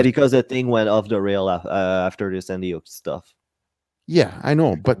because the thing went off the rail after the Sandy Hook stuff. Yeah, I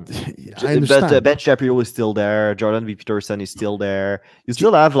know, but I understand. But Ben Shapiro is still there. Jordan B. Peterson is still there. You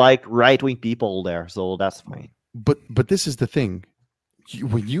still have like right-wing people there, so that's fine. But this is the thing.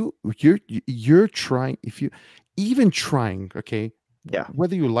 When you're trying, if you even trying, okay,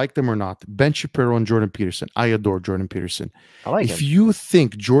 whether you like them or not, Ben Shapiro and Jordan Peterson, I adore Jordan Peterson. I like him. If you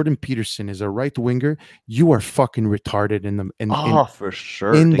think Jordan Peterson is a right winger, you are fucking retarded for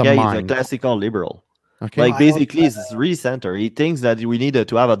sure. In the the guy mind. is a classical liberal. Okay, like basically, he's recenter. He thinks that we need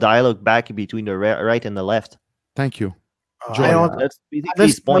to have a dialogue back between the right and the left. Thank you. That's basically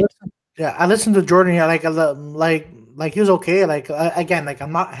his point. I listened to Jordan here, like he was okay. Like again, like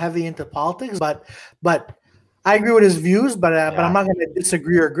I'm not heavy into politics, but I agree with his views. But I'm not going to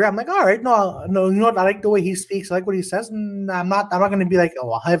disagree or agree. I'm like, all right, no, you know what? I like the way he speaks. I like what he says, and I'm not going to be like,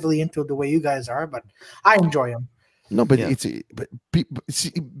 heavily into the way you guys are. But I enjoy him. No, but but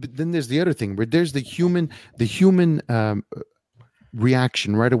then there's the other thing where there's the human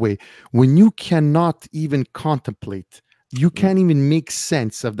reaction right away when you cannot even contemplate. You can't even make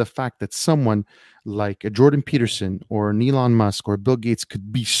sense of the fact that someone like a Jordan Peterson or an Elon Musk or Bill Gates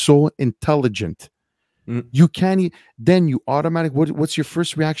could be so intelligent. You can't. Then you automatically. What's your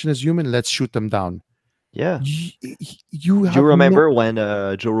first reaction as human? Let's shoot them down. Yeah. You remember when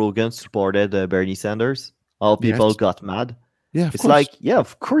Joe Rogan supported Bernie Sanders? All people got mad. Yeah, it's like,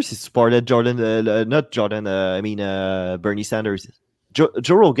 of course he supported Bernie Sanders.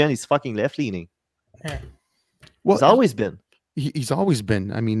 Joe Rogan is fucking left-leaning. Yeah. Well, he's always been. He's always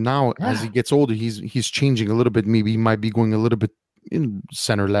been. I mean, now as he gets older, he's changing a little bit. Maybe he might be going a little bit in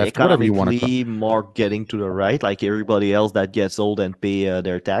center left, whatever you want to call it. More getting to the right, like everybody else that gets old and pay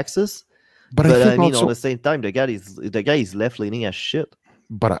their taxes. But I mean, also, at the same time, the guy is left-leaning as shit.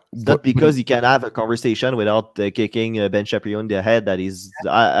 But not because he can have a conversation without kicking Ben Shapiro in the head that is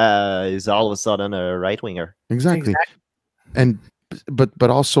all of a sudden a right winger. Exactly. And but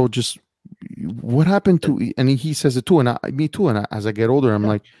also just what happened to, and he says it too, and me too. And as I get older, I'm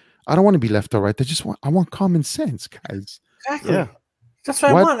like, I don't want to be left or right. I want common sense, guys. Exactly. Yeah. That's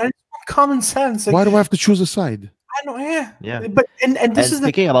what I want. I just want common sense. Why do I have to choose a side? I know, yeah. But and this is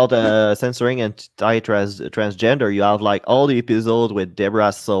speaking about censoring and transgender, you have like all the episodes with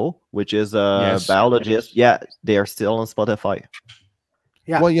Deborah So, which is a biologist. Yeah, they are still on Spotify.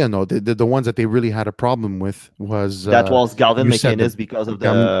 Yeah. Well, no, the ones that they really had a problem with was Galvin McInnes because of the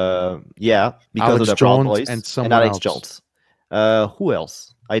Alex of the Proud Jones Boys and Alex else. Jones. Who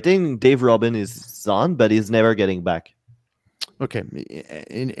else? I think Dave Robin is on, but he's never getting back. Okay.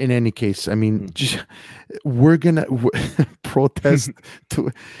 In any case, I mean, Mm. we're gonna protest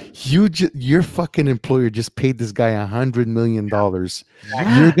to you. Your fucking employer just paid this guy $100 million.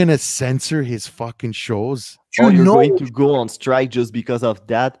 You're gonna censor his fucking shows. Oh, You you're know, going to go on strike just because of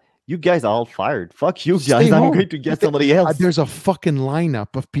that? You guys are all fired. Fuck you Stay guys. I'm home. going to get somebody else. There's a fucking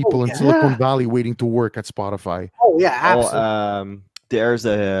lineup of oh people in yeah, Silicon Valley waiting to work at Spotify. oh yeah, Oh, absolutely. there's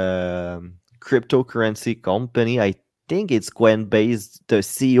a cryptocurrency company. I think it's Coinbase. The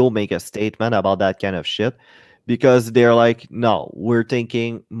CEO make a statement about that kind of shit because they're like, no, we're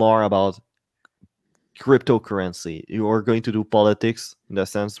thinking more about cryptocurrency. You are going to do politics in the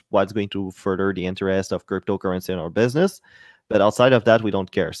sense what's going to further the interest of cryptocurrency in our business. But outside of that, we don't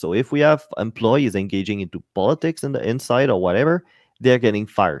care. So if we have employees engaging into politics in the inside or whatever, they're getting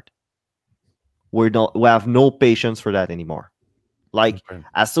fired. We have no patience for that anymore. Like Okay.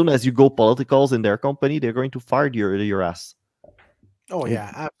 as soon as you go politicals in their company, they're going to fire your ass. Oh It- yeah,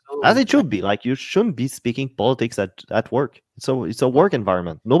 As absolutely. it should be. Like you shouldn't be speaking politics at work. So it's a work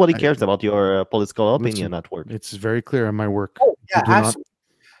environment. Nobody I- cares about your political opinion Listen, at work. it's very clear in my work. Oh You yeah, do not absolutely.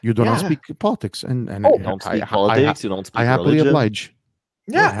 you do not Yeah. speak politics, and Oh You don't speak I politics. You don't I speak happily religion. oblige.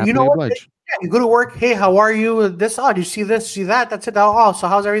 I Yeah, you know happily what? oblige. Yeah, you go to work. Hey, how are you? This, oh, do you see this? See that? That's it. Oh, so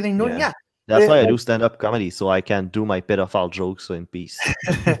how's everything doing? Yeah. Yeah. That's why I Like, do stand-up comedy, so I can do my pedophile jokes in peace.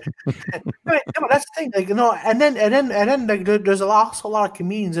 right, no, that's the thing. Like, and then, like, there's also a lot of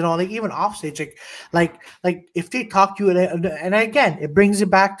comedians, like even offstage, like if they talk to you, and again, it brings it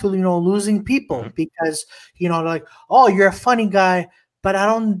back to losing people Mhm. because like, oh, you're a funny guy, but I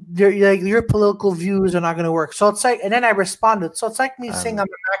don't. Like your political views are not going to work. So it's like, and then I responded. So it's like me saying I'm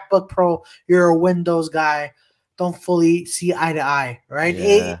a MacBook Pro, you're a Windows guy, don't fully see eye to eye, right?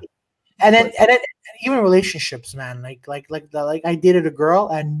 Yeah. And then But and then even relationships, man. Like I dated a girl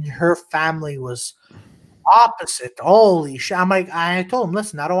and her family was opposite. Holy shit! I'm like, I told him,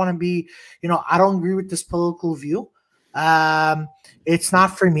 listen, I don't want to be, I don't agree with this political view. Um, it's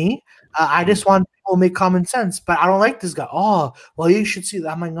not for me. I Mhm. just want people to make common sense, but I don't like this guy. Oh, well, you should see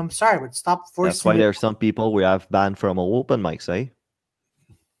that. I'm like, I'm sorry, but stop That's forcing why me. there are some people we have banned from open mics, eh?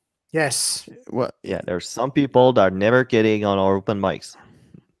 Yes, Well, Yeah, there's some people that are never getting on our open mics.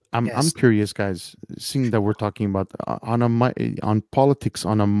 I'm yes, curious, guys. Seeing that we're talking about on politics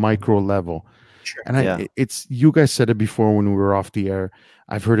on a micro level, sure. and Yeah. it's you guys said it before when we were off the air.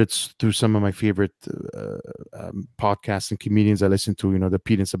 I've heard it through some of my favorite podcasts and comedians I listen to. The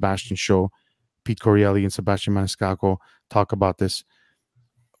Pete and Sebastian show. Pete Corielli and Sebastian Maniscalco talk about this.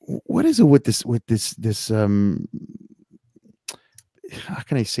 What is it with this how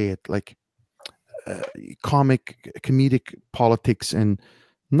can I say it, like uh, comedic politics, and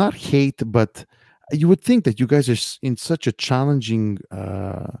not hate, but you would think that you guys are in such a challenging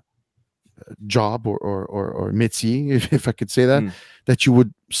job or métier, if I could say that, Mm. that you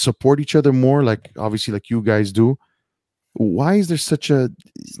would support each other more, like obviously like you guys do. Why is there such a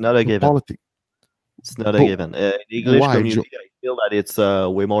It's not a given. politic? It's not a But given. The English why, community, I feel that it's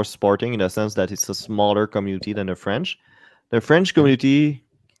way more sporting in the sense that it's a smaller community than the French. The French community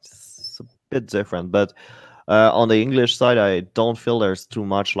is a bit different, but on the English side, I don't feel there's too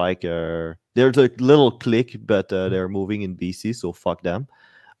much like. There's a little clique, but they're moving in BC, so fuck them.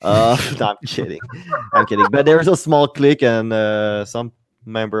 No, I'm kidding. I'm kidding. But there's a small clique, and some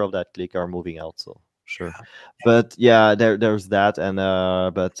member of that clique are moving out, so sure. But yeah, there's that, and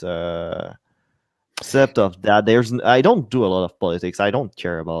except of that, I don't do a lot of politics. I don't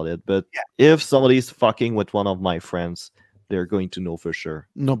care about it. But Yeah. if somebody's fucking with one of my friends, they're going to know for sure.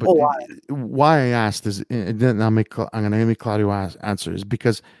 no, but Oh, why I asked is, and then I'm gonna make Claudio answer, is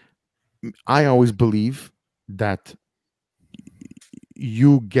because I always believe that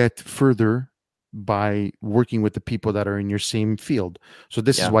you get further by working with the people that are in your same field. So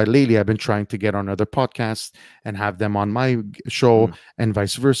this is Yeah. why lately I've been trying to get on other podcasts and have them on my show, Mm. and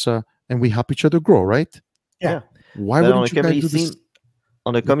vice versa, and we help each other grow, right? Yeah. Why But wouldn't you guys do this?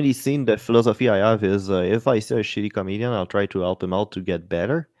 on the comedy scene, the philosophy I have is if I see a shitty comedian, I'll try to help him out to get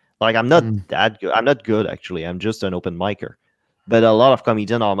better. Like I'm not Mm. that good. I'm not good actually. I'm just an open micer. But a lot of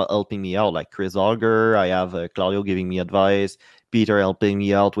comedians are helping me out, like Chris Auger. I have Claudio giving me advice, Peter helping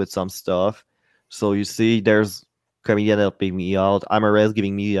me out with some stuff. So you see, there's comedian helping me out. Amarez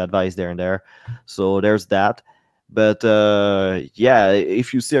giving me advice there and there. So there's that. But yeah,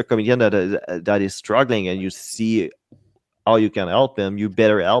 if you see a comedian that is struggling and you see how you can help him, you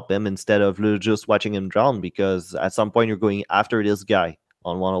better help him instead of just watching him drown, because at some point you're going after this guy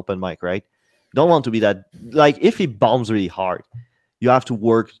on one open mic, right? Don't want to be that, like, if he bombs really hard, you have to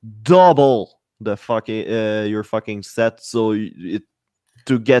work double the fucking your fucking set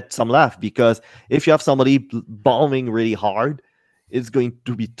to get some laugh, because if you have somebody bombing really hard, it's going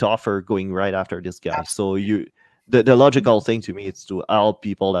to be tougher going right after this guy. So the logical thing to me is to help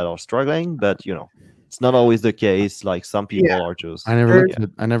people that are struggling, but it's not always the case. Like some people are just. I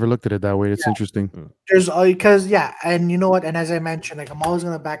never looked at it that way. It's interesting. There's because and you know what, and as I mentioned, like I'm always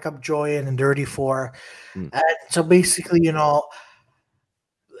gonna back up Joy and Dirty Four. And so basically,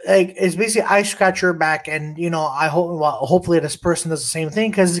 like it's basically I scratch your back, and I hope hopefully this person does the same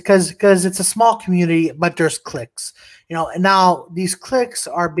thing, because it's a small community, but there's cliques, and now these cliques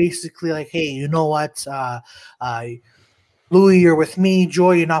are basically like, hey, you know what, Louis, you're with me.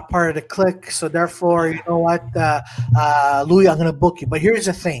 Joy, you're not part of the clique, so therefore, you know what, Louis, I'm gonna book you. But here's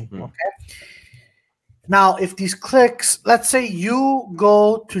the thing, okay? Now, if these cliques, let's say you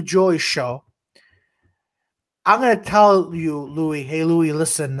go to Joy's show, I'm gonna tell you, Louis. Hey, Louis,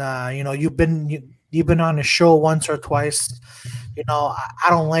 listen. You've been on the show once or twice. I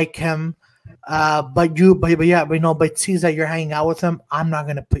don't like him. But it seems that you're hanging out with him. I'm not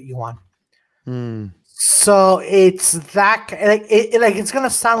gonna put you on. So it's that it's gonna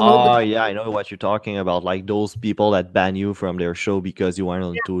sound a little bit. Oh yeah, I know what you're talking about. Like those people that ban you from their show because you went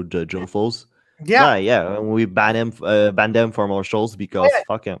into the Jofos. Yeah. We ban them from our shows because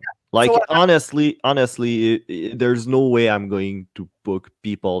fuck him. Like so honestly, there's no way I'm going to book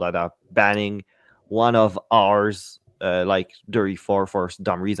people that are banning one of ours, like Dirty Four, for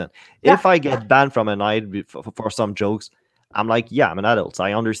dumb reason. If I get banned from a night for some jokes, I'm like, yeah, I'm an adult.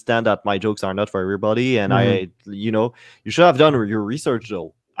 I understand that my jokes are not for everybody, and you should have done your research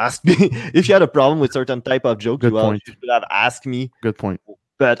though. Ask me if you had a problem with certain type of joke. You should have asked me. Good point.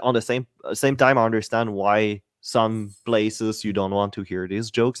 But on the same time, I understand why some places you don't want to hear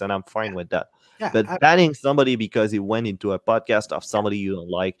these jokes, and I'm fine with that. But banning somebody because he went into a podcast of somebody you don't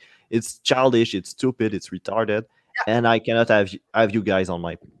like, it's childish, it's stupid, it's retarded, and I cannot have you guys on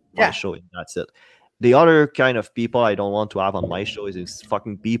my show. And that's it. The other kind of people I don't want to have on my show is these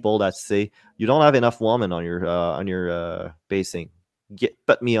fucking people that say you don't have enough women on your pacing.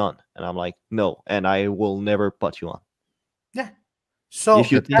 Put me on, and I'm like, no, and I will never put you on. Yeah. So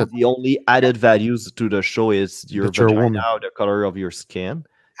if you think the only added values to the show is your vagina, the color of your skin,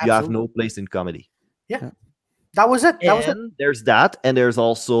 you have no place in comedy. Yeah. That was it. There's that, and there's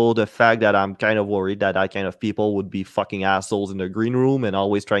also the fact that I'm kind of worried that kind of people would be fucking assholes in the green room and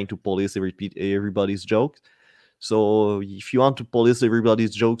always trying to police and repeat everybody's jokes. So if you want to police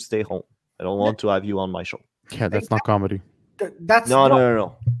everybody's jokes, stay home. I don't want to have you on my show. Yeah, that's not comedy. That's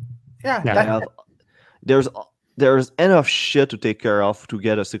no. Yeah. There's enough shit to take care of to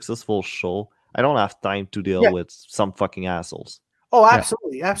get a successful show. I don't have time to deal with some fucking assholes. Oh,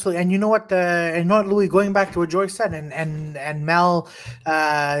 absolutely, absolutely. And you know what, Louis, going back to what Joyce said, and Mel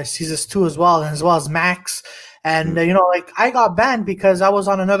sees this too as well, and as well as Max. And like I got banned because I was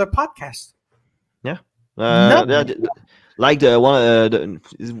on another podcast. Yeah. Like the one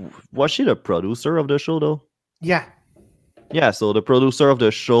was she the producer of the show though? Yeah. Yeah, so the producer of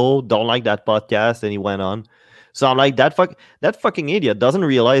the show don't like that podcast, and he went on. So I'm like, that fucking idiot doesn't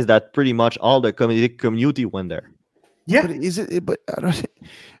realize that pretty much all the community went there. Yeah, but is it? But I don't.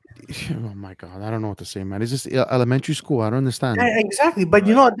 Oh my god, I don't know what to say, man. Is this elementary school? I don't understand. Yeah, exactly, but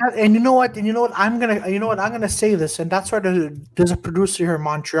you know what, I'm gonna say this, and that's why there's a producer here in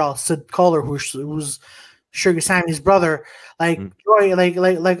Montreal, Sid Caller, who's Sugar Sammy's brother. Like,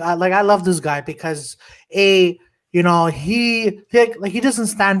 I love this guy because he doesn't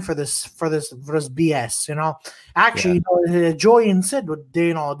stand for this BS. Actually, Joy and Sid,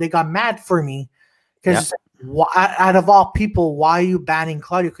 they got mad for me because out of all people, why are you banning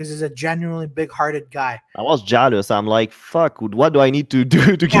Claudio? Because he's a genuinely big-hearted guy. I was jealous. I'm like, fuck, what do I need to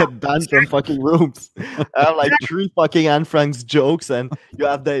do to get banned from fucking rooms? I have like 3 fucking Anne Frank's jokes, and you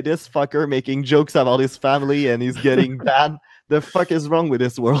have this fucker making jokes about his family, and he's getting banned. The fuck is wrong with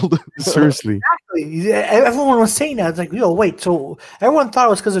this world? Seriously. Exactly. Everyone was saying that. It's like, wait. So everyone thought it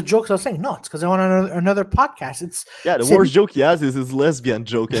was because of jokes. I was saying, no, it's because I want another podcast. The worst joke he has is his lesbian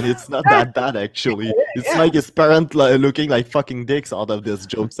joke, and it's not that bad, actually. It's like his parents looking like fucking dicks out of these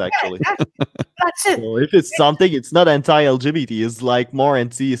jokes, actually. That's it. So if it's something, it's not anti-LGBT. It's like more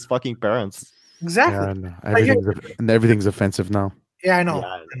anti his fucking parents. Exactly. Yeah, everything's offensive now. Yeah, I know.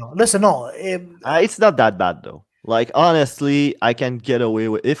 Listen, it's not that bad, though. Like, honestly, if I can get away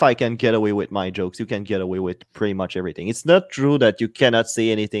with my jokes, you can get away with pretty much everything. It's not true that you cannot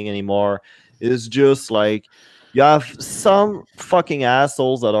say anything anymore. It's just like you have some fucking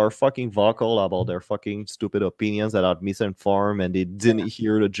assholes that are fucking vocal about their fucking stupid opinions that are misinformed, and they didn't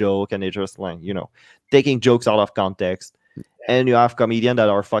hear the joke, and they just like, taking jokes out of context. And you have comedians that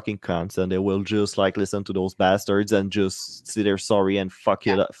are fucking cunts, and they will just like listen to those bastards and just say they're sorry and fuck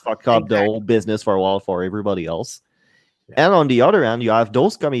up the whole business for a while for everybody else. And on the other hand, you have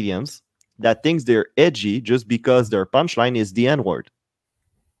those comedians that thinks they're edgy just because their punchline is the N-word.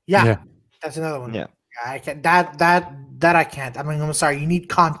 Yeah, that's another one. Yeah, I can't. That I can't. I mean, I'm sorry. You need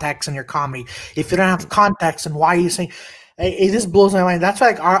context in your comedy. If you don't have context, and why are you saying? It just blows my mind. That's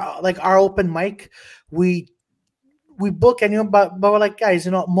like our open mic. We book, and but we're like, guys,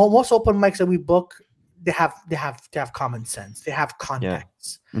 most open mics that we book, they have common sense. They have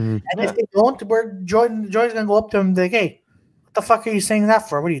context. And if they don't, Joy's gonna go up to them like, hey, what the fuck are you saying that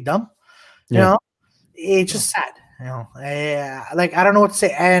for? What are you, dumb? You know, it's just sad. Like I don't know what to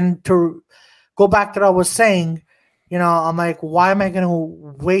say. And to go back to what I was saying, I'm like, why am I gonna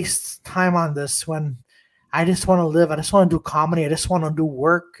waste time on this when I just want to live? I just want to do comedy. I just want to do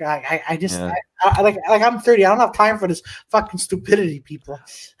work. I I'm 30. I don't have time for this fucking stupidity, people.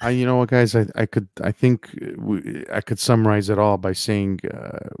 You know what, guys? I think I could summarize it all by saying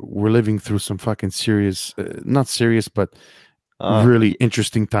we're living through some fucking serious, not serious, but really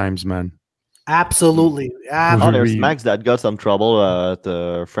interesting times, man. Absolutely. There's Max that got some trouble at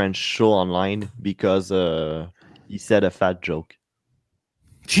the French show online because he said a fat joke.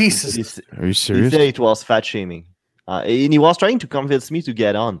 Jesus. Are you serious? He said it was fat shaming. And he was trying to convince me to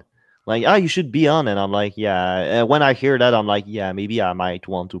get on. Like, you should be on. And I'm like, yeah. When I hear that, I'm like, yeah, maybe I might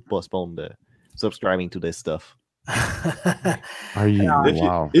want to postpone the subscribing to this stuff. Are you?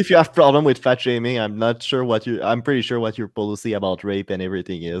 Wow. If you have problem with fat shaming, I'm pretty sure what your policy about rape and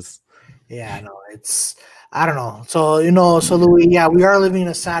everything is. Yeah, no, I don't know. So, so Louis, we are living in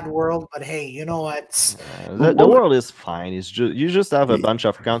a sad world, but hey, you know what? The world is fine. It's just you just have a bunch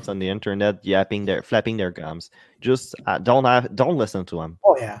of cunts on the internet flapping their gums. Just don't listen to them.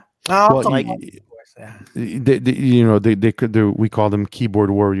 Oh yeah. We call them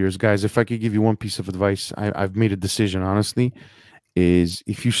keyboard warriors, guys. If I could give you one piece of advice, I've made a decision, honestly, is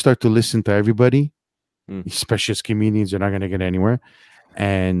if you start to listen to everybody, especially as comedians, you're not going to get anywhere.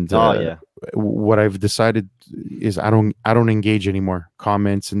 And what I've decided is I don't engage anymore.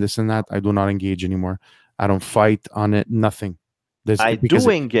 Comments and this and that, I do not engage anymore. I don't fight on it. Nothing. I do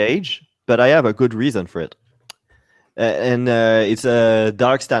engage, but I have a good reason for it. And it's a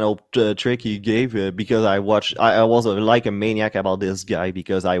dark stand-up trick he gave because I was like a maniac about this guy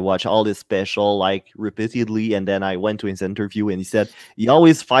because I watched all this special like repeatedly, and then I went to his interview and he said he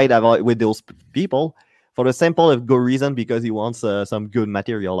always fight with those people for the simple good reason because he wants some good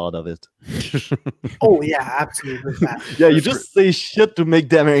material out of it. Oh yeah, absolutely. Yeah, you just say shit to make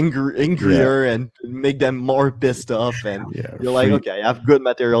them angrier and make them more pissed off, and you're like, okay, I have good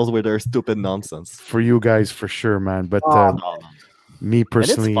materials with their stupid nonsense. For you guys, for sure, man. But me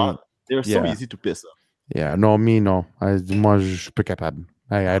personally, they're so easy to piss off. Yeah, no, me no. Moi, je suis pas capable.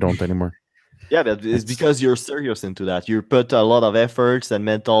 I don't anymore. Yeah, but it's because you're serious into that. You put a lot of efforts and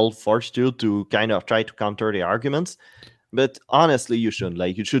mental fortitude to kind of try to counter the arguments. But honestly, you shouldn't.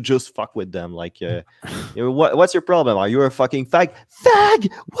 Like, you should just fuck with them. Like, what's your problem? Are you a fucking fag?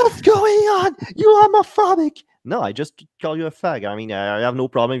 Fag! What's going on? You homophobic! No, I just call you a fag. I mean, I have no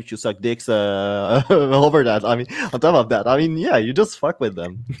problem if you suck dicks over that. I mean, on top of that, I mean, yeah, you just fuck with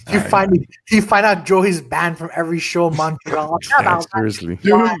them. You find out Joey's banned from every show in Montreal. Seriously,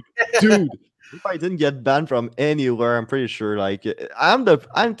 dude. If I didn't get banned from anywhere, I'm pretty sure. Like, I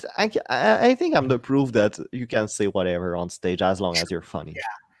think I'm the proof that you can say whatever on stage as long as you're funny.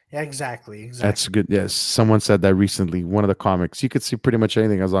 Yeah, exactly. That's good. Yes, someone said that recently. One of the comics. You could say pretty much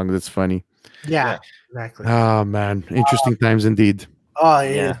anything as long as it's funny. Yeah, exactly. Oh man, interesting times indeed. Oh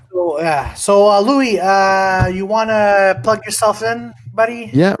yeah. So Louis, you want to plug yourself in, buddy?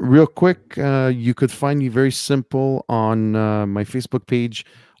 Yeah, real quick. You could find me very simple on my Facebook page.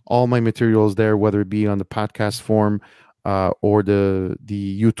 All my materials there, whether it be on the podcast form or the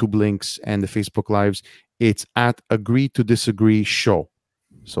YouTube links and the Facebook lives. It's at Agree to Disagree Show.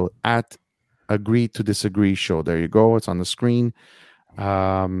 So at Agree to Disagree Show. There you go. It's on the screen.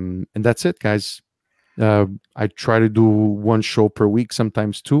 And that's it, guys. I try to do one show per week,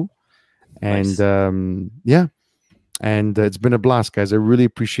 sometimes two. And nice. And it's been a blast, guys. I really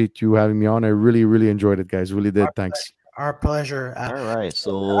appreciate you having me on. I really, really enjoyed it, guys. Really did. Thanks. Our pleasure. All right.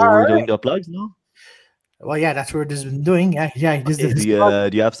 So we're doing the plugs now? Well, yeah, that's what we're just been doing. Yeah. Do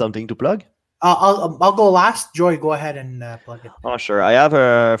you have something to plug? I'll go last. Joy, go ahead and plug it. Oh, sure. I have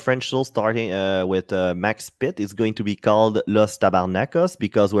a French show starting with Max Pitt. It's going to be called Los Tabarnacos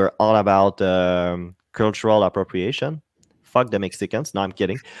because we're all about cultural appropriation. Fuck the Mexicans. No, I'm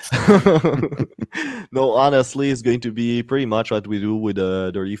kidding. No, honestly, it's going to be pretty much what we do with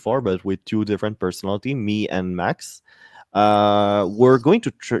Dirty Four, but with two different personalities, me and Max. We're going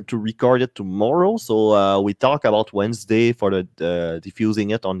to record it tomorrow, so we talk about Wednesday for the diffusing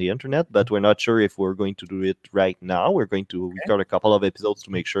it on the internet, but we're not sure if we're going to do it right now. We're going to record a couple of episodes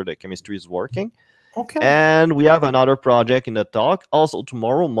to make sure the chemistry is working. Okay. And we have another project in the talk. Also,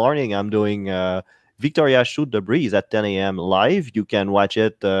 tomorrow morning, I'm doing Victoria Shoot the Breeze at 10 a.m. live. You can watch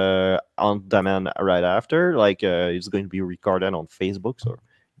it on demand right after. Like it's going to be recorded on Facebook, so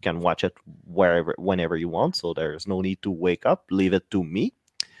you can watch it whenever you want. So there's no need to wake up. Leave it to me.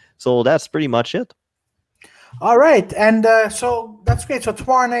 So that's pretty much it. All right, and so that's great. So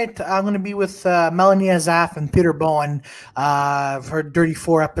tomorrow night I'm going to be with Melanie Azaf and Peter Bowen for Dirty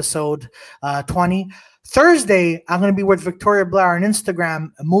 4 episode 20. Thursday, I'm going to be with Victoria Blair on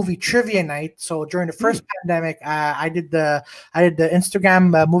Instagram, a movie trivia night. So during the first pandemic, I did the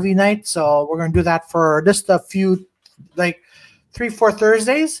Instagram movie night. So we're going to do that for just a few, like 3-4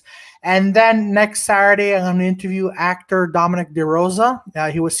 Thursdays. And then next Saturday, I'm going to interview actor Dominic DeRosa.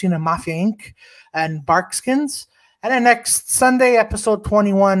 He was seen in Mafia Inc. and Barkskins. And then next Sunday, episode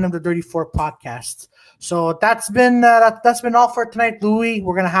 21 of the Dirty 4 podcast. So that's been all for tonight, Louis.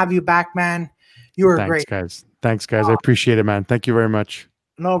 We're going to have you back, man. You were great. Thanks, guys. I appreciate it, man. Thank you very much.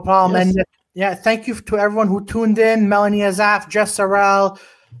 No problem. Yes. And thank you to everyone who tuned in. Melanie Azaf, Jess Sorrell,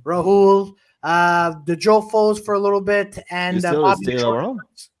 Rahul, the Joe Foes for a little bit, and Bobby still around?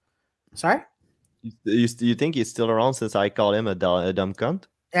 Sorry? You think he's still around since I call him a dumb cunt?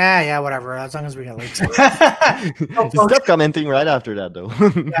 Yeah, whatever. As long as we get likes. Stop commenting right after that, though.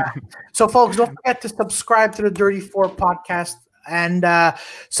 Yeah. So, folks, don't forget to subscribe to the Dirty 4 podcast and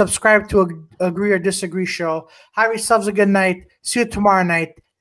subscribe to Agree or Disagree show. Have yourselves a good night. See you tomorrow night.